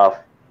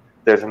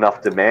there's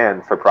enough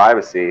demand for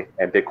privacy,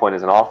 and Bitcoin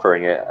isn't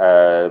offering it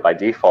by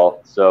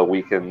default. So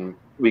we can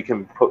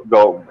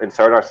go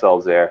insert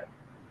ourselves there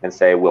and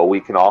say, well, we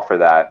can offer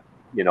that.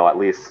 At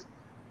least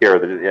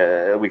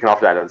here we can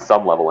offer that at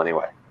some level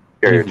anyway.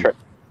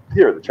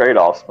 Here are the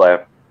trade-offs,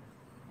 but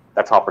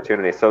that's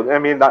opportunity. So I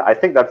mean, I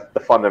think that's the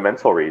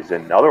fundamental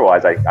reason.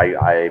 Otherwise,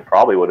 I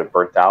probably would have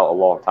burnt out a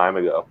long time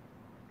ago,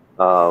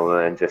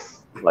 and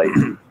just like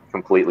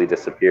completely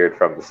disappeared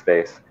from the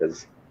space.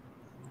 Because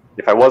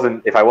if I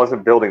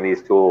wasn't building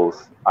these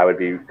tools, I would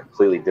be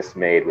completely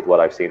dismayed with what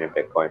I've seen in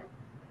Bitcoin.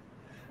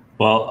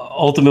 Well,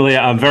 ultimately,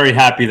 I'm very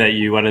happy that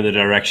you went in the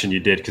direction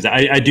you did, because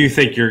I do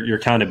think you're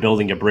kind of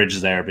building a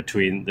bridge there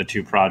between the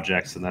two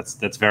projects, and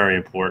that's very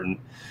important.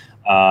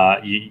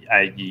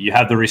 You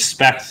have the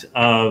respect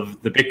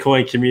of the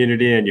Bitcoin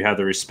community, and you have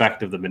the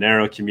respect of the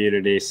Monero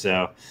community.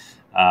 So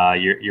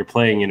you're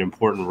playing an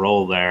important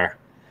role there.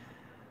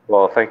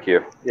 Well, thank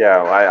you.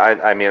 Yeah,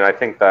 I mean, I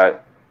think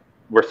that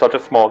we're such a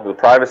the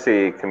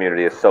privacy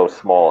community is so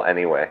small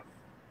anyway,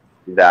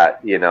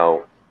 that,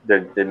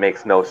 it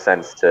makes no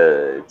sense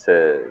to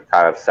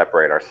kind of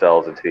separate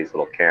ourselves into these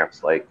little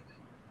camps. Like,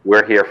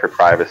 we're here for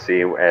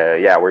privacy.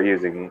 We're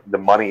using the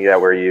money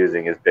that we're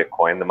using is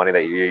Bitcoin. The money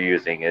that you're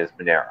using is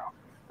Monero,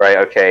 right?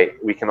 Okay,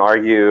 we can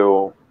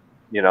argue,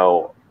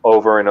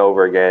 over and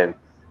over again.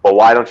 Well,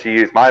 why don't you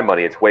use my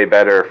money? It's way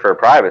better for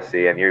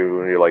privacy, and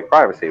you like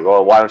privacy.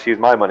 Well, why don't you use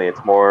my money?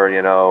 It's more,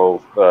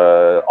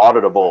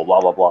 auditable.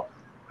 Blah blah blah.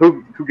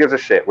 Who gives a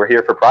shit? We're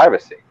here for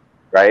privacy,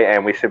 right?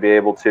 And we should be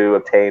able to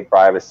obtain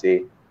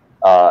privacy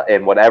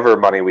in whatever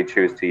money we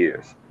choose to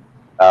use.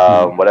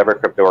 Whatever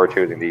crypto we're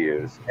choosing to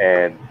use.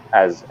 And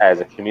as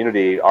a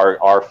community,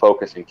 our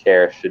focus and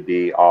care should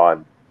be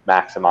on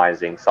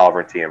maximizing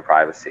sovereignty and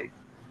privacy.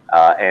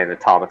 And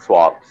atomic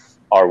swaps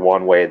are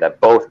one way that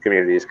both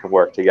communities can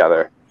work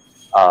together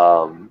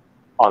on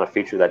a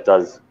feature that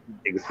does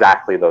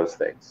exactly those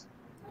things.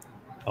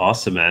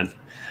 Awesome, man.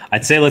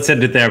 I'd say let's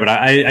end it there, but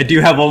I do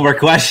have one more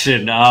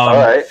question. All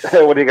right.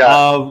 What do you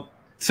got?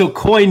 So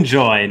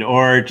CoinJoin,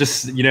 or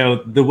just,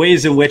 the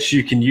ways in which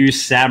you can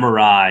use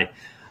Samurai,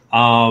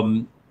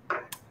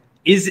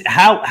 is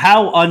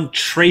how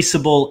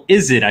untraceable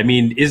is it? I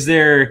mean, is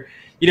there,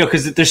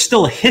 because there's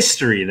still a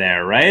history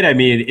there, right? I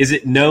mean, is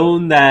it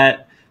known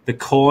that the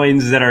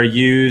coins that are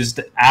used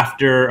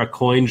after a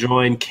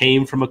CoinJoin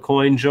came from a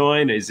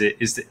CoinJoin?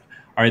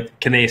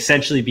 Can they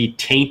essentially be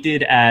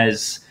tainted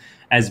as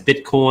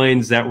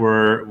Bitcoins that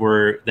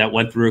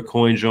went through a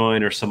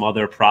CoinJoin or some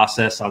other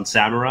process on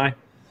Samurai?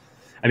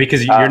 I mean,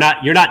 because you're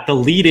not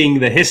deleting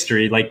the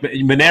history. Like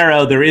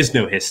Monero, there is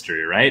no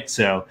history, right?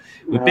 So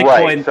with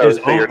Bitcoin,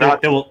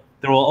 right.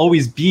 There will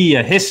always be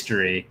a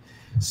history.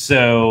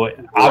 So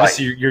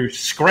obviously, you're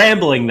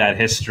scrambling that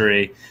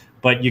history,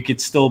 but you could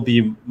still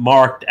be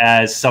marked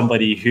as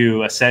somebody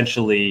who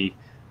essentially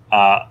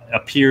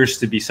appears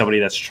to be somebody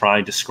that's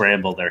trying to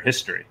scramble their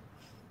history.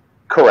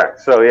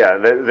 Correct. So yeah,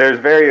 there's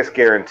various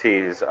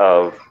guarantees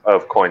of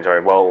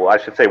CoinJoin. Well, I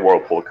should say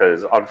Whirlpool,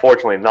 because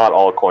unfortunately not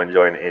all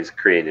CoinJoin is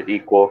created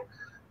equal.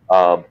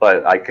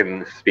 But I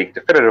can speak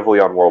definitively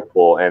on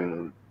Whirlpool,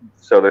 and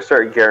so there's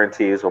certain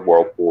guarantees of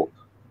Whirlpool.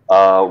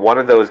 One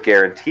of those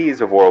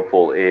guarantees of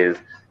Whirlpool is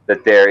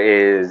that there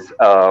is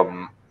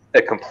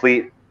a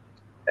complete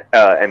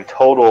and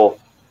total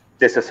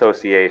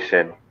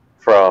disassociation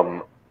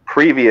from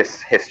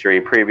previous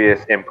history, previous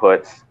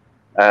inputs,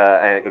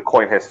 and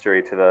coin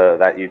history to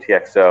that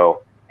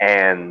UTXO,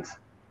 and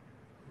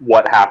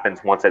what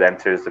happens once it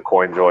enters the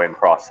CoinJoin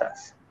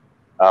process.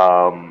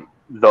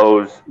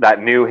 That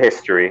new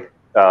history,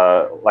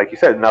 like you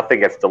said, nothing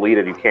gets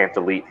deleted. You can't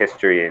delete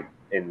history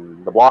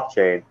in the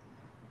blockchain,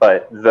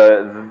 but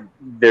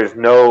there's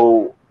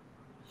no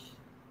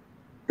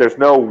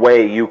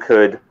way you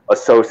could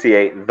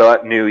associate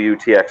the new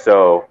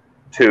UTXO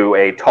to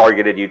a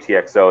targeted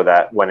UTXO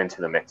that went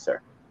into the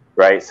mixer,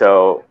 right?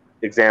 So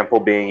example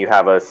being, you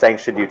have a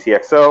sanctioned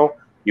UTXO,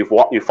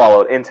 you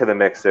follow it into the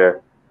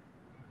mixer.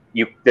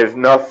 There's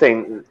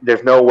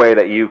no way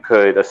that you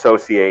could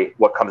associate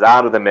what comes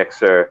out of the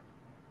mixer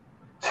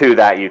to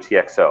that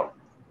UTXO.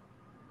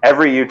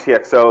 Every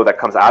UTXO that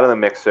comes out of the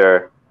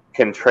mixer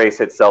can trace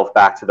itself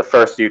back to the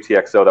first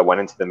UTXO that went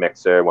into the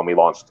mixer when we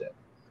launched it.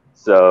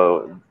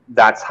 So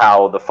that's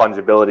how the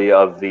fungibility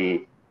of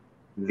the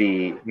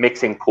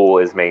mixing pool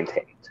is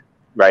maintained,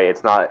 right?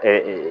 It's not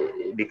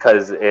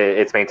because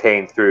it's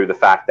maintained through the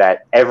fact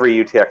that every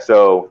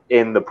UTXO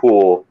in the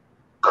pool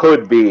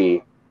could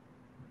be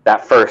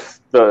that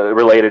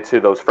related to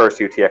those first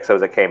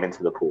UTXOs that came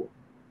into the pool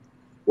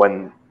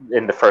when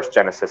in the first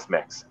Genesis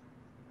mix.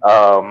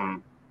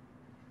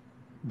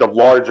 the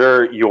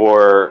larger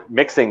your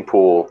mixing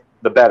pool,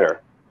 the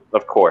better,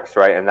 of course,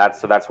 right? And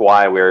that's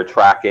why we're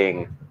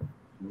tracking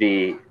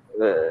the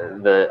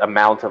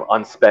amount of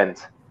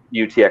unspent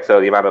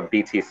UTXO, the amount of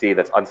BTC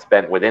that's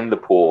unspent within the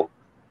pool,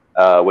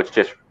 which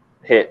just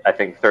hit, I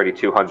think,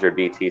 3,200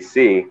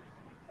 BTC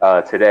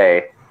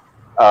today.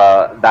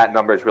 That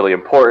number is really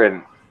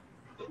important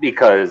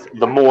because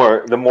the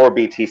more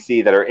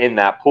BTC that are in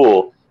that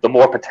pool, the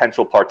more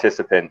potential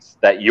participants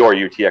that your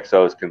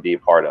UTXOs can be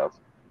part of,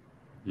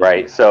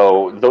 right?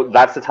 So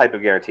that's the type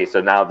of guarantee.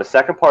 So now the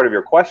second part of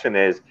your question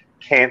is,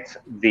 can't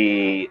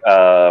the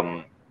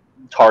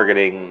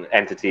targeting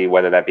entity,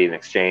 whether that be an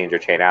exchange or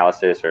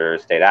Chainalysis or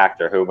state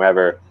act or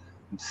whomever,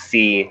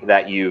 see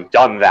that you've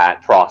done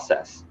that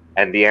process?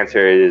 And the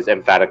answer is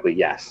emphatically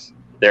yes.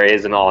 There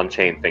is an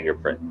on-chain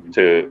fingerprint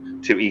to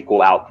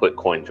equal output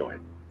CoinJoin.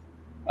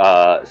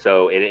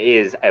 So it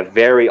is a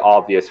very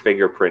obvious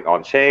fingerprint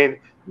on chain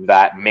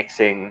that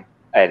mixing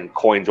and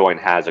CoinJoin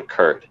has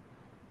occurred.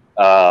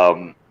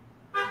 The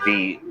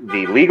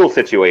legal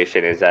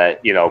situation is that,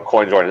 you know,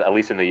 CoinJoin, at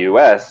least in the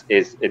US,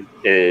 is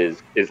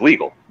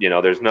legal. You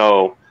know, there's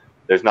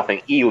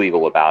nothing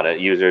illegal about it.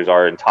 Users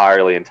are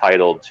entirely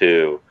entitled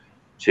to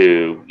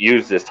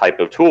use this type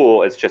of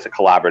tool. It's just a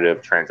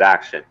collaborative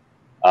transaction.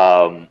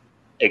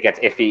 It gets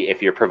iffy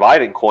if you're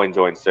providing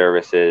CoinJoin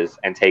services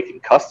and taking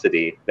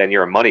custody, then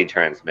you're a money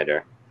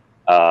transmitter,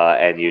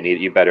 and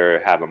you better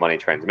have a money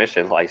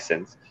transmission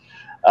license.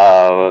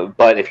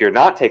 But if you're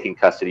not taking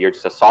custody, you're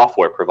just a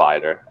software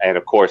provider, and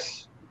of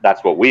course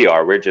that's what we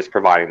are. We're just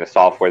providing the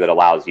software that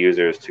allows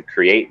users to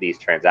create these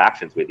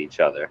transactions with each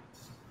other.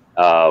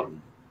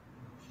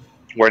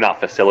 We're not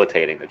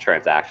facilitating the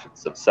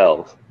transactions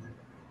themselves.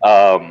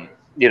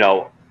 You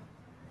know.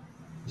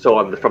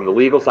 So from the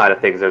legal side of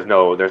things, there's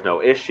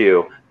no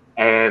issue,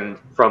 and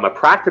from a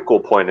practical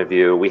point of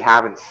view, we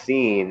haven't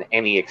seen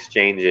any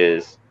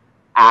exchanges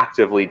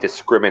actively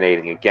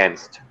discriminating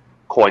against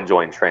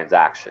CoinJoin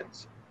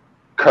transactions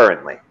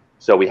currently.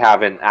 So we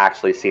haven't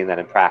actually seen that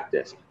in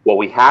practice. What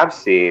we have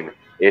seen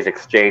is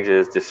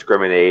exchanges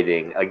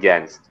discriminating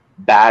against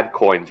bad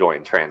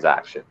CoinJoin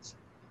transactions.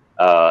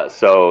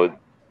 So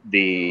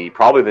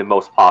probably the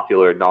most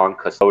popular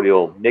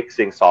non-custodial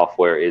mixing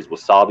software is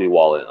Wasabi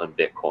Wallet on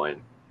Bitcoin.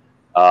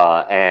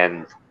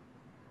 And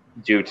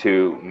due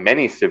to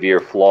many severe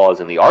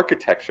flaws in the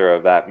architecture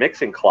of that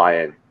mixing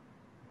client,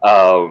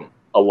 a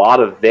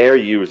lot of their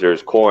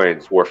users'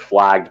 coins were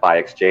flagged by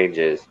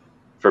exchanges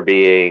for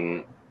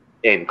being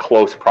in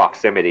close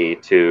proximity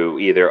to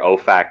either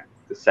OFAC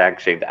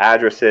sanctioned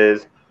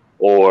addresses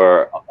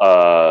or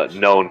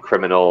known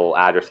criminal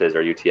addresses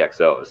or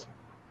UTXOs,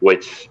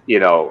 which, you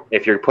know,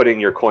 if you're putting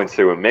your coins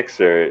through a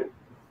mixer,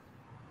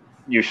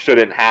 you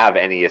shouldn't have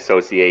any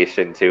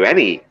association to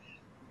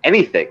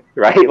anything,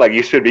 right? Like,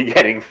 you should be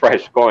getting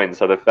fresh coins.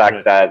 So the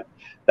fact that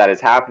is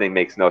happening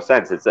makes no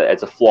sense. It's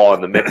a flaw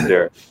in the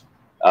mixer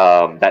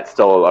that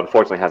still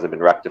unfortunately hasn't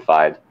been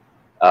rectified.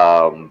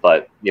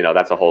 But you know,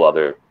 that's a whole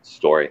other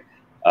story.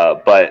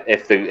 But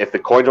if the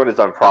CoinJoin is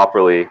done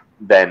properly,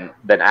 then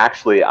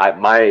actually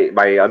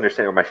my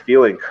understanding or my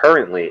feeling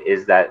currently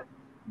is that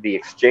the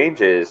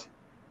exchanges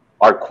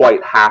are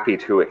quite happy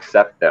to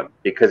accept them,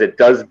 because it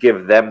does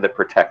give them the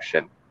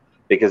protection,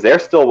 because they're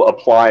still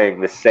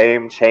applying the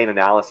same chain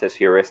analysis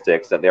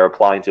heuristics that they're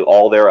applying to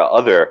all their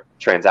other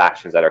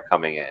transactions that are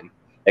coming in,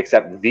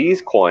 except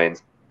these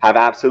coins have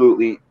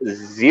absolutely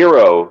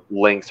zero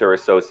links or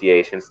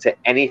associations to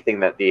anything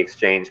that the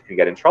exchange can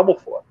get in trouble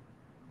for.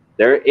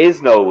 There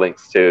is no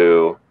links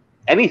to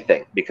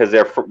anything because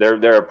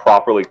they're a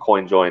properly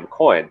CoinJoin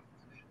coin,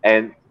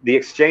 and the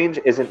exchange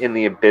isn't in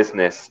the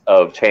business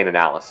of chain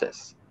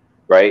analysis,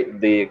 right?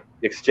 The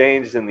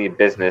exchange is in the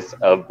business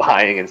of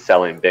buying and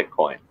selling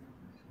Bitcoin.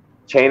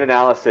 Chain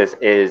analysis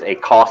is a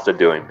cost of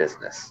doing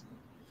business.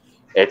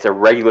 It's a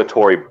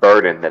regulatory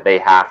burden that they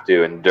have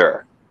to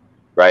endure,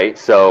 right?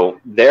 So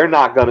they're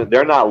not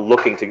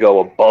looking to go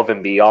above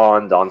and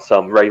beyond on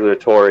some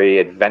regulatory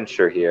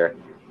adventure here.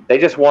 They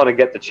just want to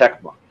get the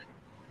check mark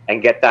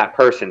and get that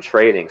person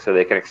trading so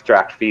they can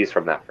extract fees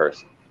from that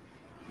person.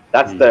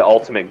 That's the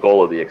ultimate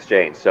goal of the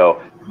exchange.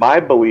 So my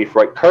belief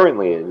right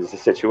currently is the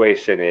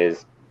situation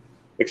is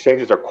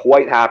exchanges are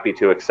quite happy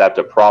to accept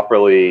a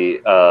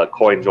properly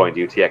coin-joined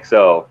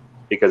UTXO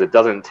because it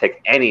doesn't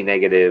tick any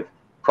negative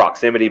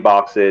proximity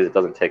boxes. It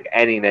doesn't tick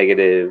any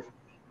negative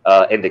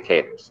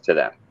indicators to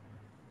them.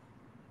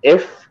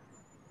 If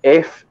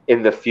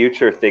in the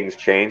future things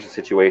change, the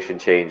situation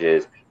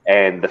changes,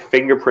 and the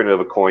fingerprint of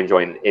a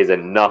CoinJoin is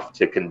enough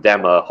to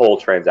condemn a whole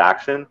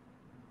transaction,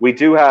 we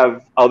do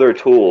have other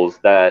tools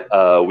that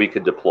we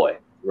could deploy,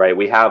 right?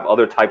 We have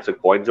other types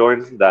of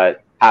CoinJoins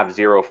that have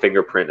zero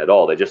fingerprint at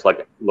all. They just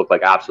look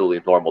like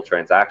absolutely normal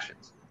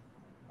transactions.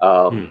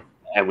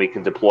 And we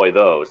can deploy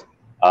those.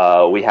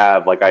 We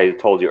have, like I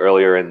told you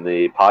earlier in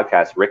the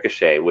podcast,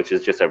 Ricochet, which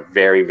is just a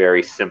very,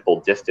 very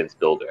simple distance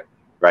builder,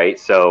 right?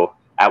 So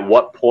at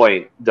what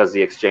point does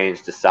the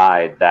exchange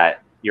decide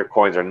that your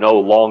coins are no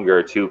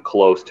longer too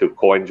close to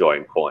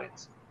CoinJoin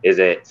coins? Is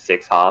it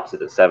 6 hops?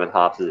 Is it 7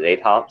 hops? Is it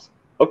 8 hops?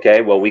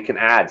 okay, well, we can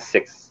add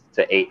 6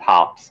 to 8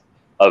 hops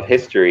of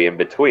history in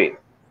between.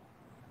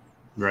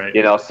 Right.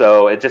 You know,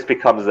 so it just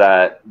becomes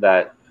that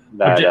game.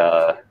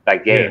 Yeah.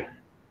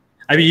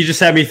 I mean, you just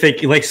had me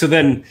thinking, like, so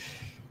then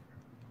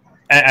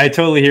I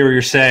totally hear what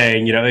you're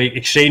saying. You know,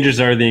 exchanges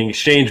are the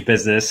exchange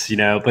business, you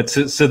know, but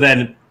so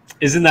then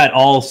isn't that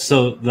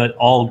also that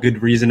all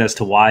good reason as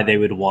to why they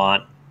would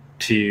want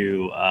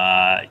to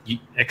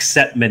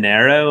accept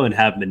Monero and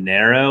have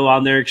Monero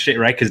on their exchange,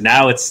 right? Because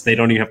now they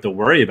don't even have to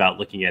worry about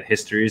looking at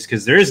histories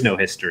because there is no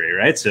history,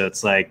 right? So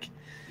it's like,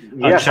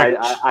 yes,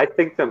 I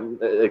think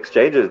the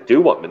exchanges do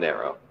want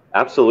Monero,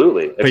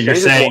 absolutely. But Exchanges you're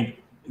saying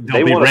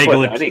there'll be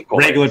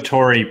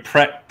regulatory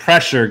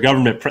pressure,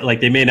 government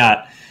like they may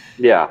not.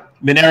 Yeah,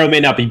 Monero may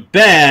not be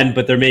banned,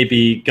 but there may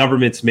be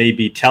governments may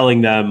be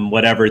telling them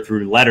whatever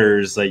through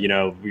letters, like, you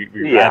know,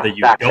 we rather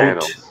you don't.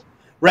 Channels.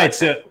 Right.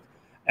 So.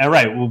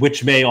 Right,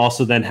 which may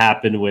also then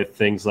happen with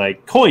things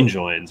like coin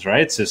joins,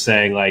 right? So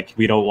saying like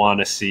we don't want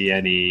to see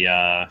any,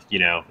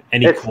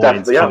 any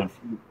coins coming.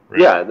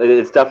 Right. Yeah,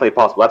 it's definitely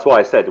possible. That's why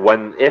I said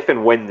if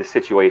and when the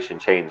situation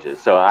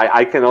changes. So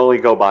I can only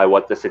go by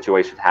what the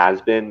situation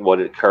has been, what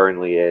it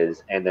currently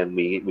is, and then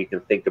we can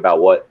think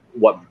about what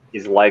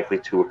is likely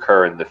to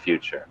occur in the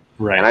future.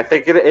 Right. And I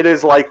think it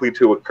is likely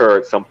to occur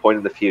at some point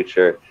in the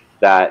future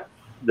that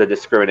the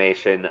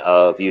discrimination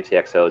of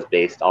UTXO is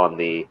based on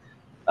the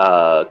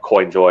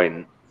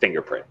CoinJoin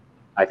fingerprint.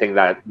 I think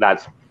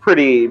that's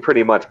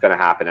pretty much going to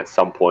happen at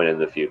some point in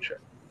the future.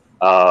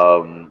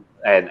 And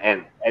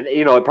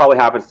you know, it probably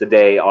happens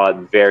today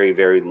on very,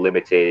 very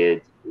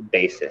limited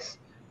basis,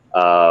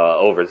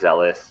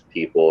 overzealous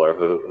people or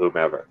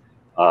whomever.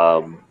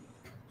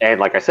 And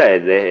like I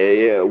said,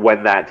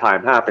 when that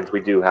time happens,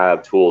 we do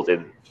have tools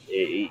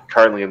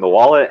currently in the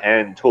wallet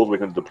and tools we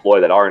can deploy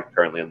that aren't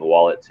currently in the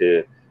wallet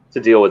to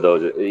deal with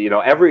those. You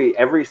know,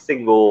 every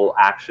single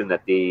action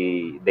that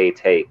they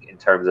take in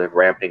terms of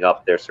ramping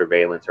up their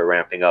surveillance or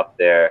ramping up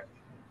their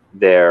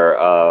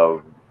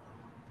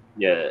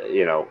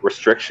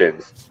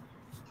restrictions,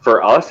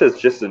 for us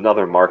is just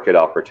another market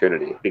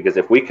opportunity, because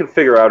if we can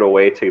figure out a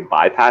way to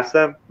bypass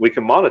them, we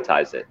can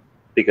monetize it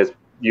because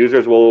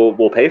users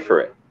will pay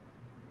for it.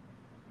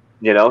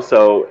 You know,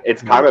 so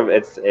it's kind of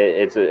it's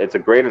a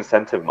great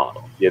incentive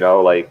model. You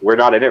know, like, we're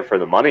not in it for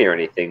the money or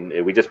anything.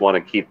 We just want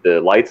to keep the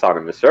lights on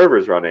and the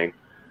servers running.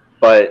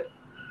 But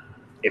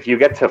if you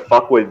get to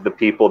fuck with the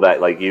people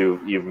that like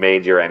you've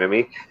made your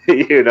enemy,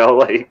 you know,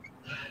 like,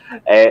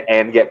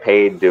 and get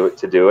paid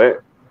to do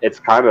it, it's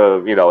kind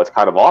of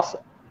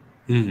awesome.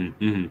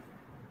 Mm-hmm, mm-hmm.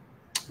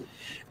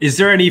 Is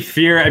there any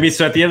fear? I mean,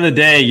 so at the end of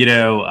the day, you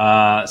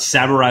know,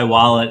 Samurai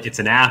Wallet, it's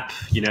an app,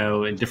 you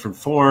know, in different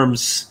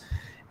forms.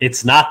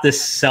 It's not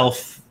this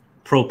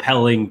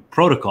self-propelling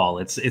protocol.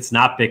 It's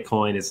not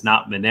Bitcoin. It's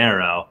not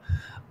Monero.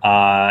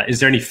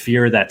 Is there any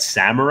fear that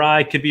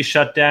Samurai could be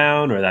shut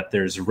down, or that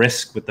there's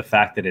risk with the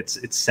fact that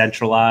it's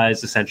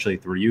centralized essentially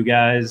through you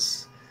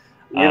guys?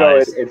 You know,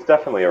 it's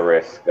definitely a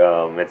risk.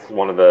 It's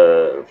one of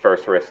the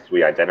first risks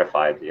we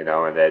identified, you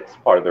know, and it's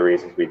part of the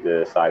reasons we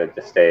decided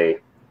to stay,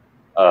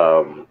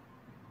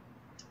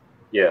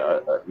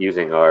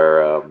 using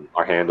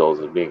our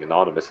handles and being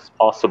anonymous as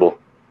possible.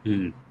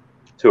 Mm.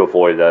 To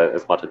avoid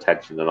as much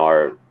attention in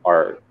our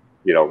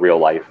real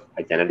life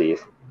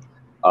identities.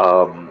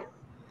 You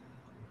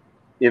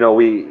know,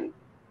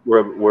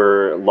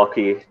 we're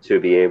lucky to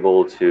be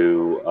able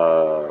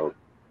to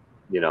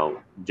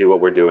do what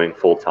we're doing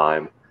full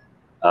time.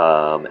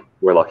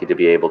 We're lucky to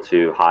be able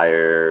to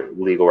hire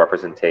legal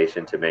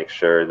representation to make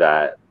sure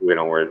that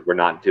we're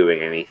not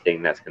doing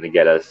anything that's going to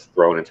get us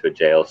thrown into a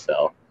jail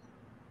cell.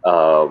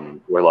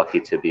 We're lucky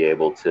to be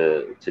able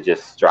to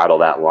just straddle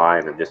that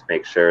line and just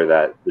make sure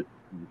that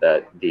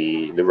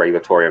the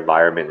regulatory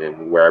environment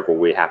and wherever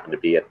we happen to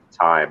be at the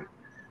time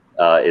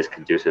is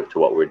conducive to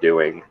what we're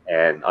doing,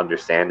 and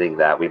understanding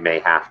that we may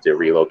have to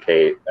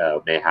relocate,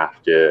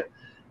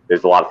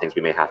 there's a lot of things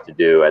we may have to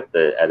do at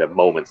a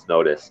moment's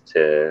notice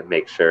to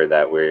make sure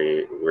that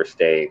we're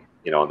staying,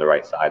 you know, on the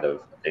right side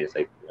of things.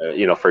 Like,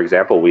 you know, for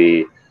example,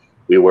 we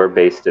were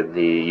based in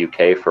the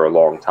UK for a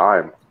long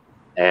time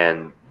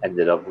and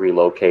ended up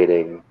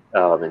relocating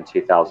in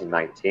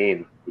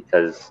 2019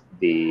 because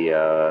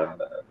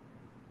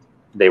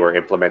they were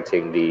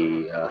implementing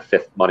the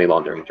fifth money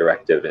laundering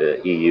directive,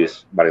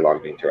 EU's money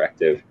laundering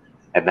directive,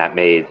 and that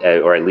made,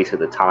 or at least at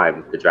the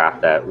time, the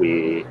draft that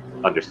we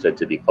understood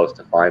to be close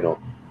to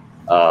final,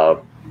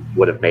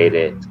 would have made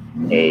it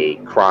a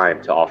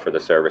crime to offer the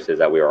services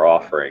that we were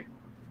offering.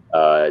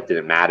 It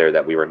didn't matter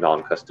that we were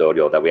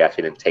non-custodial, that we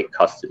actually didn't take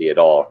custody at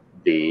all.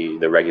 The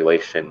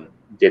regulation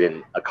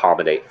didn't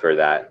accommodate for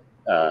that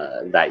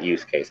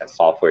use case, that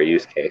software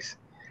use case.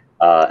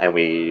 And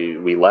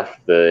we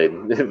left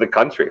the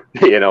country.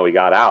 You know, we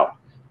got out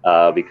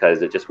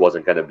because it just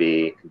wasn't going to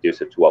be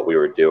conducive to what we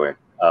were doing.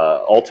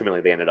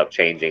 Ultimately, they ended up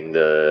changing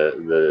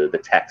the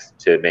text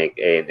to make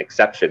an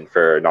exception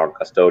for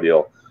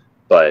non-custodial,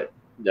 but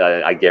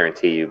I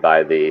guarantee you,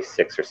 by the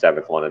 6th or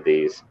 7th one of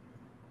these,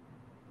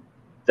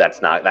 that's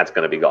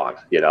going to be gone.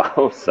 You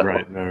know, so.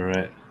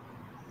 Right.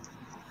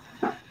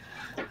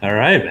 All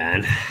right,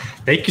 man.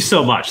 Thank you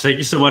so much. Thank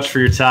you so much for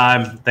your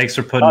time. Thanks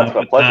for putting up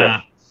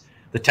with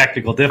the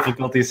technical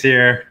difficulties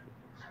here.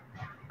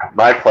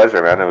 My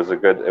pleasure, man. It was a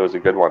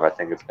good one. I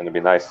think it's going to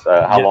be nice.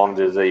 How long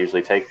does it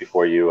usually take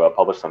before you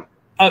publish them?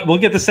 We'll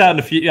get this out in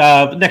a few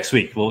next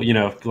week. We'll,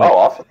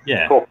 awesome.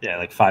 Yeah, cool. Yeah,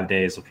 like 5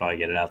 days. We'll probably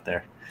get it out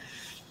there.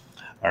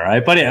 All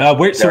right, buddy.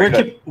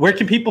 Where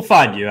can people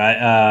find you?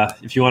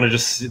 If you want to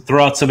just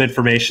throw out some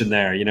information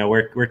there,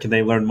 where can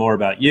they learn more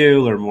about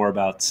you, learn more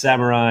about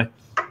Samurai?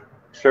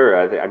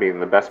 Sure. I mean,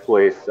 the best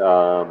place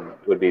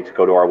would be to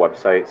go to our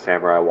website,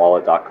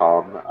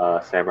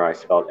 samuraiwallet.com. Samurai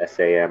spelled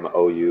SAMOURAI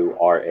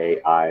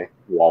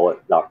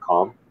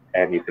wallet.com.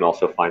 And you can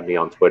also find me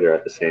on Twitter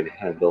at the same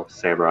handle,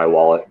 Samurai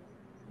Wallet.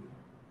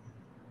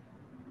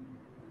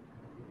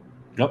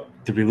 Nope.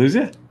 Did we lose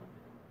you?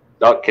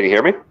 Oh, can you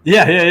hear me?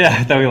 Yeah.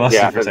 I thought we lost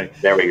you for a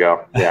second. There we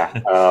go. Yeah.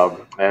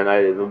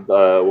 And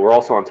we're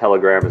also on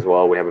Telegram as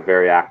well. We have a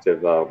very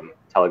active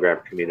Telegram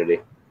community.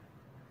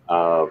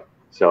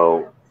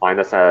 So find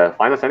us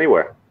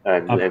anywhere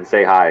and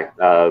say hi,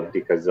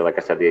 because like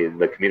I said,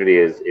 the community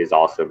is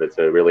awesome. It's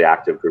a really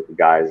active group of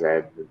guys,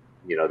 and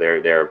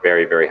they're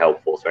very, very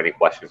helpful. So any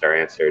questions are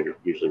answered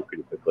usually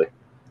pretty quickly.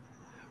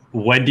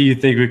 When do you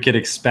think we could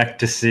expect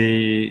to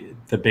see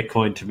the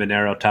Bitcoin to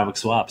Monero atomic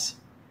swaps?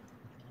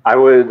 I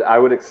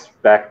would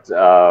expect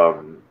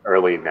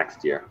early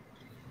next year.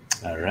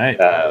 All right.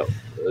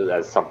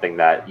 As something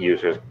that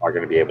users are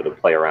going to be able to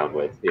play around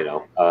with.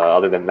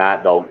 Other than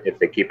that, if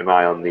they keep an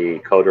eye on the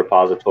code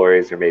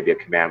repositories, there may be a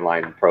command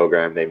line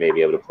program they may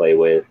be able to play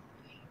with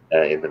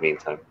in the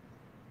meantime.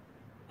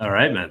 All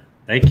right, man.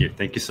 Thank you.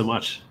 Thank you so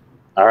much.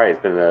 All right,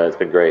 it's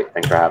been great.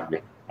 Thanks for having me.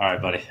 All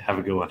right, buddy. Have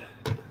a good one.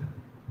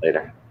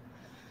 Later.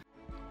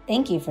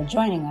 Thank you for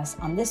joining us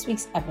on this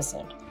week's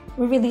episode.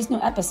 We release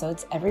new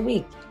episodes every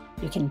week.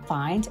 You can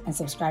find and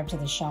subscribe to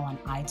the show on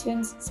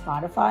iTunes,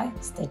 Spotify,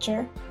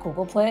 Stitcher,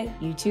 Google Play,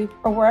 YouTube,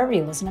 or wherever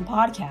you listen to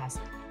podcasts.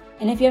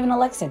 And if you have an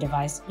Alexa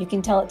device, you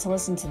can tell it to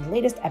listen to the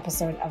latest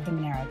episode of the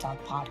Monero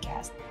Talk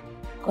podcast.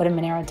 Go to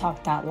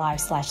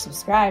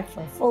monerotalk.live/subscribe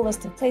for a full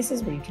list of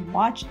places where you can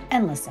watch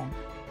and listen.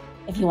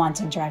 If you want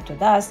to interact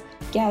with us,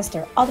 guests,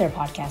 or other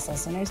podcast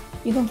listeners,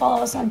 you can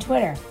follow us on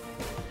Twitter.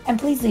 And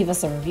please leave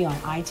us a review on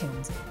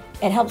iTunes.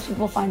 It helps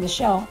people find the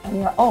show, and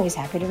we are always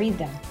happy to read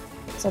them.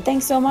 So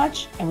thanks so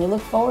much, and we look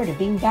forward to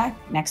being back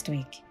next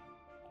week.